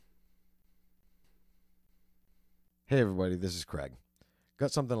Hey everybody, this is Craig.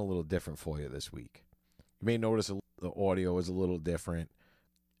 Got something a little different for you this week. You may notice the audio is a little different.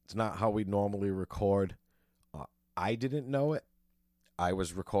 It's not how we normally record. I didn't know it. I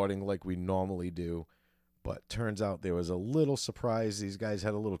was recording like we normally do, but turns out there was a little surprise. These guys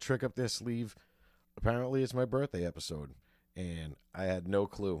had a little trick up their sleeve. Apparently it's my birthday episode, and I had no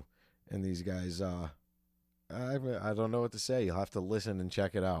clue. And these guys, I don't know what to say. You'll have to listen and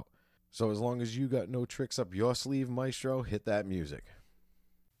check it out. So as long as you got no tricks up your sleeve, Maestro, hit that music.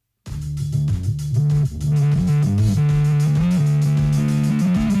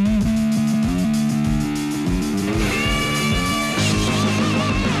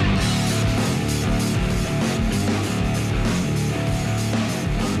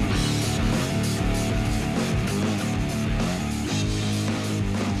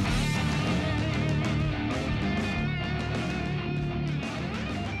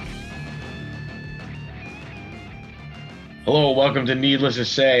 Hello, welcome to Needless to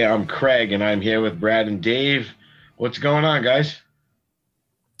Say. I'm Craig, and I'm here with Brad and Dave. What's going on, guys?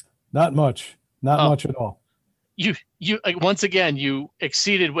 Not much. Not much at all. You once again, you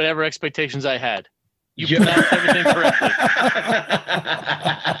exceeded whatever expectations I had. You pronounced everything correctly.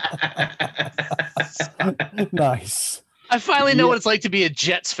 Nice. I finally know what it's like to be a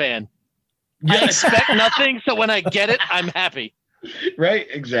Jets fan. I expect nothing, so when I get it, I'm happy. Right?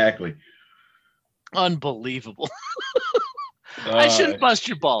 Exactly. Unbelievable. I shouldn't bust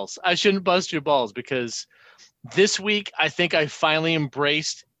your balls. Because this week I think I finally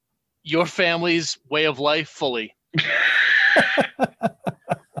embraced your family's way of life fully.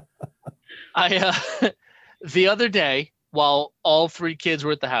 The other day, while all three kids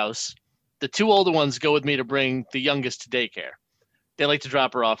were at the house, the two older ones go with me to bring the youngest to daycare. They like to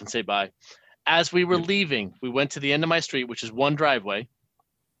drop her off and say bye. As we were leaving, we went to the end of my street, which is one driveway,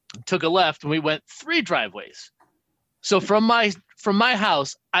 took a left, and we went 3 driveways. So from my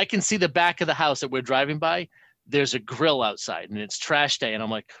house, I can see the back of the house that we're driving by. There's a grill outside, and it's trash day. And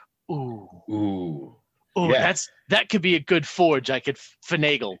I'm like, ooh, yeah. That could be a good forge. I could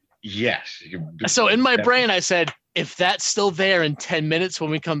finagle. Yes. So in my brain, I said, if that's still there in 10 minutes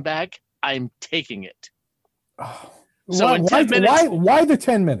when we come back, I'm taking it. Oh. So in 10 minutes, why the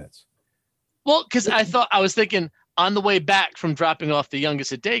 10 minutes? Well, because I was thinking on the way back from dropping off the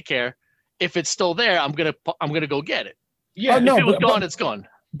youngest at daycare, if it's still there, I'm gonna go get it. Yeah, if it was gone, it's gone.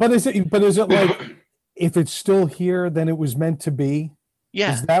 But is it like if it's still here, then it was meant to be?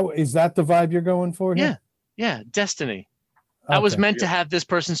 Yeah. Is that the vibe you're going for here? Yeah, destiny. Okay. I was meant to have this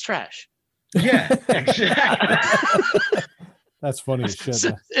person's trash. Yeah, exactly. That's funny as shit.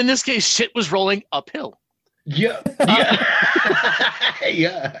 So, in this case, shit was rolling uphill. Yeah.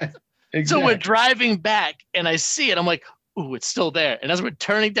 Yeah. Exactly. So we're driving back, and I see it. I'm like, ooh, it's still there. And as we're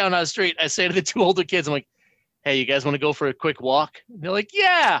turning down our street, I say to the two older kids, I'm like, hey, you guys want to go for a quick walk? And they're like,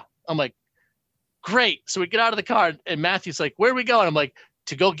 yeah. I'm like, great. So we get out of the car, and Matthew's like, where are we going? I'm like,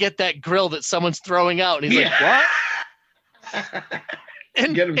 to go get that grill that someone's throwing out. And he's like, what?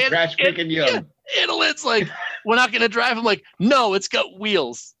 And get him trash picking young. And it's like, we're not going to drive. I'm like, no, it's got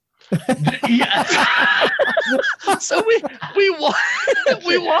wheels. Yeah. So we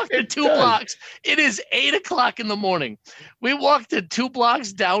walked the 2 blocks. It is 8:00 in the morning. We walked the 2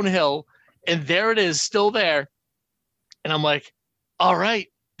 blocks downhill, and there it is, still there. And I'm like, all right,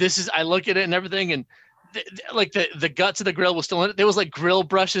 I look at it and everything, and the guts of the grill was still in it. There was like grill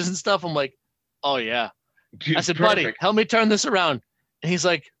brushes and stuff. I'm like, oh yeah. Dude, I said, perfect. Buddy, help me turn this around. And he's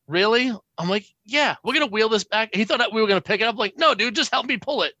like, really? I'm like, yeah, we're gonna wheel this back. And he thought that we were gonna pick it up. I'm like, no, dude, just help me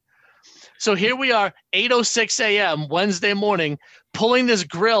pull it. So here we are, 8:06 a.m. Wednesday morning, pulling this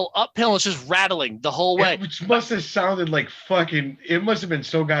grill uphill. It's just rattling the whole way. Which must have sounded like fucking. It must have been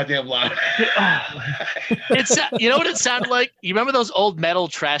so goddamn loud. You know what it sounded like? You remember those old metal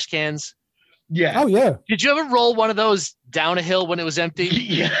trash cans? Yeah. Oh yeah. Did you ever roll one of those down a hill when it was empty?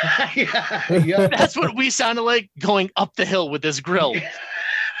 Yeah. That's what we sounded like going up the hill with this grill.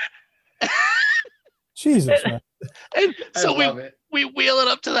 Jesus, man. And so we wheel it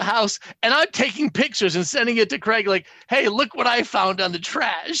up to the house, and I'm taking pictures and sending it to Craig like, hey, look what I found on the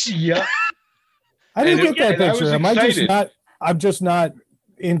trash. Yeah. I didn't get that picture. I'm just not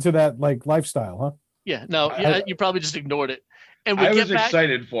into that like lifestyle, huh? Yeah, no, you probably just ignored it. And I was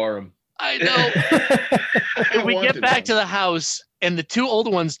excited for him. I know. And we get back to the house, and the two older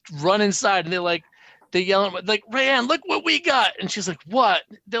ones run inside, and they're yelling like, Rayanne, look what we got. And she's like, what?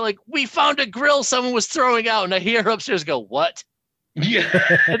 They're like, we found a grill someone was throwing out. And I hear her upstairs go, what? Yeah.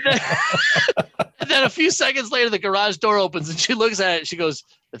 And then a few seconds later, the garage door opens, and she looks at it. She goes,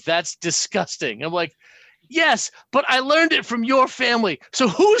 that's disgusting. I'm like, yes, but I learned it from your family. So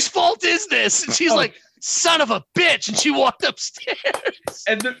whose fault is this? And she's like, son of a bitch, and she walked upstairs.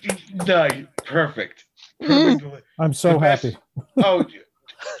 And perfect. I'm so happy. Oh,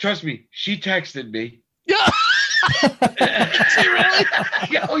 trust me, she texted me. Yeah. She really?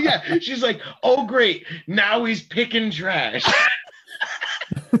 Yeah, oh yeah. She's like, oh great, now he's picking trash.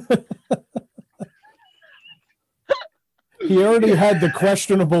 He already had the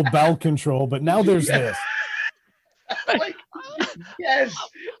questionable bowel control, but now there's this. Like, yes,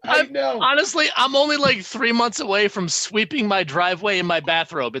 I know. Honestly, I'm only like 3 months away from sweeping my driveway in my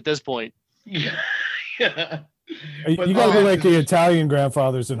bathrobe at this point. Yeah. You gotta be like the Italian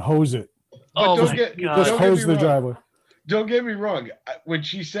grandfathers and hose it. But just hose the driveway. Don't get me wrong. When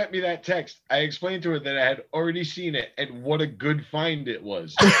she sent me that text, I explained to her that I had already seen it and what a good find it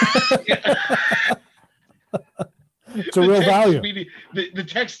was. It's a real value. The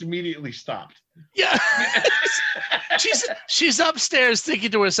text immediately stopped. Yeah. she's upstairs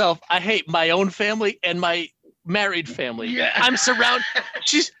thinking to herself, I hate my own family and my married family. Yeah. I'm surrounded.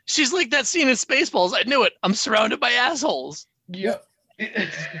 She's like that scene in Spaceballs. I knew it. I'm surrounded by assholes. Yep.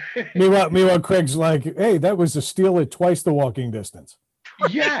 Meanwhile, Craig's like, hey, that was a steal at twice the walking distance.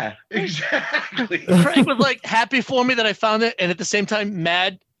 Yeah, exactly. Craig was like happy for me that I found it, and at the same time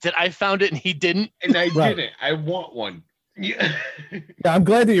mad that I found it and he didn't. And I didn't. I want one. Yeah. Yeah, I'm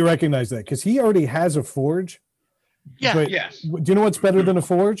glad that you recognize that because he already has a forge. Yeah. But yes. Do you know what's better than a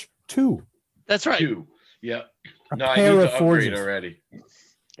forge? Two. That's right. Two. Yep. No, I pair need of to forges. upgrade already.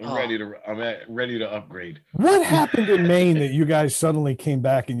 I'm ready to upgrade. What happened in Maine that you guys suddenly came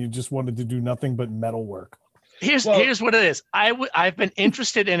back and you just wanted to do nothing but metal work? Here's what it is. I've been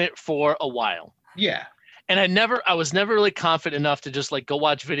interested in it for a while. Yeah. And I was never really confident enough to just like go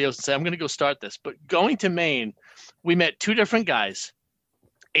watch videos and say, I'm going to go start this. But going to Maine, we met two different guys,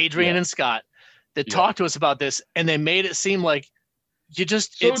 Adrian and Scott, that talked to us about this. And they made it seem like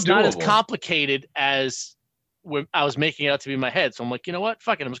it's not as complicated as I was making it out to be in my head. So I'm like, you know what?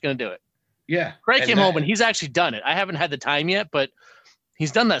 Fuck it. I'm just going to do it. Yeah. Craig came home and he's actually done it. I haven't had the time yet, but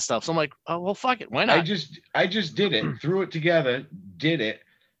he's done that stuff. So I'm like, oh, well, fuck it. Why not? I just did it, threw it together, did it.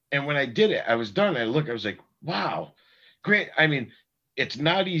 And when I did it, I was done. I was like, wow, great. I mean, it's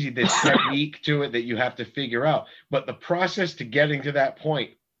not easy. There's technique to it that you have to figure out. But the process to getting to that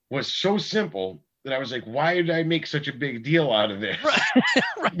point was so simple that I was like, why did I make such a big deal out of this?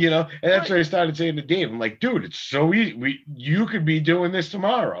 Right. You know, and that's what I started saying to Dave. I'm like, dude, it's so easy. You could be doing this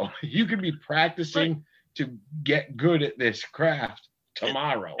tomorrow. You could be practicing to get good at this craft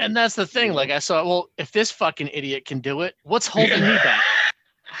tomorrow. And that's the thing. Like I saw, well, if this fucking idiot can do it, what's holding me back?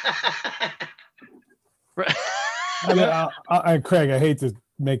 Right. I mean, Craig, I hate to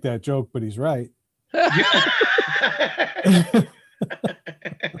make that joke, but he's right.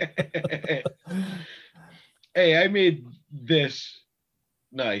 Hey, I made this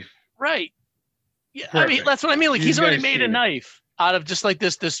knife. Right. Yeah, Perfect. I mean, that's what I mean. Like he's already made a it. knife out of just like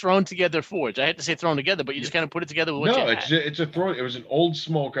this thrown together forge. I had to say thrown together, but you just kind of put it together with what you had. It's a throw. It was an old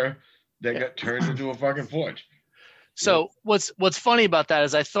smoker that got turned into a fucking forge. So what's funny about that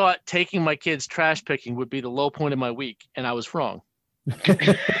is I thought taking my kids trash picking would be the low point of my week, and I was wrong.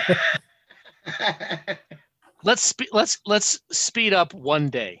 Let's speed up one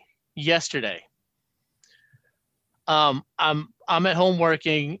day. Yesterday, I'm at home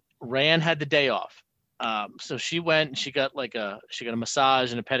working. Ran had the day off, so she went and she got a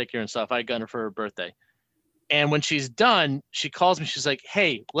massage and a pedicure and stuff. I got her for her birthday, and when she's done, she calls me. She's like,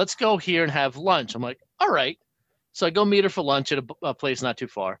 "Hey, let's go here and have lunch." I'm like, "All right." So I go meet her for lunch at a place not too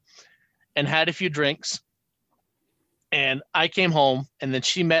far, and had a few drinks. And I came home, and then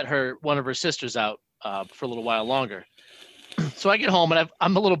she met one of her sisters out for a little while longer. So I get home, and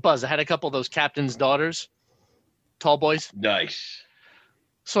I'm a little buzzed. I had a couple of those captain's daughters, tall boys. Nice.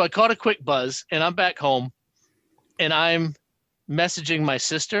 So I caught a quick buzz, and I'm back home, and I'm messaging my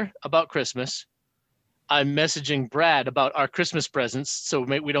sister about Christmas. I'm messaging Brad about our Christmas presents, so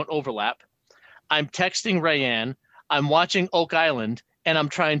we don't overlap. I'm texting Rayanne. I'm watching Oak Island, and I'm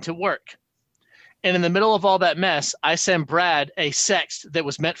trying to work. And in the middle of all that mess, I sent Brad a sext that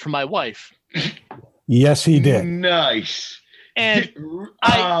was meant for my wife. Yes, he did. Nice. And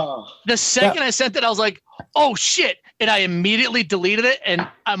the second I sent it, I was like, oh, shit. And I immediately deleted it. And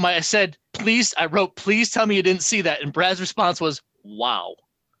I said, please, I wrote, please tell me you didn't see that. And Brad's response was, wow.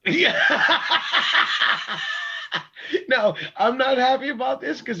 Yeah. No, I'm not happy about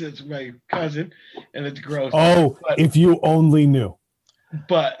this because it's my cousin and it's gross. Oh, if you only knew.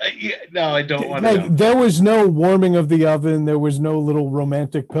 But no, I don't want to know. There was no warming of the oven. There was no little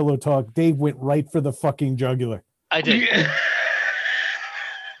romantic pillow talk. Dave went right for the fucking jugular. I did. Yeah.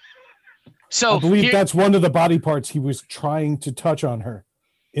 So I believe that's one of the body parts he was trying to touch on her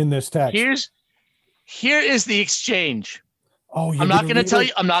in this text. Here is the exchange. Oh, I'm not going to tell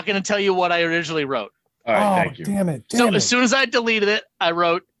you. I'm not going to tell you what I originally wrote. All right, thank you. Damn it. As soon as I deleted it, I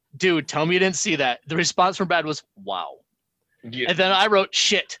wrote, "Dude, tell me you didn't see that." The response from Brad was, "Wow." Yeah. And then I wrote,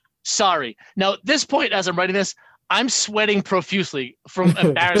 "Shit, sorry." Now, at this point, as I'm writing this, I'm sweating profusely from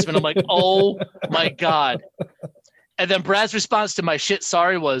embarrassment. I'm like, "Oh my God." And then Brad's response to my "shit,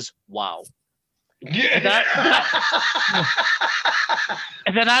 sorry" was, "Wow." Yeah.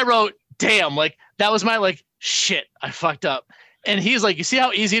 And then I wrote, "Damn, like that was my like shit, I fucked up." And he's like, "You see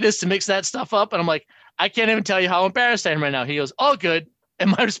how easy it is to mix that stuff up?" And I'm like, "I can't even tell you how embarrassed I am right now." He goes, "All good."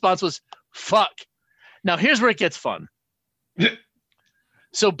 And my response was, "Fuck." Now here's where it gets fun.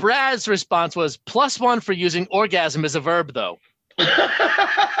 So Brad's response was +1 for using orgasm as a verb, though.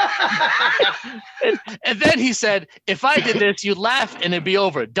 And then he said, "If I did this, you'd laugh and it'd be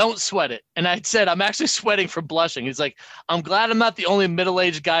over. Don't sweat it." And I said, "I'm actually sweating from blushing." He's like, "I'm glad I'm not the only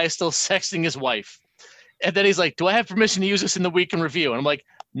middle-aged guy still sexting his wife." And then he's like, "Do I have permission to use this in the week in review?" And I'm like,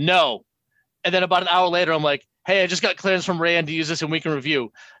 "No." And then about an hour later, I'm like, "Hey, I just got clearance from Rand to use this in week in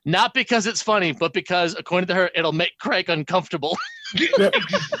review. Not because it's funny, but because, according to her, it'll make Craig uncomfortable."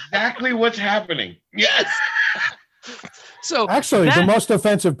 Exactly what's happening. Yes. So actually, the most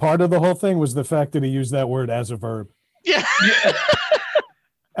offensive part of the whole thing was the fact that he used that word as a verb. Yeah.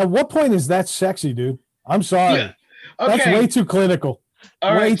 At what point is that sexy, dude? I'm sorry. Yeah. Okay. That's way too clinical.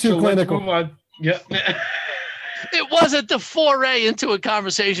 All right, way too clinical. Let's move on. Yeah. It wasn't the foray into a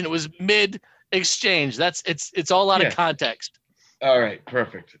conversation. It was mid exchange. It's all out of context. All right,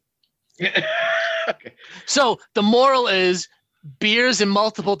 perfect. Okay. So the moral is beers and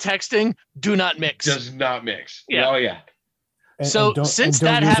multiple texting do not mix. Does not mix. Yeah. Oh yeah. Since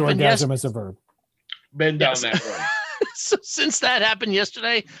that happened yesterday, as a verb. Been down that road. So since that happened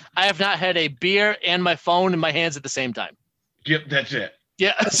yesterday, I have not had a beer and my phone in my hands at the same time. Yep, that's it.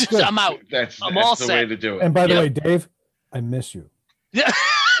 Yeah, I'm out. I'm all the set. way to do it. And by the way, Dave, I miss you. Yeah.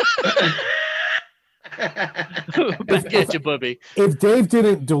 Back at you, Bubby. If Dave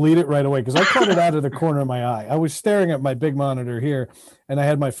didn't delete it right away, because I caught it out of the corner of my eye. I was staring at my big monitor here, and I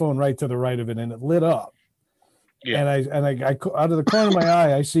had my phone right to the right of it, and it lit up. Yeah. And I out of the corner of my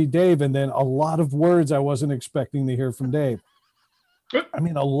eye, I see Dave, and then a lot of words I wasn't expecting to hear from Dave. I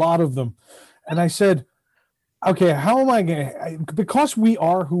mean, a lot of them. And I said, "Okay, how am I going to?" Because we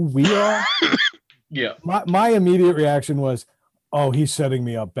are who we are. Yeah. My immediate reaction was, "Oh, he's setting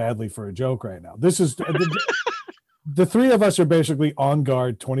me up badly for a joke right now." This is the three of us are basically on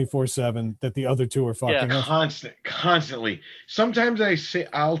guard 24/7 that the other two are fucking us. Constantly. Sometimes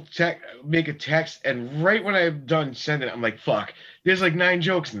I'll make a text, and right when I'm done sending it, I'm like, "Fuck, there's like 9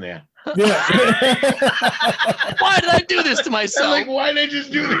 jokes in there." Yeah. Why did I do this to myself? I'm like, why did I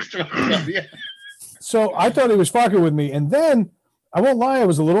just do this to myself? Yeah. So I thought he was fucking with me, and then I won't lie, I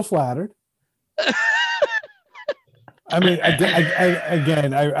was a little flattered. I mean,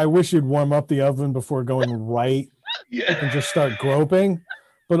 I wish you'd warm up the oven before going right and just start groping.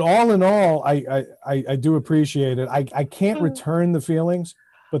 But all in all, I do appreciate it. I can't return the feelings,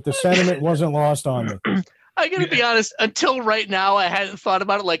 but the sentiment wasn't lost on me. I gotta be honest, until right now, I hadn't thought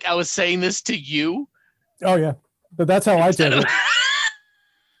about it like I was saying this to you. Oh, yeah. But that's how I take it.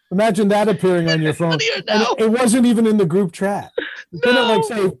 Imagine that appearing on your phone. And it wasn't even in the group chat. It didn't like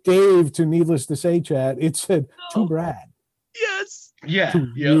say Dave to Needless to Say chat. It said to Brad. Yes. Yeah. To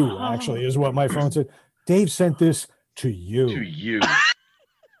you, actually, is what my phone said. Dave sent this to you. To you.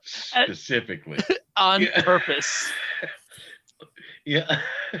 Specifically. On purpose. Yeah.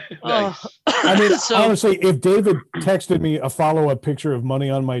 Nice. I mean, honestly, if David texted me a follow-up picture of money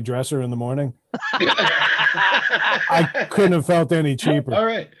on my dresser in the morning, I couldn't have felt any cheaper. All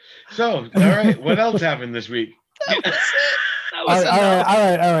right. So, what else happened this week? That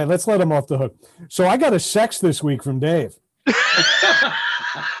All right. Let's let him off the hook. So I got a sex this week from Dave.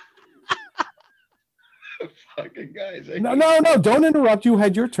 Fucking guys. No, don't interrupt. You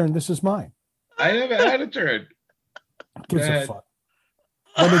had your turn. This is mine. I never had a turn. Gives a fuck.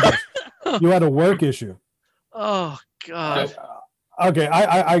 Let me guess. You had a work issue. Oh God. Okay,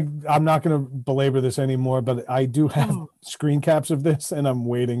 I'm not going to belabor this anymore, but I do have screen caps of this, and I'm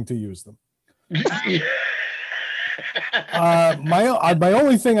waiting to use them. My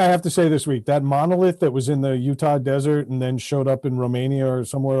only thing I have to say this week, that monolith that was in the Utah desert and then showed up in Romania or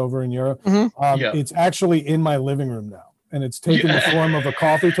somewhere over in Europe, it's actually in my living room now, and it's taken the form of a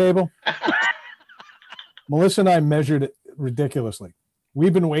coffee table. Melissa and I measured it ridiculously.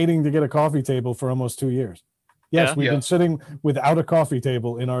 We've been waiting to get a coffee table for almost 2 years. Yes, we've been sitting without a coffee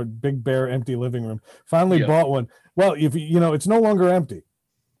table in our big, bare, empty living room. Finally bought one. Well, if it's no longer empty.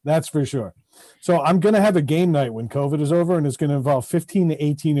 That's for sure. So I'm going to have a game night when COVID is over, and it's going to involve 15 to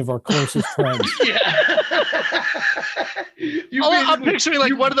 18 of our closest friends. I'm picturing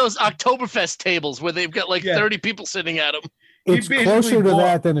like one of those Oktoberfest tables where they've got like 30 people sitting at them. It's closer to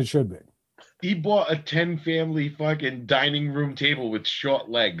that than it should be. He bought a 10-family fucking dining room table with short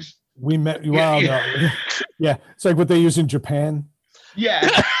legs. We met. Wow, yeah, it's like what they use in Japan. Yeah,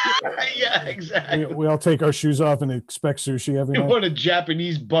 yeah, exactly. We all take our shoes off and expect sushi every night. What a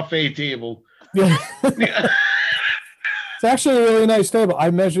Japanese buffet table. Yeah. It's actually a really nice table.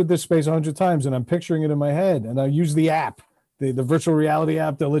 I measured this space 100 times, and I'm picturing it in my head. And I use the app, the virtual reality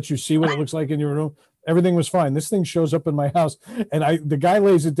app that lets you see what it looks like in your room. Everything was fine. This thing shows up in my house, and the guy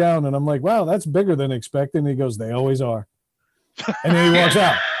lays it down, and I'm like, "Wow, that's bigger than expected." And he goes, "They always are." And then he walks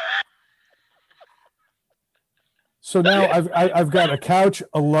out. So now I've got a couch,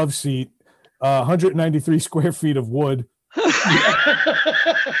 a love seat, 193 square feet of wood,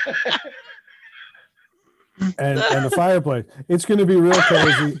 and the fireplace. It's going to be real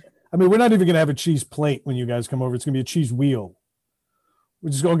cozy. I mean, we're not even going to have a cheese plate when you guys come over. It's going to be a cheese wheel. We're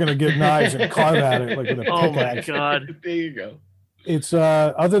just all going to get knives and carve at it like with a pickaxe. Oh my God! There you go. It's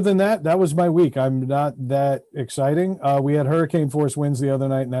other than that, that was my week. I'm not that exciting. We had hurricane force winds the other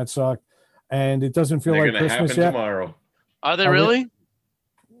night, and that sucked. And it doesn't feel like Christmas yet. Tomorrow. Are they really?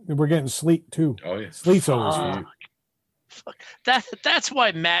 We're getting sleet too. Oh yeah, sleet's always fun. Fuck. That's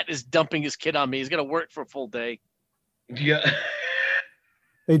why Matt is dumping his kid on me. He's gonna work for a full day. Yeah.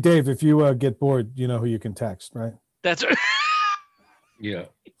 Hey Dave, if you get bored, you know who you can text, right? That's yeah.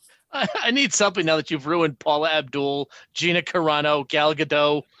 I need something now that you've ruined Paula Abdul, Gina Carano, Gal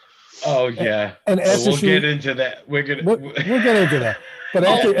Gadot. Oh yeah, and we'll get into that. We'll get into that. But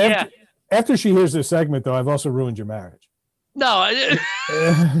after she hears this segment, though, I've also ruined your marriage. No,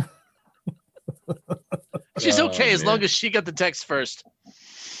 she's okay as long as she got the text first.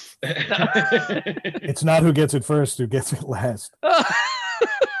 It's not who gets it first, who gets it last.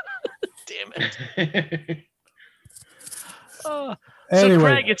 Damn it. Anyway. So,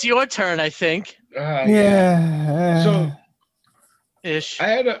 Craig, it's your turn, I think. Yeah. So, ish. I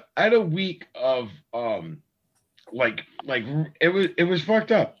had a week of like it was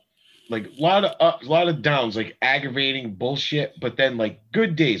fucked up. Like a lot of downs, like aggravating bullshit, but then like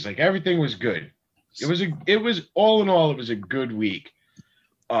good days, like everything was good. It was all in all, it was a good week.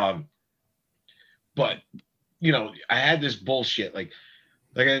 But you know, I had this bullshit, like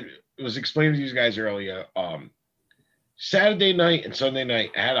I was explaining to you guys earlier. Saturday night and Sunday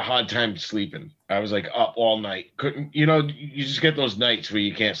night, I had a hard time sleeping. I was like up all night. Couldn't, you know, you just get those nights where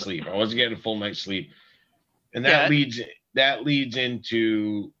you can't sleep. I wasn't getting a full night's sleep. And that leads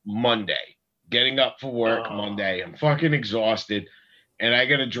into Monday. Getting up for work Monday. I'm fucking exhausted. And I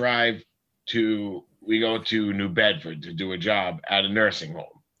gotta drive we go to New Bedford to do a job at a nursing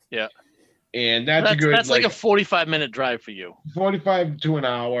home. Yeah. And that's like a 45-minute drive for you. 45 to an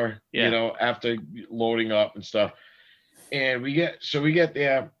hour, you know, after loading up and stuff. And we get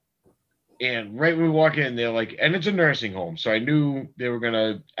there, and right when we walk in, they're like, and it's a nursing home. So I knew they were going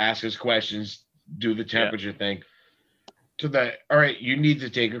to ask us questions, do the temperature thing. So that, all right, you need to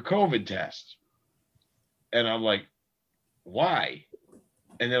take a COVID test. And I'm like, why?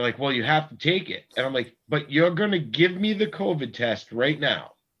 And they're like, well, you have to take it. And I'm like, but you're going to give me the COVID test right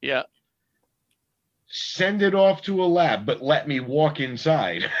now. Yeah. Send it off to a lab, but let me walk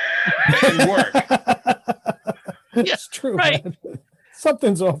inside and work. It's true, right? Man.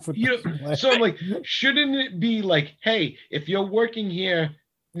 Something's off with so I'm like, shouldn't it be like, hey, if you're working here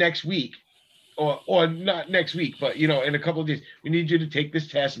next week, or not next week, but you know, in a couple of days, we need you to take this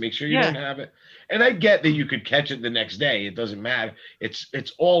test, make sure you don't have it. And I get that you could catch it the next day. It doesn't matter.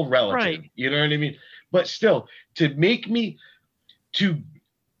 It's all relative. Right. You know what I mean? But still, to make me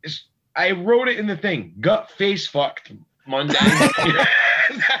I wrote it in the thing, gut face fucked Monday.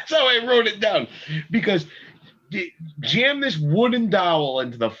 That's how I wrote it down, because jam this wooden dowel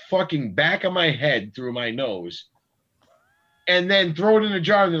into the fucking back of my head through my nose, and then throw it in a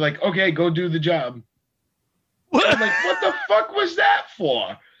jar. And they're like, okay, go do the job. I'm like, what the fuck was that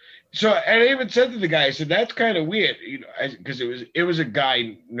for? So, and I even said to the guy, I said, that's kind of weird, you know, because it was a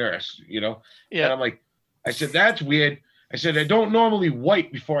guy nurse, you know. Yeah. And I'm like, I said, that's weird. I said, I don't normally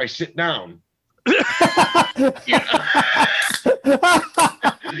wipe before I sit down. Yeah.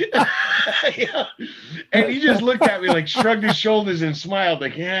 And he just looked at me, like, shrugged his shoulders and smiled,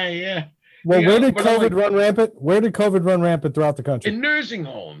 like, yeah. Well, where did COVID run rampant? Where did COVID run rampant throughout the country? In nursing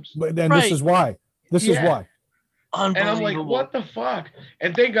homes. But then this is why. This is why. And I'm like, what the fuck?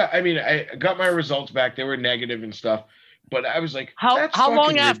 And thank God, I mean, I got my results back. They were negative and stuff. But I was like, how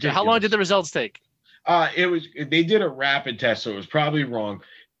long after? Ridiculous. How long did the results take? They did a rapid test, so it was probably wrong.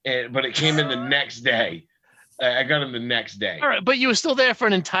 but it came in the next day. I got him the next day. All right, but you were still there for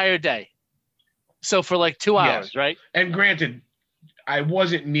an entire day. So for like 2 hours, right? And granted, I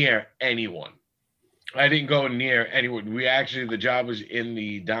wasn't near anyone. I didn't go near anyone. The job was in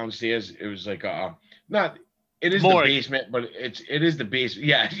the downstairs. It was like it is Morgue. The basement, but it is the basement.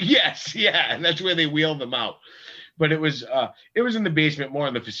 Yeah, yes, yeah, and that's where they wheeled them out. But it was in the basement, more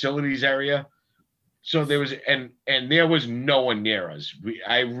in the facilities area. So there was and there was no one near us.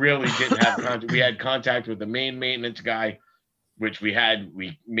 I really didn't have contact. We had contact with the main maintenance guy, which we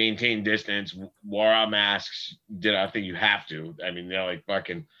maintained distance, wore our masks, did our thing. You have to. I mean, they're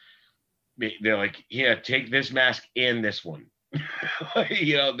like, here, take this mask and this one.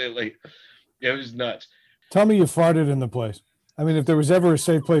 They're like, it was nuts. Tell me you farted in the place. I mean, if there was ever a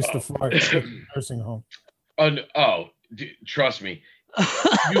safe place to fart, it's a nursing home. Trust me.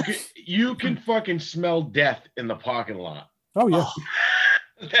 You can fucking smell death in the parking lot. Oh yeah.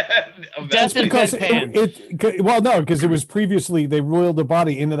 That's because because it was previously they roiled the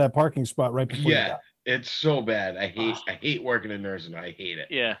body into that parking spot right before. Yeah, it's so bad. I hate working in nursing. I hate it.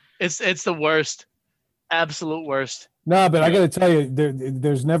 Yeah, it's the worst, absolute worst. No, but I got to tell you,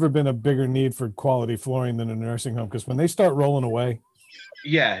 there's never been a bigger need for quality flooring than a nursing home, because when they start rolling away.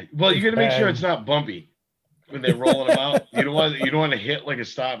 Yeah, well, you got to make sure it's not bumpy when they're rolling them out. You don't want to hit like a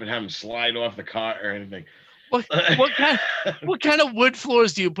stop and have them slide off the cart or anything. What kind of wood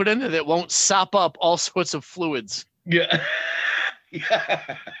floors do you put in there that won't sop up all sorts of fluids? Yeah.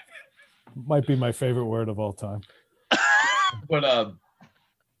 Yeah. Might be my favorite word of all time. But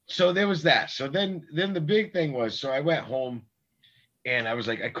so there was that. So then the big thing was, so I went home and I was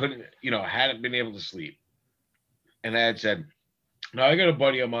like, I couldn't, I hadn't been able to sleep. And I had said, no, I got a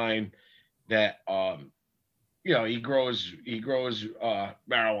buddy of mine that he grows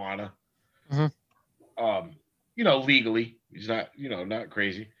marijuana. Mm-hmm. Legally. He's not, not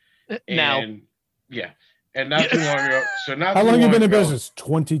crazy. Now. And yeah. And not too long ago. So not how long you been in business?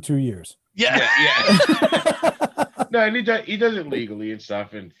 22 years. Yeah. No, and he does it legally and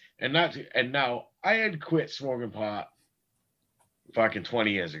stuff, and now I had quit smoking pot fucking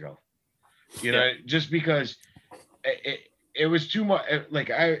 20 years ago. Just because it was too much.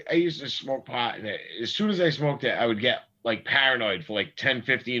 Like I used to smoke pot, and as soon as I smoked it, I would get like paranoid for like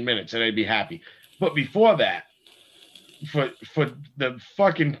 10-15 minutes, and I'd be happy. But before that, for the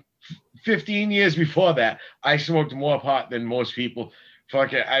fucking 15 years before that, I smoked more pot than most people.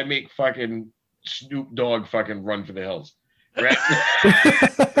 Fucking, I make fucking Snoop Dogg fucking run for the hills, right?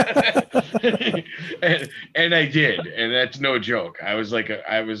 and I did, and that's no joke. I was like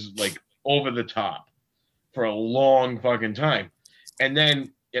over the top for a long fucking time, and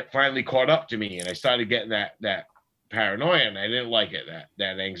then it finally caught up to me, and I started getting that paranoia, and I didn't like it,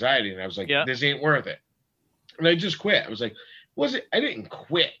 that anxiety, and I was like, This ain't worth it, and I just quit. I was like, I didn't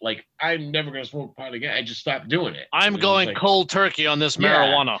quit. Like, I'm never going to smoke pot again. I just stopped doing it. I'm going cold turkey on this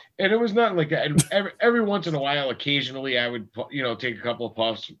marijuana. And it was not like that. And every once in a while, occasionally, I would, take a couple of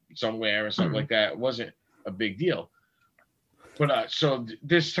puffs somewhere or something like that. It wasn't a big deal. But so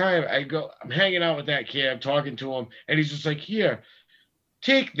this time I'm hanging out with that kid. I'm talking to him, and he's just like, here,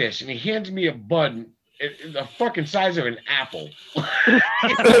 take this. And he hands me a bud. The fucking size of an apple.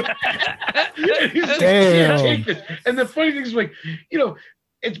 Damn. And the funny thing is, like,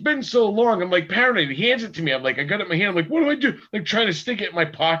 it's been so long. I'm like paranoid. He hands it to me. I'm like, I got it in my hand. I'm like, what do I do? Like trying to stick it in my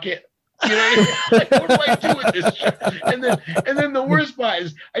pocket. You know what I mean? Like, what do I do with this shit? And then the worst part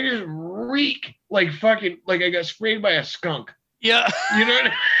is I just reek like fucking like I got sprayed by a skunk. Yeah. You know what I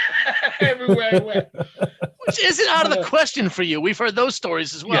mean? Everywhere I went. Which isn't out of the question for you. We've heard those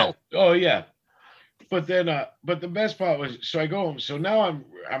stories as well. Yeah. Oh yeah. But then, but the best part was, so I go home. So now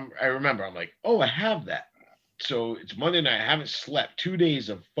I remember, I'm like, oh, I have that. So it's Monday night. I haven't slept 2 days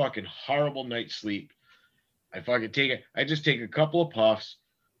of fucking horrible night's sleep. I fucking take it. I just take a couple of puffs,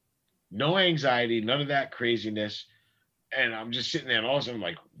 no anxiety, none of that craziness. And I'm just sitting there and all of a sudden I'm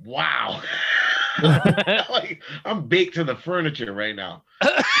like, wow. Like I'm baked to the furniture right now.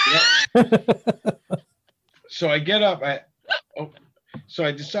 So I get up. So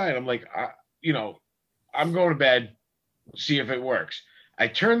I decide, I'm like, I'm going to bed, see if it works. I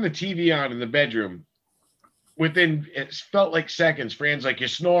turn the TV on in the bedroom. It felt like seconds. Fran's like, you're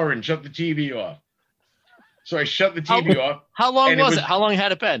snoring, shut the TV off. So I shut the TV off. How long was it? How long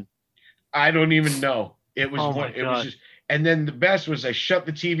had it been? I don't even know. It was it was just, and then the best was I shut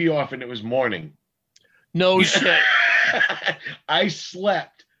the TV off and it was morning. No shit. I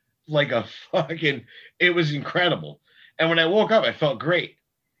slept like a fucking, it was incredible. And when I woke up, I felt great.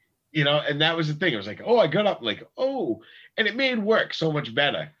 And that was the thing. I was like, oh, I got up, like, oh, and it made work so much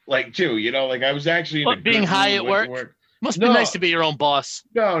better. Like, too, like I was actually being high at work. Must be nice to be your own boss.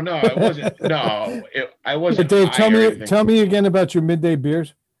 No, I wasn't. No, I wasn't. Dave, tell me again about your midday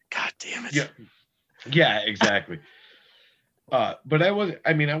beers. God damn it. Yeah, exactly. But I wasn't.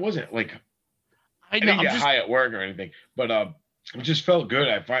 I mean, I wasn't like. I didn't get high at work or anything, but it just felt good.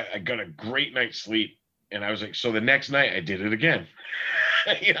 I got a great night's sleep, and I was like, so the next night I did it again,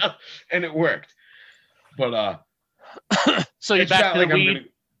 and it worked. But so you're back to the weed.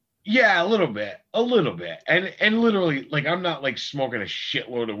 Yeah, a little bit, and literally, like, I'm not like smoking a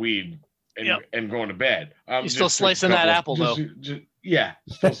shitload of weed and going to bed. You're still slicing that apple though.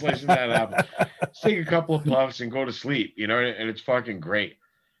 Still slicing that apple. Take a couple of puffs and go to sleep, and it's fucking great.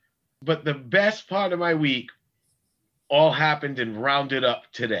 But the best part of my week all happened and rounded up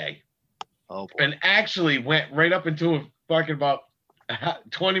today. Oh boy. And actually went right up until fucking about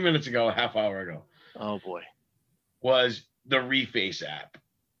 20 minutes ago, a half hour ago. Oh boy. Was the Reface app.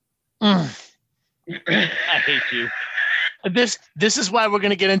 I hate you. This is why we're going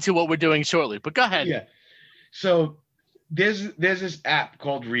to get into what we're doing shortly, but go ahead. Yeah. So there's this app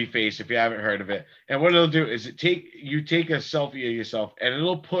called Reface, if you haven't heard of it. And what it'll do is take a selfie of yourself and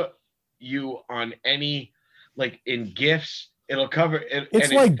it'll put you on any, like, in GIFs. It'll cover it. It's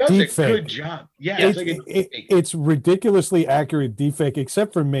and like it does deepfake. a good job. Yeah, it's ridiculously accurate deepfake,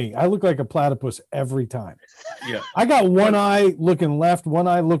 except for me. I look like a platypus every time. Yeah. I got one eye looking left, one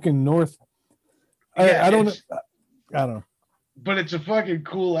eye looking north. I don't know. But it's a fucking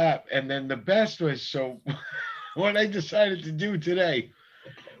cool app. And then the best was, so what I decided to do today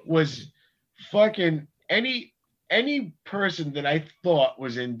was fucking any person that I thought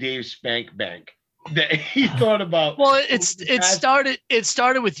was in Dave's Spank Bank that he thought about. Well, it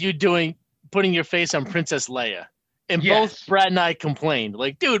started with you putting your face on Princess Leia, and both Brad and I complained,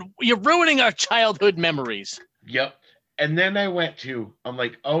 like, dude, you're ruining our childhood memories. Yep. And then I'm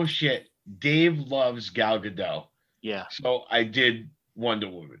like, oh shit, Dave loves Gal Gadot. Yeah. So I did Wonder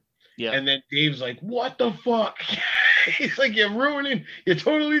Woman. Yeah. And then Dave's like, what the fuck? He's like, you're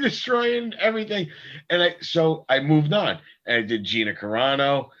totally destroying everything. And I moved on and I did Gina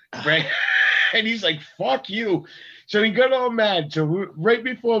Carano, right? And he's like, fuck you. So he got all mad. So right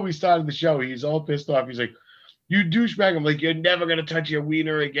before we started the show, he's all pissed off. He's like, you douchebag. I'm like, you're never going to touch your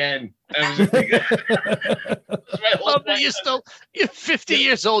wiener again. I was like, you're 50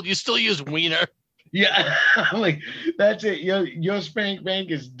 years old. You still use wiener. Yeah. I'm like, that's it. Your Spank Bank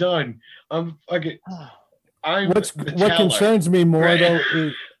is done. What concerns me more, though,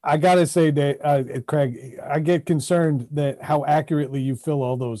 is, I got to say that, Craig, I get concerned that how accurately you fill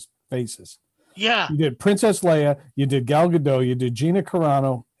all those faces. Yeah. You did Princess Leia, you did Gal Gadot, you did Gina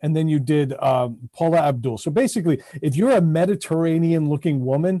Carano, and then you did Paula Abdul. So basically, if you're a Mediterranean-looking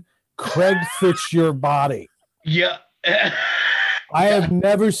woman, Craig fits your body. Yeah. I have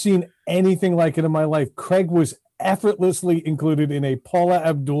never seen anything like it in my life. Craig was effortlessly included in a Paula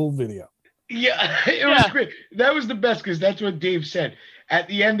Abdul video. Yeah, it was great. That was the best, because that's what Dave said. At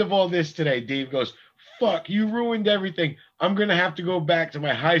the end of all this today, Dave goes, fuck, you ruined everything. I'm going to have to go back to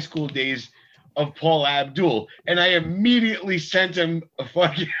my high school days of Paula Abdul. And I immediately sent him a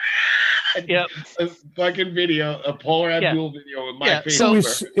fucking, a fucking video, a Paula Abdul video with my face. So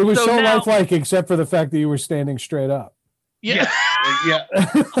it was so lifelike, except for the fact that you were standing straight up. Yeah.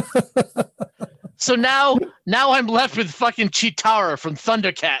 So now I'm left with fucking Chitara from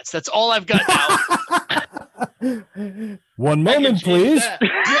Thundercats. That's all I've got now. One moment, please.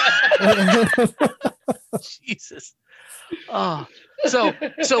 Jesus. Oh, so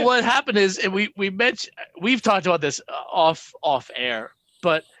what happened is, and we've talked about this off air,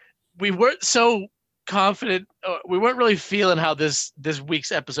 but we weren't so confident. We weren't really feeling how this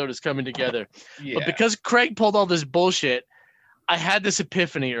week's episode is coming together. Yeah. But because Craig pulled all this bullshit, I had this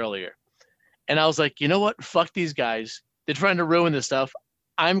epiphany earlier. And I was like, you know what? Fuck these guys. They're trying to ruin this stuff.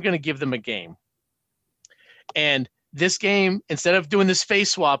 I'm going to give them a game. And this game, instead of doing this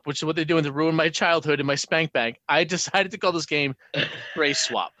face swap, which is what they're doing to ruin my childhood in my Spank Bank, I decided to call this game Brace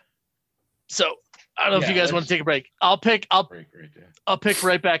Swap. So I don't know if you guys want to take a break. I'll pick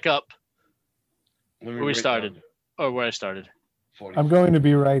right back up where we started, or where I started. I'm going to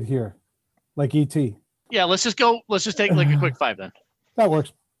be right here, like E.T. Yeah, let's just take like a quick 5 then. That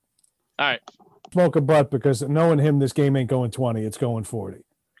works. All right. Smoke a butt, because knowing him, this game ain't going 20. It's going 40.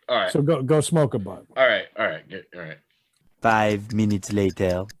 All right. So go smoke a butt. All right. Good. All right. 5 minutes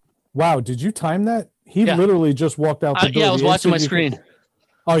later. Wow. Did you time that? He literally just walked out the door. Yeah, I was watching my screen.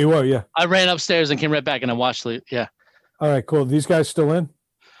 Oh, you were? Yeah. I ran upstairs and came right back and I watched it. Yeah. All right, cool. These guys still in?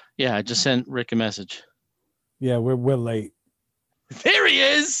 Yeah. I just sent Rick a message. Yeah, we're late. There he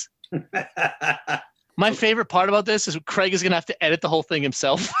is. My favorite part about this is Craig is going to have to edit the whole thing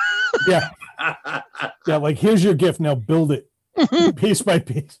himself. Yeah. Yeah, like here's your gift. Now build it piece by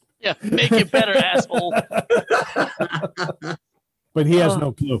piece. Yeah, make it better, asshole. But he has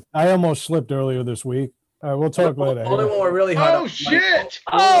no clue. I almost slipped earlier this week. All right, we'll talk later. Only one we're really hard. Oh shit!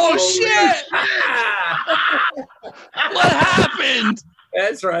 Oh shit! What happened?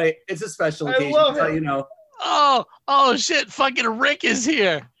 That's right. It's a special I occasion. love That's how it. you know. Oh shit! Fucking Rick is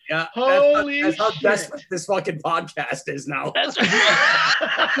here. Yeah. Holy that's how shit. desperate this fucking podcast is now. That's right.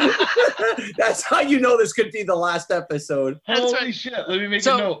 That's how you know this could be the last episode. That's Holy right. shit! Let me make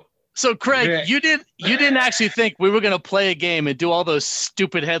So- a note. So Craig, Rick. you didn't actually think we were gonna play a game and do all those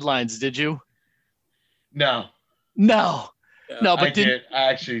stupid headlines, did you? No, No, no, I but did. I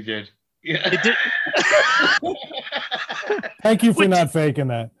actually did. Yeah. it did. Thank you for not faking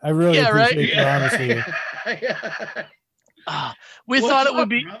that. I really Yeah, right? appreciate your honesty. We What's thought it up, would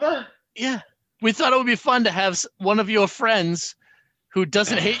be brother? we thought it would be fun to have one of your friends who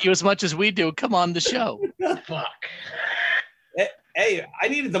doesn't hate you as much as we do come on the show. Fuck. Hey, I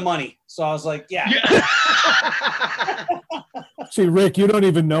needed the money, so I was like, yeah. See, Rick, you don't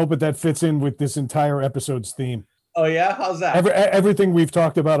even know, but that fits in with this entire episode's theme. Oh yeah, how's that? Everything we've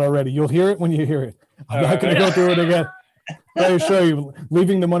talked about already. You'll hear it when you hear it. I'm not going to go through it again. I assure you,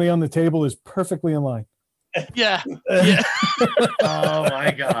 leaving the money on the table is perfectly in line. Yeah. Yeah. Oh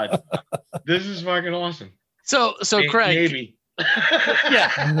my god, this is fucking awesome. So Craig, Maybe.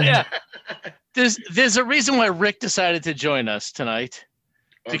 yeah. There's a reason why Rick decided to join us tonight,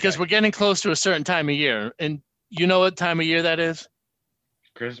 because we're getting close to a certain time of year, and you know what time of year that is?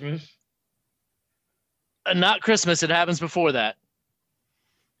 Christmas. Not Christmas. It happens before that.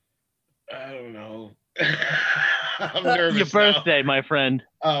 I don't know. I'm nervous. Your birthday, my friend.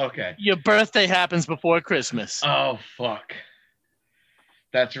 Oh, okay. Your birthday happens before Christmas. Oh fuck.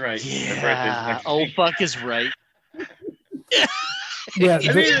 That's right. My birthday's Yeah. next Oh week. fuck is right. Yeah,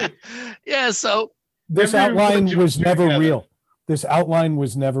 I mean, Yeah. So this Everyone outline put was two never together. real. This outline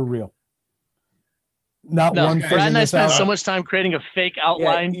was never real. Not no, one Brad thing in and I this spent so outline. much time creating a fake Yeah,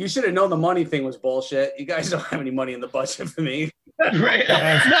 outline. you should have known the money thing was bullshit. You guys don't have any money in the budget for me. right.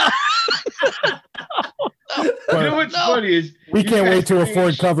 You know what's No. funny is We you can't guys wait to create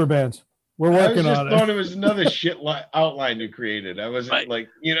afford shit- cover bands. We're I working just on thought it. it was another shit outline you created. I wasn't Right. like,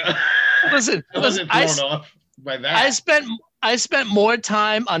 Listen, I wasn't I thrown off by that. I spent more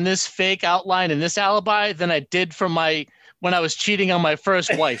time on this fake outline and this alibi than I did for when I was cheating on my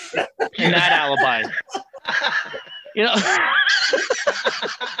first wife in that alibi. You know,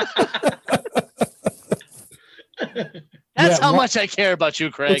 that's how much I care about you,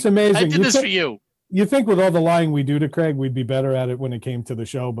 Craig. It's amazing. I did You this took- for you. You think with all the lying we do to Craig, we'd be better at it when it came to the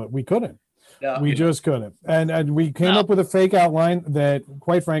show, but we couldn't. No, We just couldn't. And we came No. up with a fake outline that,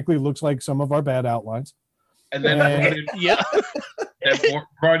 quite frankly, looks like some of our bad outlines. and then Yeah.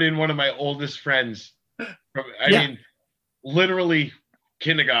 brought in one of my oldest friends. I Yeah. mean, literally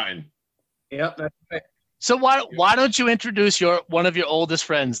kindergarten. Yep. That's right. So why don't you introduce one of your oldest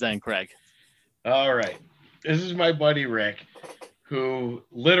friends then, Craig? All right. This is my buddy Rick, who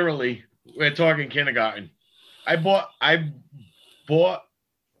literally, we're talking kindergarten. I bought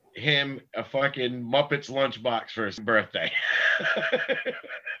him a fucking Muppets lunchbox for his birthday.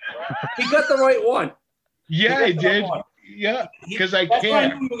 He got the right one. Yeah, I He got the right did. one. Yeah, because I That's why I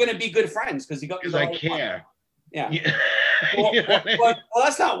care. knew we were going to be good friends, because he got me Because the I right one. care. Yeah. Yeah. Well, You know what I mean? well,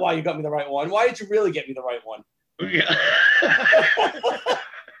 that's not why you got me the right one. Why did you really get me the right one? Yeah.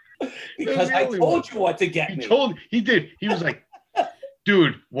 Because I really told you what to get me. He did. He was like,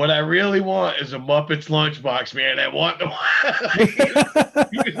 dude, what I really want is a Muppets lunchbox, man. I want the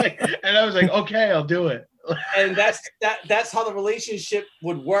He was like, and I was like, okay, I'll do it. And that's how the relationship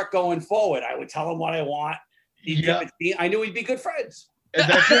would work going forward. I would tell him what I want. He'd give it to me. I knew we'd be good friends. And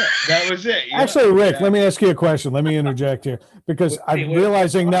that's it. That was it. Yeah. Actually, Rick, let me ask you a question. Let me interject here because I'm Wait,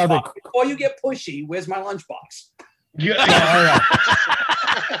 realizing now that. Before you get pushy, where's my lunchbox? Yeah.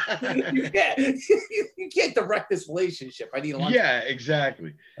 You can't direct this relationship. I need a lunchbox. Yeah,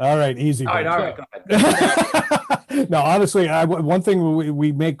 exactly. All right, easy. All right, buddy. go ahead. No, honestly, one thing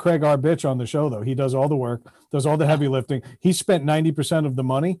we make Craig our bitch on the show, though. He does all the work, does all the heavy lifting. He spent 90% of the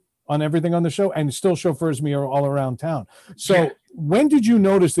money on everything on the show and still chauffeurs me all around town. So Yeah. when did you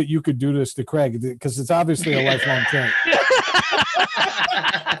notice that you could do this to Craig? Because it's obviously a lifelong thing.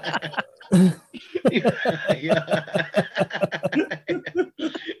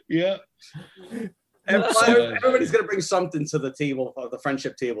 Yeah. Everybody's gonna bring something to the table, the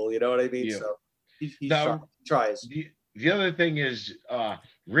friendship table. You know what I mean? Yeah. So he Now- tries. The other thing is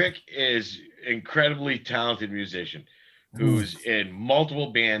Rick is incredibly talented musician who's in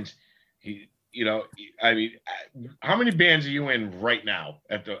multiple bands. you know, I mean, how many bands are you in right now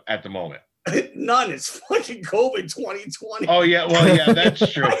at the moment? None. It's fucking COVID 2020. Oh yeah, well yeah,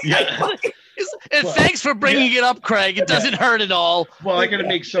 that's true. Yeah. And thanks for bringing it up, Craig. It doesn't hurt at all. Well, I gotta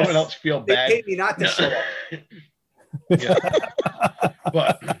make someone else feel They bad. paid me not to show up. Yeah.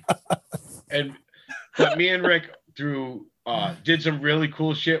 But me and Rick did some really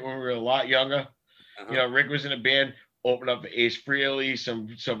cool shit when we were a lot younger. You know, Rick was in a band, opened up Ace Frehley,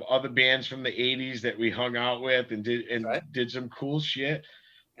 some other bands from the 80s that we hung out with and did some cool shit.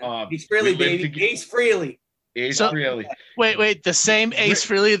 Ace Frehley, baby. Ace Frehley. Ace Frehley. Wait, the same Ace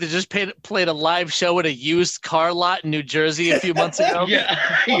Frehley that just played a live show at a used car lot in New Jersey a few months ago? Yeah.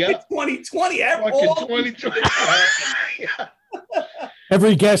 2020. Fucking 2020.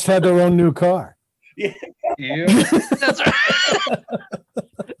 Every guest had their own new car. Yeah. That's right.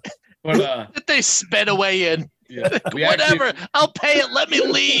 But that they sped away in. Yeah. Whatever. I'll pay it. Let me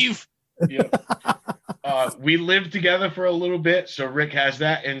leave. Yeah. We lived together for a little bit, so Rick has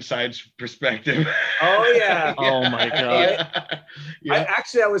that inside perspective. Oh yeah. Oh my god. Yeah.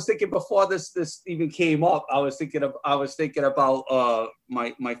 I was thinking before this even came up. I was thinking about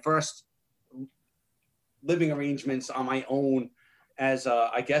my first living arrangements on my own as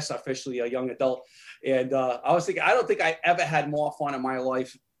I guess officially a young adult, and I was thinking I don't think I ever had more fun in my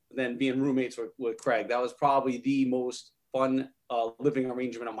life than being roommates with Craig. That was probably the most fun living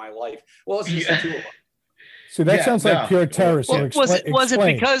arrangement of my life. Well, it's just the two of us. So that sounds like pure terror. So was it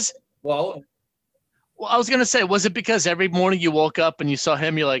because? Well, I was gonna say, was it because every morning you woke up and you saw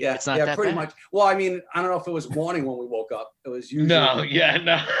him, you're like, it's not that pretty bad? much. Well, I mean, I don't know if it was morning when we woke up. It was usually no.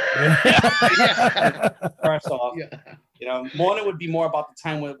 First off, you know, morning would be more about the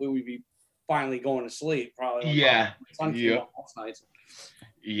time when we would be finally going to sleep. Probably. Yeah. Sun came up most nights.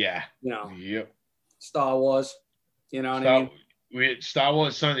 Yeah. You know. Yep. Star Wars. You know what I mean? Star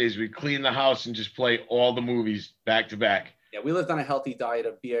Wars Sundays, we clean the house and just play all the movies back to back. Yeah, we lived on a healthy diet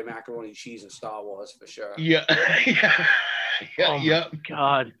of beer, macaroni, cheese, and Star Wars for sure. Yeah. Oh my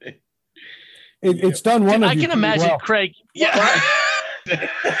god. It's done one of I can imagine Craig. Yeah.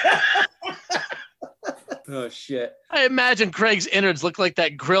 Oh shit. I imagine Craig's innards look like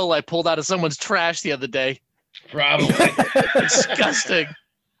that grill I pulled out of someone's trash the other day. Probably. Disgusting.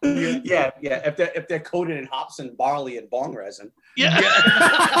 Yeah. If they're coated in hops and barley and bong resin. Yeah.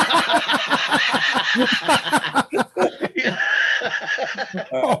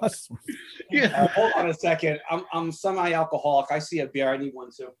 Awesome. Hold on a second. I'm semi-alcoholic. I see a beer. I need one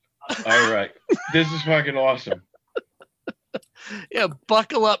too. All right. This is fucking awesome. Yeah,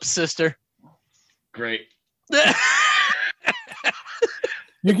 buckle up, sister. Great.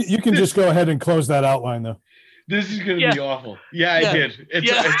 You can just go ahead and close that outline though. This is going to be awful. Yeah, I did.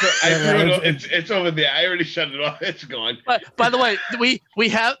 It's over there. I already shut it off. It's gone. But by the way, we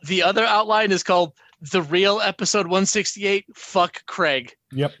have the other outline is called The Real Episode 168. Fuck Craig.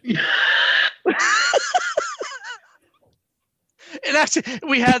 Yep. And actually,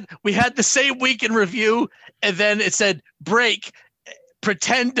 we had the same week in review, and then it said break,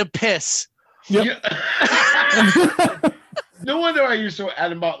 pretend to piss. Yep. No wonder why you're so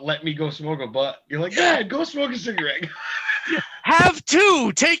adamant about let me go smoke a butt. You're like, yeah, go smoke a cigarette. Have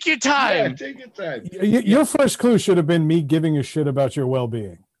two. Take your time. Yeah, take your time. Your first clue should have been me giving a shit about your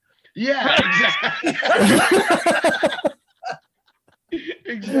well-being. Yeah, exactly.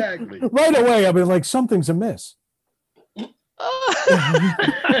 Exactly. Right away, I've been like, something's amiss.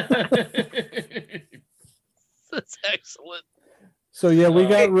 That's excellent. So yeah, we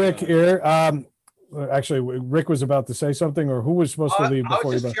got Rick here. Actually, Rick was about to say something, or who was supposed to leave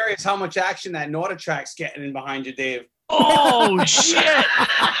before you? I was just curious how much action that NordicTrac's getting in behind you, Dave. Oh shit!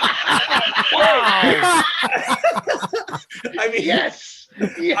 Wow. I mean, yes.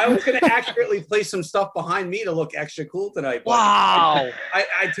 I was going to accurately place some stuff behind me to look extra cool tonight. But wow.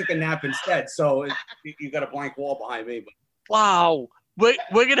 I took a nap instead, so you got a blank wall behind me. But. Wow. We're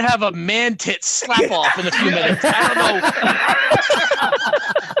going to have a man tit slap off in a few minutes. I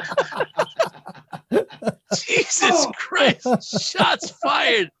don't know. Jesus Christ. Shots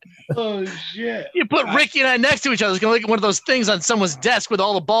fired. Oh, shit. You put Ricky and I next to each other. It's going to look like one of those things on someone's desk with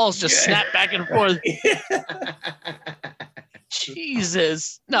all the balls just snap back and forth.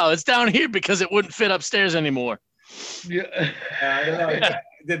 Jesus. No, it's down here because it wouldn't fit upstairs anymore. Yeah. I don't know.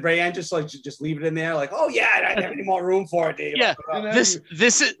 Did Rayanne just leave it in there? Like, oh yeah, I don't have any more room for it, Dave. Yeah. This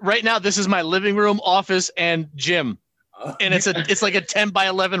is right now. This is my living room, office, and gym, and it's like a 10 by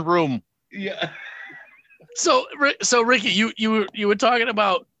 11 room. Yeah. So Ricky, you were talking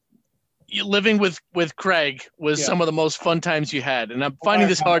about you living with Craig was some of the most fun times you had, and I'm finding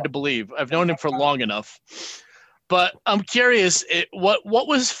this hard to believe. I've known him for long enough, But I'm curious, what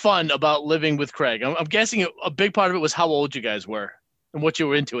was fun about living with Craig? I'm guessing a big part of it was how old you guys were and what you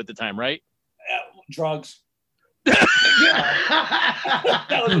were into at the time, right? Drugs. That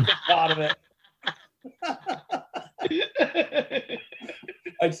was a big part of it.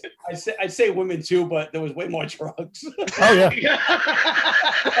 I'd say women too, but there was way more drugs. Oh yeah.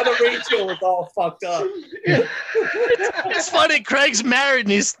 The ratio was all fucked up. It's funny. Craig's married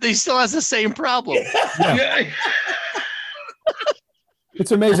and he still has the same problem. Yeah.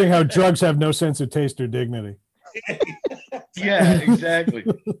 It's amazing how drugs have no sense of taste or dignity. Yeah, exactly.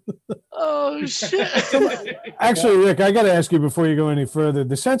 Oh shit! Actually, Rick, I got to ask you before you go any further.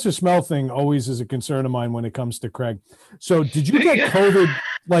 The sense of smell thing always is a concern of mine when it comes to Craig. So, did you get COVID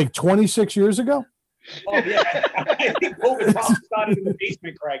like 26 years ago? Oh yeah, I think COVID probably started in the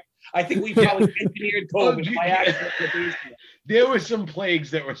basement, Craig. I think we probably engineered COVID by accident in the basement. There were some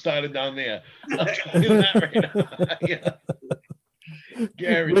plagues that were started down there. I'll tell you that right now.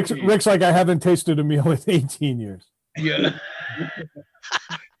 Yeah. Rick's like, I haven't tasted a meal in 18 years. Yeah.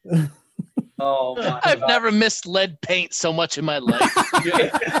 Oh, my I've God. never missed lead paint so much in my life.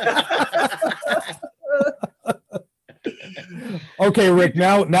 Okay, Rick.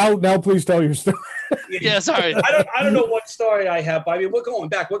 Now, please tell your story. Yeah, sorry. I don't know what story I have, but I mean, we're going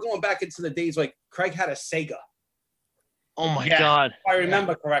back into the days like Craig had a Sega. Oh my God! If I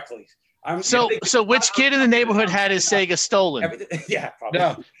remember correctly. So which kid in the neighborhood had his Sega stolen? Yeah, probably.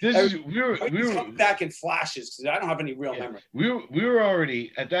 No, we were back in flashes because I don't have any real memory. We were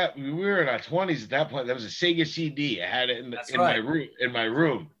already at that. We were in our 20s at that point. There was a Sega CD. I had it in my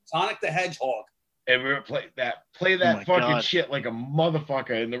room. Sonic the Hedgehog. And we were play that fucking shit like a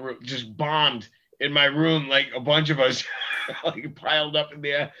motherfucker in the room. Just bombed in my room, like a bunch of us like piled up in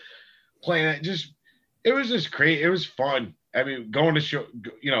there playing it. It was just crazy. It was fun. I mean, going to show,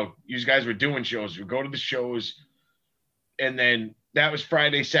 you guys were doing shows. We go to the shows, and then that was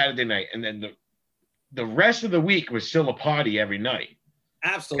Friday, Saturday night, and then the rest of the week was still a party every night.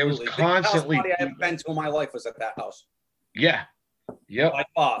 Absolutely, it was constantly. The house party I ever been to in my life was at that house. Yeah, yep. By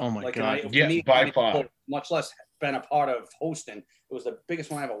far. Oh my God. By far. Much less been a part of hosting. It was the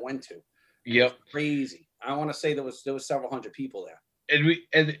biggest one I ever went to. Yep. Crazy. I want to say there was several hundred people there.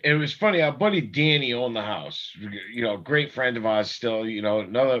 And it was funny. Our buddy Danny owned the house. Great friend of ours still.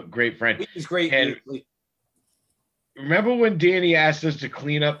 Another great friend. He's great. And remember when Danny asked us to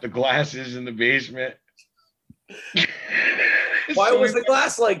clean up the glasses in the basement? Why was the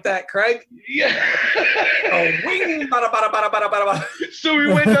glass like that, Craig? Yeah. Wing, bada, bada, bada, bada, bada. So we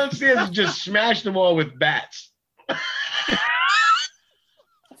went downstairs and just smashed them all with bats.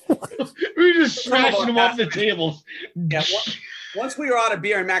 We just smashed them off the tables. Yeah. Once we were out of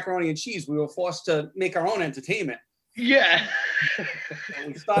beer and macaroni and cheese, we were forced to make our own entertainment. Yeah.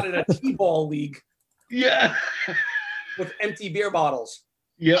 And we started a T-ball league. Yeah. With empty beer bottles.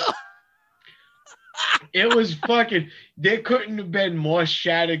 Yep. It was fucking. There couldn't have been more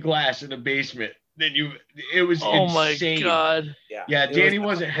shattered glass in the basement than you. It was insane. Oh my God. Yeah. Danny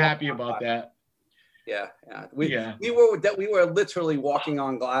wasn't happy about that. Yeah. We were literally walking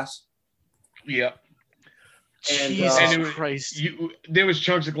on glass. Yeah. And, Jesus Christ. There was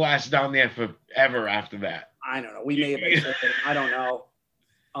chunks of glass down there forever after that. I don't know. We may have been tripping. I don't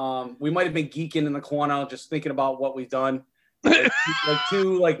know. We might have been geeking in the corner, just thinking about what we've done. Like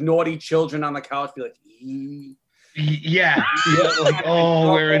two naughty children on the couch, be like, yeah. Like,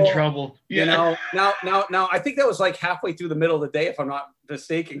 oh, we're in trouble. Yeah. Now, I think that was like halfway through the middle of the day, if I'm not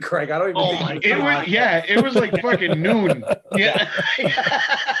mistaken, Craig. I don't even. It was like fucking noon. Yeah.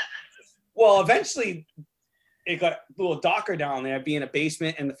 Well, eventually, it got a little darker down there, being a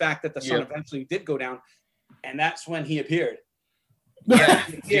basement, and the fact that the sun eventually did go down, and that's when he appeared. Yeah,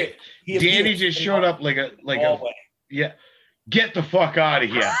 Danny just showed up like a yeah. Get the fuck out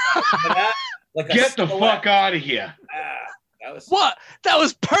of here! Get the fuck out of here! That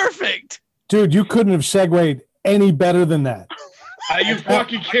was perfect, dude. You couldn't have segued any better than that. Are you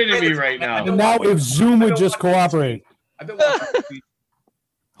fucking kidding me right now? And now, if Zoom would just cooperate, I've been watching.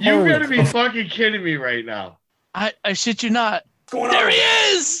 You gotta be fucking kidding me right now. I shit you not. What's going on? There he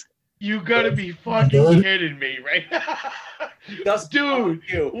is. You gotta be fucking kidding me right now. Dude,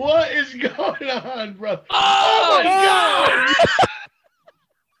 what is going on, bro? Oh my God.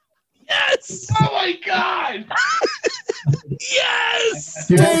 Yes. Oh my God. Yes.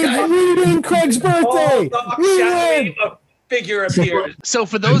 Dave, reading Craig's birthday. A figure appeared. So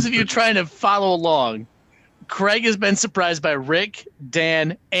for those of you trying to follow along, Craig has been surprised by Rick,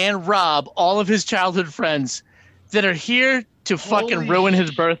 Dan, and Rob, all of his childhood friends that are here to fucking ruin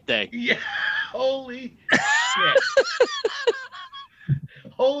his birthday. Yeah. Holy shit.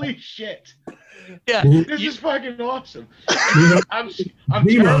 Holy shit. Yeah. This is fucking awesome. I'm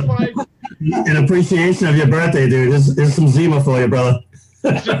terrified. In appreciation of your birthday, dude. Here's some Zima for you, brother.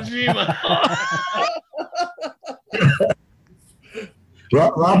 Some Zima.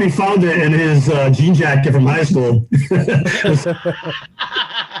 Robbie found it in his jean jacket from high school.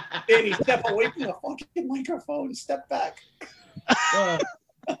 Danny, step away from the fucking microphone. Step back.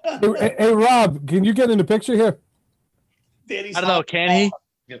 Hey, Rob, can you get in the picture here? Danny's I don't know. Can he?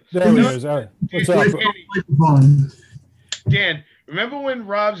 There he is. All right. What's up? Dan, remember when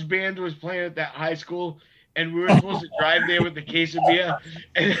Rob's band was playing at that high school and we were supposed to drive there with the quesadilla?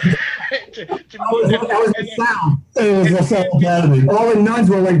 And That was the sound. It was the sound academy. All the nuns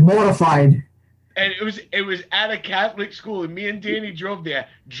were like mortified. And it was at a Catholic school, and me and Danny drove there,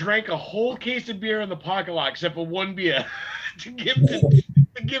 drank a whole case of beer in the parking lot except for one beer to give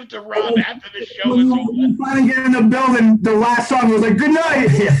to Rob after the show was over. When finally get in the building, the last song was like, "Good night."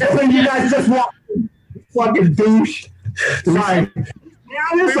 When you guys just walked, fucking douche. Sorry.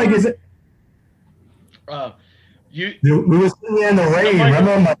 Is it? We were sitting there in the rain.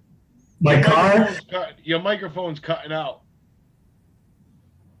 Remember my car? Your microphone's cutting out.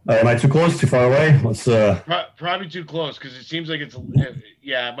 Am I too close? Too far away? Let's. Probably too close because it seems like it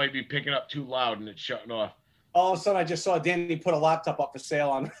might be picking up too loud and it's shutting off. All of a sudden, I just saw Danny put a laptop up for sale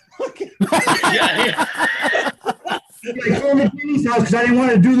on. Yeah. I called Danny's house because I didn't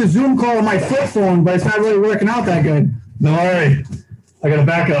want to do the Zoom call on my flip phone, but it's not really working out that good. No worry, I got a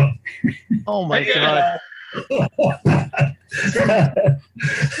backup. Oh my god.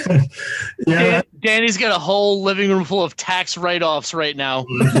 Yeah. Danny's got a whole living room full of tax write-offs right now.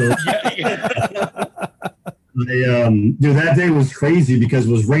 Dude, that day was crazy because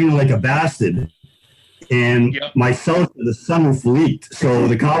it was raining like a bastard. And myself and the sunroof leaked. So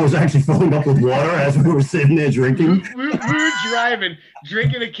the car was actually filling up with water as we were sitting there drinking. We were driving,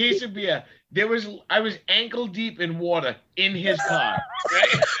 drinking a case of beer. I was ankle deep in water in his car.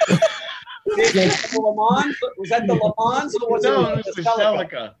 Right? Was that the Le Mans or was it was the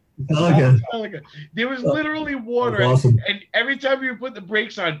Celica? There was literally water, awesome. and every time we would put the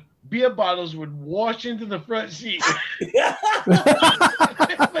brakes on, beer bottles would wash into the front seat.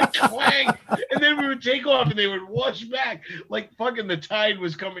 Like clang, and then we would take off, and they would wash back like fucking the tide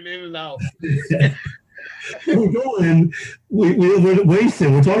was coming in and out. We're going. We're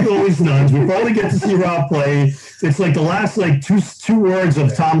wasted. We're talking to all these nuns. We probably get to see Rob play. It's like the last like two words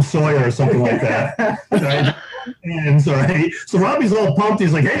of Tom Sawyer or something like that. Right? And so, right? So Robbie's all pumped.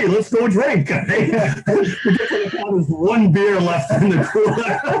 He's like, "Hey, let's go drink." Hey, there's one beer left in the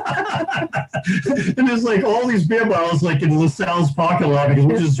cooler, and there's like all these beer bottles like in LaSalle's parking lot because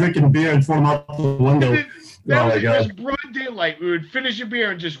we're just drinking beer and throwing them out the window. That was broad daylight. We would finish a beer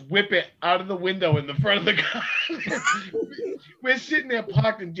and just whip it out of the window in the front of the car. We're sitting there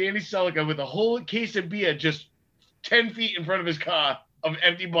parked in Danny Celica with a whole case of beer just 10 feet in front of his car of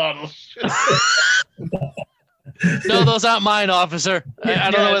empty bottles. No, those aren't mine, officer.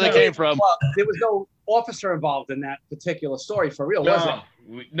 I don't know where they came from. Well, there was no officer involved in that particular story for real, was it?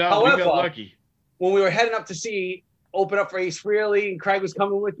 However, we got lucky. When we were heading up to see open up for Ace Frehley, and Craig was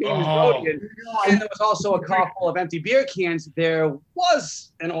coming with me. He was voting, and there was also a car full of empty beer cans. There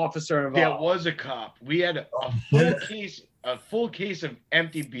was an officer involved. There was a cop. We had a full case of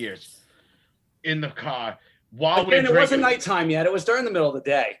empty beers in the car while we. And it wasn't nighttime yet. It was during the middle of the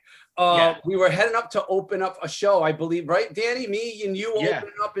day. We were heading up to open up a show, I believe, right, Danny? Me and you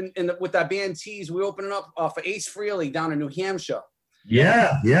opening up with that band Tease. We opening up for Ace Frehley down in New Hampshire.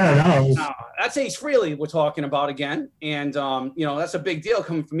 Yeah. That's Ace Frehley we're talking about again, and that's a big deal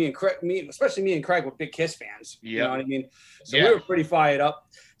coming from me and Craig. Especially me and Craig were big Kiss fans. You know what I mean? So we were pretty fired up.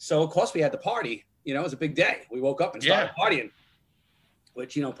 So of course we had the party. It was a big day. We woke up and started partying,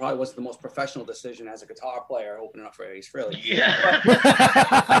 which probably wasn't the most professional decision as a guitar player opening up for Ace Frehley. Yeah.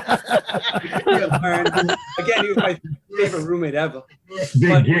 Again, he was my favorite roommate ever.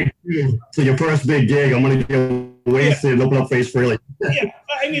 Big gig. So your first big gig, I'm gonna get wasted and open up for Ace Frehley. Yeah,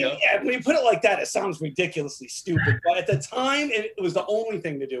 I mean, when you put it like that, it sounds ridiculously stupid. But at the time, it was the only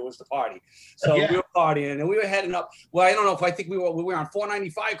thing to do was to party. So we were partying, and we were heading up. Well, I don't know if I think we were on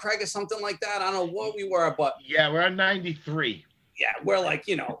 495, Craig, or something like that. I don't know what we were, but we're on 93. Yeah, we're like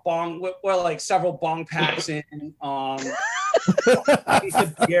we're like several bong packs in. We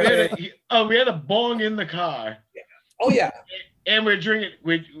had a bong in the car. Yeah. Oh yeah. And we're drinking.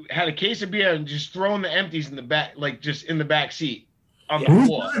 We had a case of beer and just throwing the empties in the back, like just in the back seat on the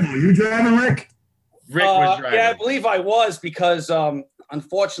floor. Were you driving, Rick? Rick was driving. Yeah, I believe I was because I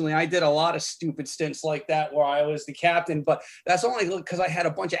unfortunately, I did a lot of stupid stints like that where I was the captain, but that's only because I had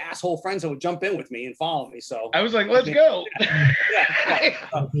a bunch of asshole friends that would jump in with me and follow me. So I was like, let's go. I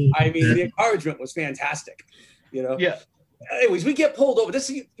mean, the encouragement was fantastic, you know? Yeah. Anyways, we get pulled over.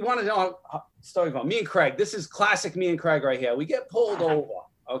 You want to know a story about me and Craig. This is classic me and Craig right here. We get pulled over,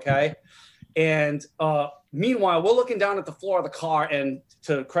 okay? And meanwhile, we're looking down at the floor of the car, and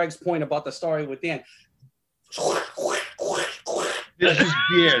to Craig's point about the story with Dan, this is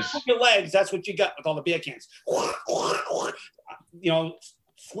beers. Your legs, that's what you got with all the beer cans. You know,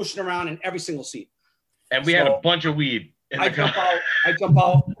 swishing around in every single seat. And we had a bunch of weed. I jump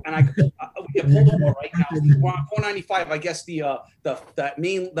out, and we get pulled over right now. We're on 495. I guess the what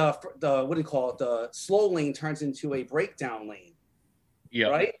do you call it? The slow lane turns into a breakdown lane. Yeah.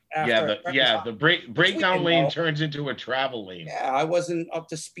 Right. The breakdown lane turns into a travel lane. Yeah, I wasn't up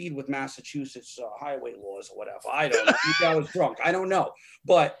to speed with Massachusetts highway laws or whatever. I don't know. Maybe I was drunk. I don't know.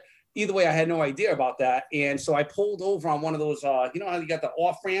 But either way, I had no idea about that. And so I pulled over on one of those, you know how you got the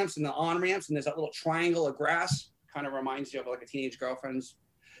off ramps and the on ramps, and there's that little triangle of grass. Kind of reminds you of like a teenage girlfriend's,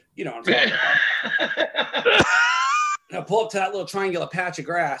 you know what I'm talking about. And I pull up to that little triangular patch of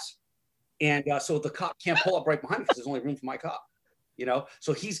grass. And so the cop can't pull up right behind me because there's only room for my cop. You know,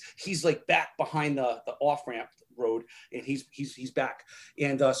 so he's like back behind the off ramp road, and he's back,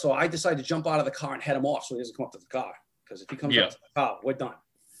 and so I decided to jump out of the car and head him off so he doesn't come up to the car, because if he comes up to the car, we're done.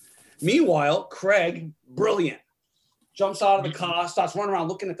 Meanwhile, Craig, brilliant, jumps out of the car, starts running around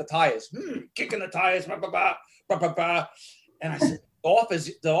looking at the tires, kicking the tires, bah, bah, bah, bah, bah, bah. And I said,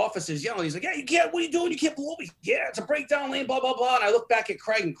 the officer's yelling. He's like, "Yeah, you can't. What are you doing? You can't pull over. Yeah, it's a breakdown lane. Blah blah blah." And I look back at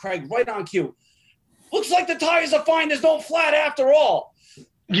Craig, and Craig right on cue. Looks like the tires are fine. There's no flat after all.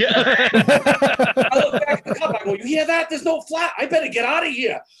 Yeah. I look back at the cop. I go, "You hear that? There's no flat. I better get out of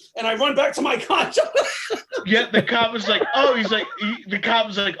here." And I run back to my car. Yeah, the cop was like, "Oh," the cop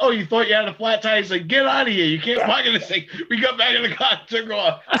was like, "Oh, you thought you had a flat tire?" He's like, "Get out of here. You can't park in this thing." We got back in the car, took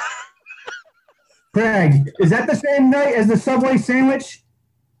off. Craig, is that the same night as the Subway sandwich?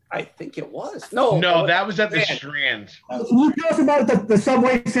 I think it was. No, that was at the Strand. Can you tell us about the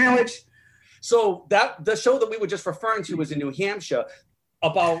Subway sandwich? So the show that we were just referring to was in New Hampshire.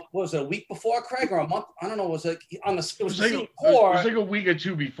 About, what was it, a week before, Craig, or a month? I don't know. Was it on the? It was like a week or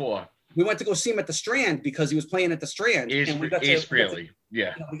two before. We went to go see him at the Strand because he was playing at the Strand. Ace Frehley.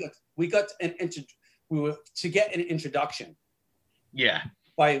 Yeah. We got we were to get an introduction. Yeah.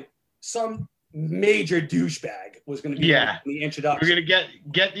 By some major douchebag was going to be the introduction. We're going to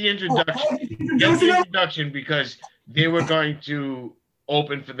get the introduction. Get the introduction because they were going to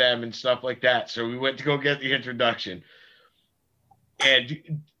open for them and stuff like that. So we went to go get the introduction.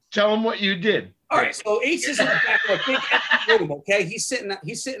 And tell them what you did. All right, so Ace is in the back of a big empty room. Okay, he's sitting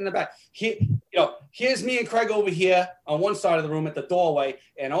in the back. Here's me and Craig over here on one side of the room at the doorway,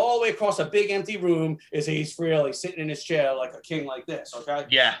 and all the way across a big empty room is Ace Frehley sitting in his chair like a king, like this. Okay.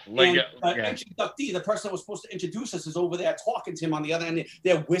 Yeah. Introductee, the person that was supposed to introduce us, is over there talking to him on the other end.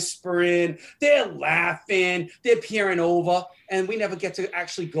 They're whispering, they're laughing, they're peering over, and we never get to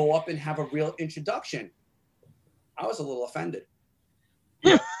actually go up and have a real introduction. I was a little offended.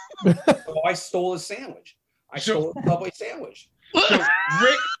 Yeah. So I stole his sandwich. I stole a Subway sandwich. So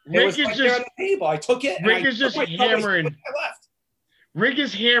Rick is right there on the table. I took it. Rick is just hammering. Rick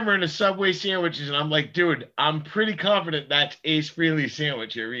is hammering a Subway sandwiches, and I'm like, dude, I'm pretty confident that's Ace Frehley's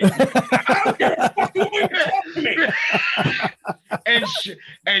sandwich you're eating.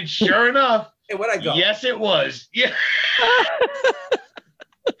 And sure enough, hey, where'd I go? Yes, it was. Yeah.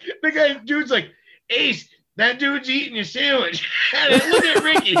 Dude's like, Ace, that dude's eating your sandwich. And I look at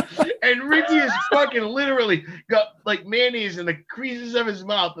Ricky, and Ricky is fucking literally got like mayonnaise in the creases of his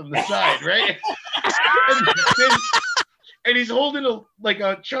mouth on the side, right? and he's holding a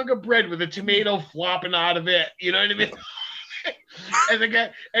chunk of bread with a tomato flopping out of it. You know what I mean? And the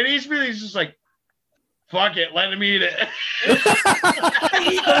guy, and he's really just like, fuck it, let him eat it.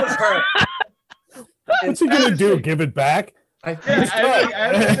 What's he gonna do? Give it back? I would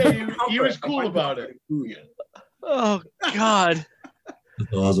say he was cool about it. Oh God,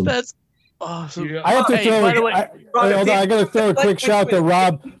 that's awesome. That's awesome. Yeah. I have to throw. By the way, I got to throw a quick shout to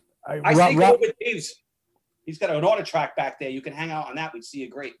Rob. Rob, Dave's. He's got an auto track back there. You can hang out on that. We'd see you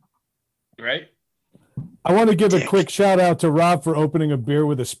great. Right. I want to give a quick shout out to Rob for opening a beer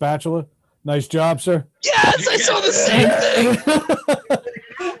with a spatula. Nice job, sir. Yes, I saw the same thing.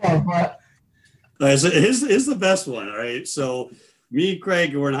 Here's the best one, all right? So me and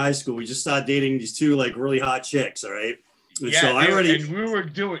Craig were in high school. We just started dating these two like really hot chicks, all right? And so me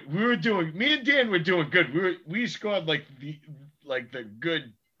and Dan were doing good. We scored like the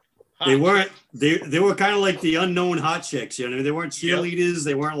good They weren't. They were kind of like the unknown hot chicks. You know, what I mean? They weren't cheerleaders. Yep.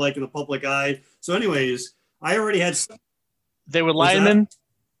 They weren't like in the public eye. So, anyways, I already had. They were linemen.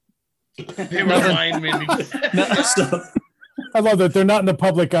 They were linemen. I love that they're not in the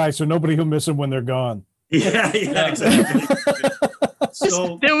public eye, so nobody will miss them when they're gone. Yeah, exactly.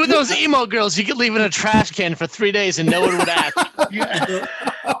 So there were those emo girls you could leave in a trash can for 3 days and no one would ask. Yeah.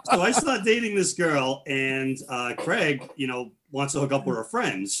 So I started dating this girl, and Craig, wants to hook up with her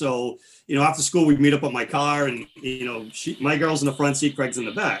friends. So, after school, we'd meet up at my car, and, my girl's in the front seat, Craig's in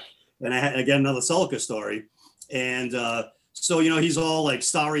the back. And I had, again, another Celica story. And so, he's all like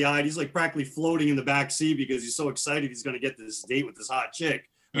starry-eyed. He's like practically floating in the back seat because he's so excited he's going to get this date with this hot chick,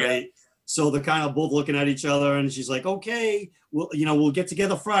 right? Yeah. So they're kind of both looking at each other, and she's like, okay, we'll get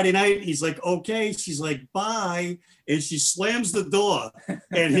together Friday night. He's like, okay. She's like, bye. And she slams the door,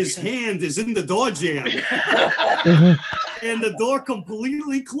 and his hand is in the door jamb. And the door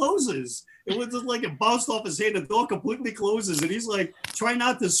completely closes. It was just like it bounced off his hand. The door completely closes, and he's like, try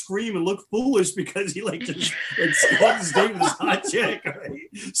not to scream and look foolish because he just started his date with this hot chick. Right?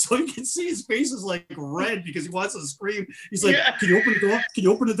 So you can see his face is like red because he wants to scream. He's like, Can you open the door? Can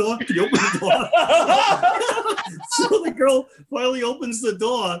you open the door? Can you open the door? So the girl finally opens the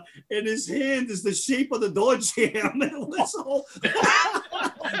door, and his hand is the shape of the door jamb. And it was all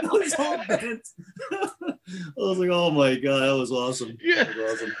bent. I was like, oh my God, that was awesome. Yeah. That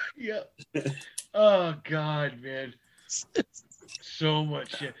was awesome. Yeah. Oh God, man. So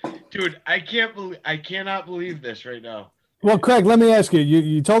much shit. Dude, I cannot believe this right now. Well, Craig, let me ask you.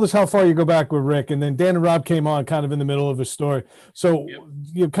 You told us how far you go back with Rick, and then Dan and Rob came on kind of in the middle of his story. So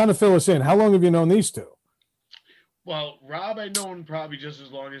you kind of fill us in. How long have you known these two? Well, Rob I've known probably just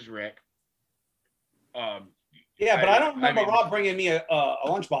as long as Rick. Yeah, but I don't remember Rob bringing me a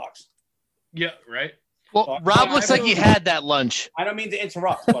lunchbox. Yeah, right. Well, Rob looks like he had that lunch. I don't mean to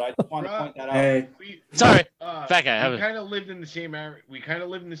interrupt, but I just want to point that out. Hey. Sorry, fat guy. We kind of lived in the same area.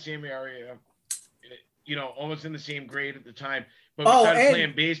 Almost in the same grade at the time. But we started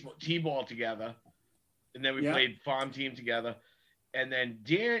playing baseball, t-ball together, and then we played farm team together. And then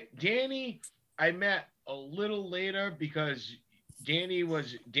Danny, I met a little later because Danny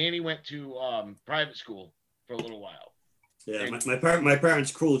went to private school for a little while. Yeah, and my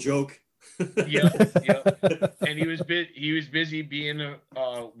parents' cruel joke. Yep. And he was busy being a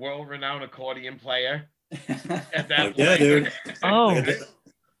world-renowned accordion player at that point. Yeah, dude. Oh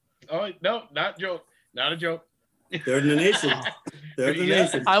no, not a joke. Third in the nation.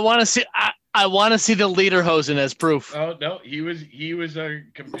 Nation. I want to see. I want to see the lederhosen as proof. Oh no, he was a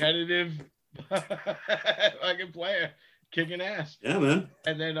competitive fucking player, kicking ass. Yeah, man.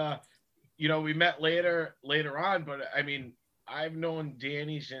 And then we met later on, but I mean, I've known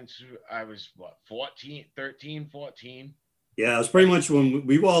Danny since I was 13, 14. Yeah, it was pretty much when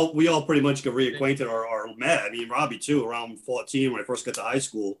we all pretty much got reacquainted or met. I mean, Robbie too, around 14 when I first got to high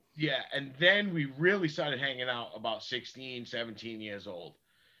school. Yeah, and then we really started hanging out about 16, 17 years old.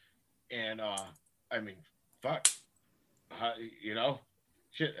 And I mean, fuck,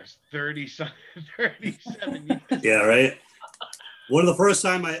 shit, that's 37 years. Yeah, right. One of the first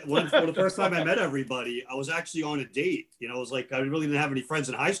time I met everybody, I was actually on a date. It was like I really didn't have any friends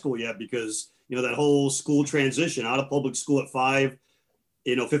in high school yet because that whole school transition out of public school at 5,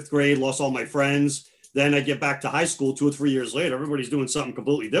 5th grade, lost all my friends. Then I get back to high school 2 or 3 years later, everybody's doing something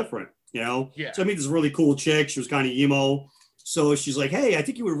completely different. Yeah. So I meet this really cool chick. She was kind of emo. So she's like, hey, I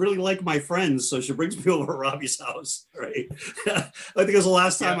think you would really like my friends. So she brings me over to Robbie's house. Right. I think it was the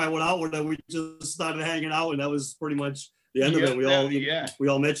last time I went out with her. We just started hanging out, and that was pretty much the end of it. We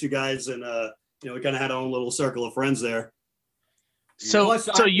all met you guys, and we kind of had our own little circle of friends there. So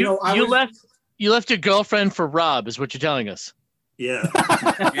you left your girlfriend for Rob, is what you're telling us. Yeah.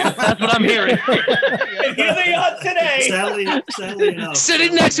 That's what I'm hearing. And here they are today. Sadly enough.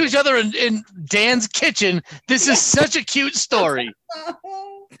 Sitting next to each other in Dan's kitchen. This is such a cute story.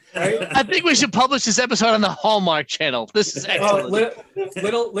 I think we should publish this episode on the Hallmark Channel. This is excellent.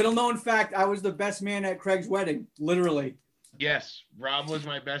 Little known fact, I was the best man at Craig's wedding, literally. Yes, Rob was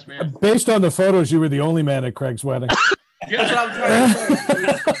my best man. Based on the photos, you were the only man at Craig's wedding. That's what I'm trying to say.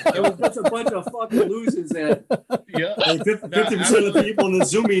 It was just a bunch of fucking losers there. Yeah. 50% of the people in the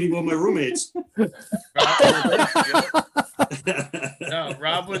Zoom meeting were my roommates. No,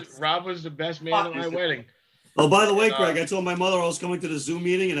 Rob was the best man at my wedding. Oh, by the way, Craig, I told my mother I was coming to the Zoom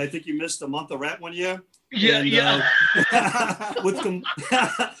meeting, and I think you missed a month of rent one year. Yeah, and,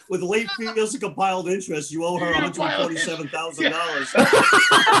 with late fees and compiled interest, you owe her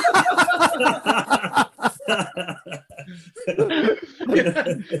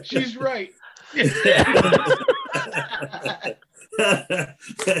 $147,000. She's right.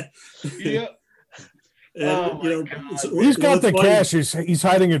 He's got the cash. He's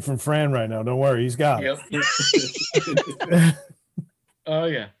hiding it from Fran right now. Don't worry, he's got it. Oh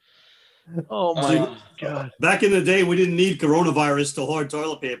yeah. Oh my God. Back in the day, we didn't need coronavirus to hoard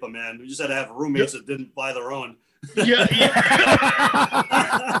toilet paper, man. We just had to have roommates that didn't buy their own. Yeah.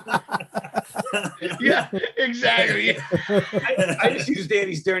 Yeah, exactly. I just use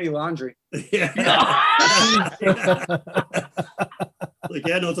Danny's dirty laundry. Yeah. Like,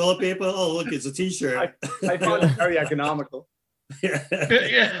 yeah, no toilet paper. Oh, look, it's a T-shirt. I found it very economical. Yeah.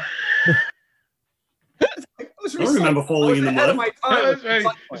 I don't remember falling in the mud.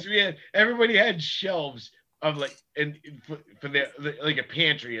 Everybody had shelves of like, and for like a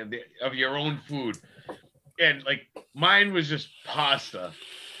pantry of your own food, and like mine was just pasta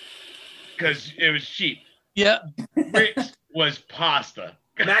because it was cheap. Yeah, Rick's was pasta.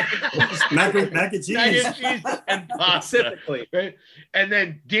 Mac and cheese and pasta, right? And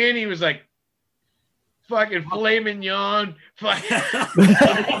then Danny was like, fucking filet mignon, fucking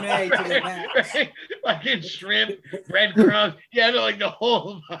shrimp, breadcrumbs. Yeah, like the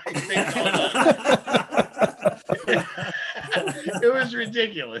whole thing. It was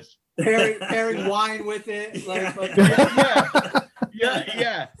ridiculous. Pairing wine with it.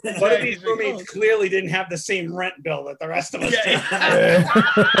 Yeah. One of these roommates clearly didn't have the same rent bill that the rest of us did.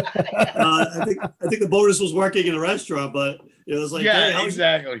 I think the bonus was working in a restaurant, but it was like, hey,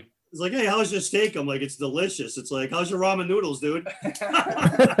 exactly. It's like, hey, how's your steak? I'm like, it's delicious. It's like, how's your ramen noodles, dude?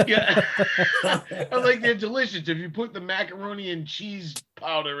 Yeah. I'm like, they're delicious if you put the macaroni and cheese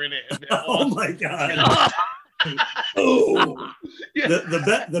powder in it. Oh my God. Oh. Yeah.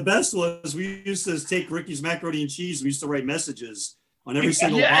 The best was we used to take Ricky's macaroni and cheese. We used to write messages on every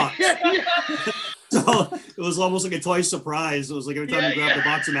single box. So it was almost like a toy surprise. It was like every time you grabbed a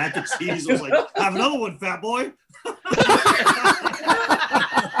box of mac and cheese, it was like, have another one, fat boy.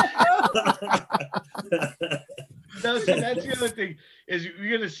 That's the other thing is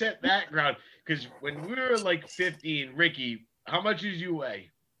we're gonna set that ground because when we were like 15, Ricky, how much did you weigh?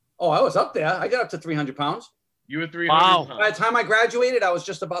 Oh, I was up there. I got up to 300 pounds. You were 300 Wow. pounds. By the time I graduated, I was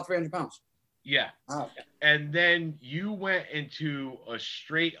just about 300 pounds. Yeah. Oh, okay. And then you went into a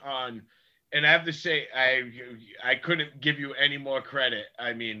straight on, and I have to say, I couldn't give you any more credit.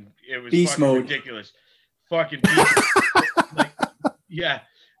 I mean, it was Beast fucking mode. ridiculous. Fucking beast. Like, yeah.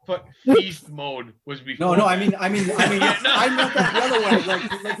 But beast mode was before. No, I mean, I meant that the other way. Like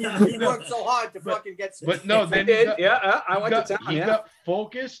he worked so hard to fucking get. But no, then I went to town. He got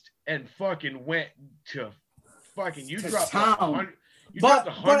focused and fucking went to fucking. You dropped town. You dropped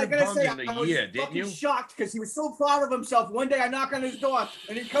But I 100 gotta pounds say, in I a was year, didn't fucking you? shocked because he was so proud of himself. One day I knock on his door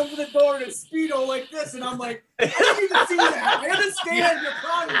and he comes to the door in a Speedo like this, and I'm like, I didn't even see that. I understand you're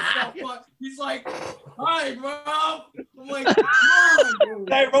proud of yourself, but he's like, hi, bro. I'm like, come on, dude.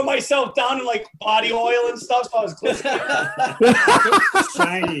 I wrote myself down in like body oil and stuff, so I was close.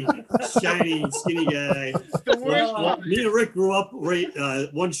 shiny, skinny guy. The worst Well, me and Rick grew up right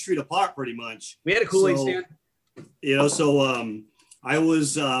one street apart, pretty much. We had a Kool-Aid stand. You know, so I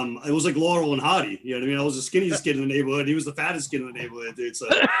was it was like Laurel and Hardy. You know what I mean? I was the skinniest kid in the neighborhood. He was the fattest kid in the neighborhood, dude. So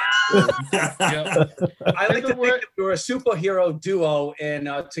Yeah. I like to think that we were a superhero duo, and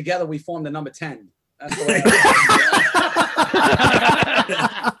together we formed the number 10. That's the way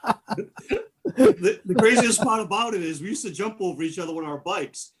the craziest part about it is we used to jump over each other on our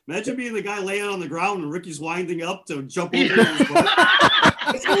bikes. Imagine being the guy laying on the ground and Ricky's winding up to jump over his bike.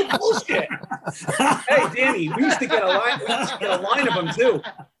 It's all bullshit. Hey, Danny, we used to get a line of them too.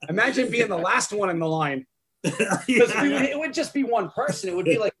 Imagine being the last one in the line. Because it would just be one person. It would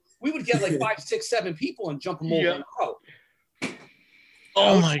be like we would get like 5, 6, 7 people and jump them over in a row.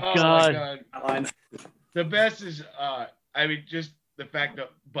 Oh my God. The best is I mean just the fact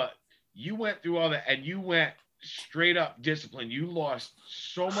that but you went through all that and you went straight up discipline. You lost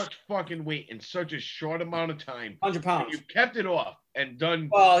so much fucking weight in such a short amount of time. 100 pounds. You kept it off and done.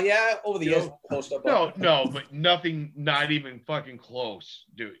 Well, yeah, over the years. No, but nothing, not even fucking close,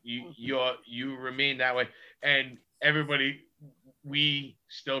 dude. You remain that way, and everybody, we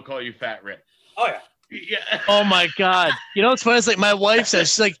still call you Fat Rick. Oh yeah. Yeah. Oh my God. You know what's funny? It's like my wife says,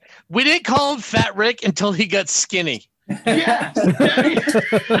 she's like, we didn't call him Fat Rick until he got skinny. Yeah.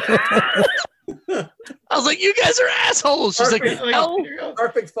 I was like, you guys are assholes. She's Perfect, like, no.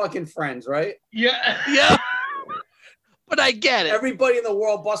 Perfect fucking friends, right? Yeah. Yeah. But I get it. Everybody in the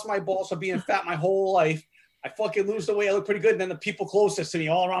world bust my balls for being fat my whole life. I fucking lose the weight. I look pretty good. And then the people closest to me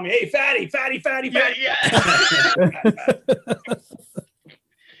all around me, hey, fatty, fatty, fatty, fatty. Yeah.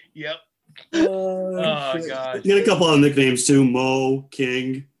 Yep. Oh, God. You got a couple of nicknames too. Mo,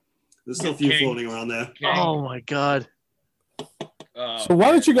 King. There's still a few King. floating around there. Oh my God. So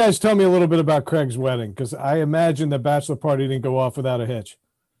why don't you guys tell me a little bit about Craig's wedding? Because I imagine the bachelor party didn't go off without a hitch.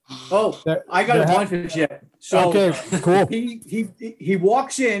 Oh, I got a bunch of shit. So okay, cool. He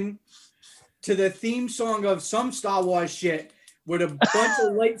walks in to the theme song of some Star Wars shit with a bunch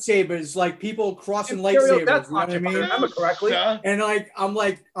of lightsabers, like people crossing lightsabers. That's you know what I mean? remember correctly. And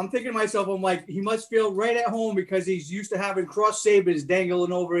I'm thinking to myself, he must feel right at home because he's used to having cross sabers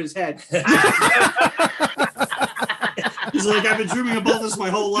dangling over his head. He's like, I've been dreaming about this my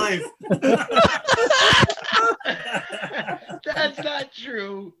whole life. That's not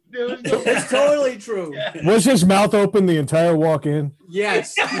true. It's totally true. Was his mouth open the entire walk in?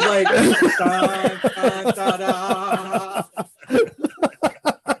 Yes. He's like, dun, dun, dun, dun.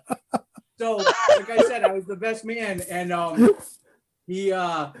 So, like I said, I was the best man, and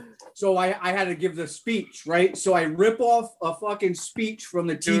so I had to give the speech, right? So I rip off a fucking speech from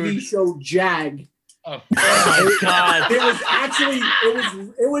the TV show Jag. Oh my God!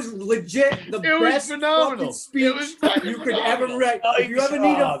 It was legit the best fucking speech you could ever write. If you ever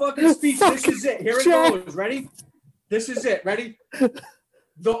need a fucking speech, this is it. Here it goes. Ready? This is it. Ready?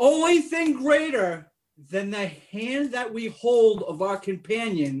 The only thing greater than the hand that we hold of our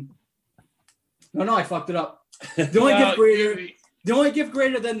companion. No, I fucked it up. The only gift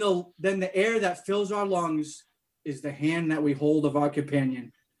greater than the air that fills our lungs is the hand that we hold of our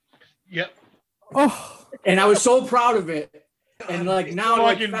companion. Yep. Oh, and I was so proud of it. And like now,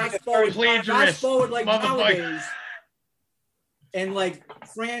 like fast forward like nowadays, and like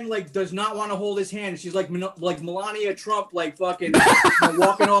Fran like does not want to hold his hand. She's like Melania Trump, like fucking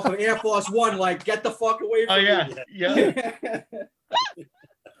walking off of Air Force One, like get the fuck away from me. Yeah.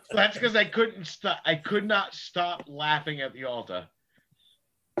 That's because I couldn't stop. I could not stop laughing at the altar.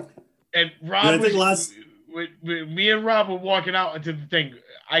 And Rob me and Rob were walking out into the thing.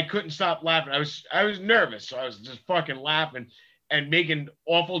 I couldn't stop laughing. I was nervous, so I was just fucking laughing and making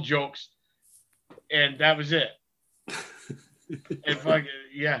awful jokes, and that was it. And fucking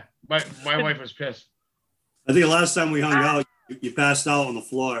my wife was pissed. I think the last time we hung out, you passed out on the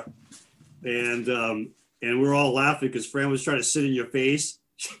floor, and we were all laughing because Fran was trying to sit in your face.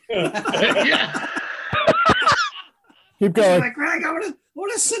 Yeah. Keep going. Like, Craig, I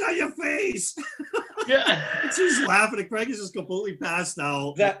want to sit on your face. Yeah. And she's laughing, and Craig is just completely passed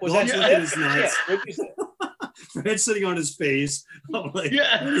out. Was that his nuts. Fred's sitting on his face. I'm like,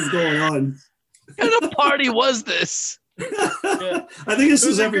 what is going on? What kind of party was this? I think this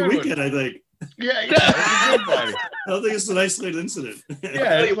is every weekend, I think. Yeah. It's a good party. I don't think it's an isolated incident.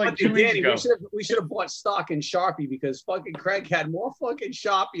 Yeah, it's like 2 weeks ago. We should have bought stock in Sharpie because fucking Craig had more fucking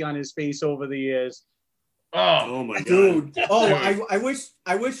Sharpie on his face over the years. Oh my god, dude! Oh, I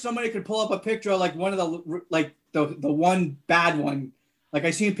wish somebody could pull up a picture of like one of the one bad one. Like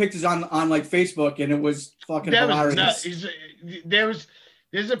I seen pictures on like Facebook, and it was fucking hilarious. There's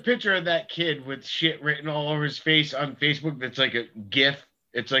a picture of that kid with shit written all over his face on Facebook. That's like a GIF.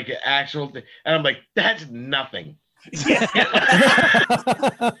 It's like an actual thing, and I'm like, that's nothing.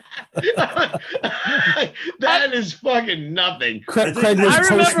 That is fucking nothing. Craig was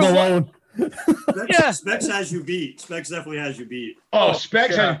Post Malone. Specs has you beat. Specs definitely has you beat. Oh,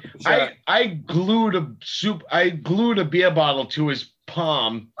 Specs! Sure. I glued a beer bottle to his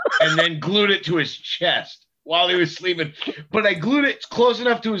palm and then glued it to his chest while he was sleeping. But I glued it close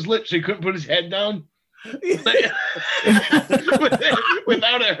enough to his lips so he couldn't put his head down.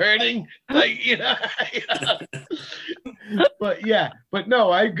 Without it hurting, like but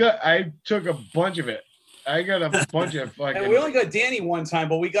no, I took a bunch of it. I got a bunch of fucking. And we only got Danny one time,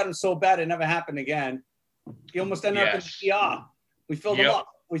 but we got him so bad it never happened again. He almost ended up in the ER. We filled him up.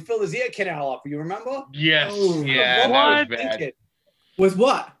 We filled his ear canal up. You remember? Yes. Oh, yeah. That was bad. With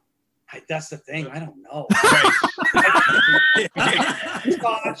what? That's the thing. I don't know. I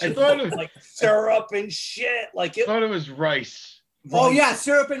thought it was like syrup and shit. Like I thought it was rice. Oh yeah,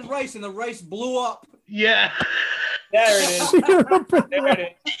 syrup and rice, and the rice blew up. Yeah. There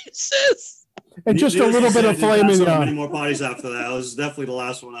it is. And just a little bit of flame in many more parties after that. It was definitely the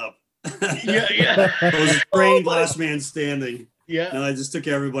last one up. Yeah. It was a trained last man standing. Yeah. And I just took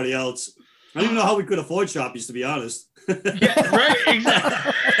everybody else. I don't even know how we could afford Shoppies, to be honest. Yeah, right.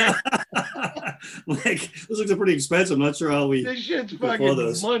 Exactly. Like, those looks pretty expensive. I'm not sure how we. This shit's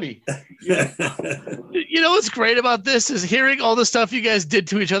fucking money. Yeah. You know what's great about this is hearing all the stuff you guys did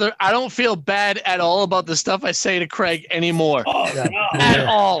to each other. I don't feel bad at all about the stuff I say to Craig anymore. At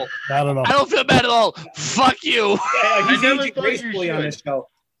all. I don't know. I don't feel bad at all. Fuck you. Yeah, he's aging gracefully on this show.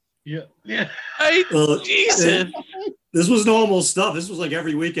 Yeah. Yeah. Jesus. This was normal stuff. This was like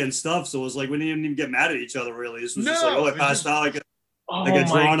every weekend stuff. So it was like we didn't even get mad at each other, really. This was just like, I passed out. Oh I got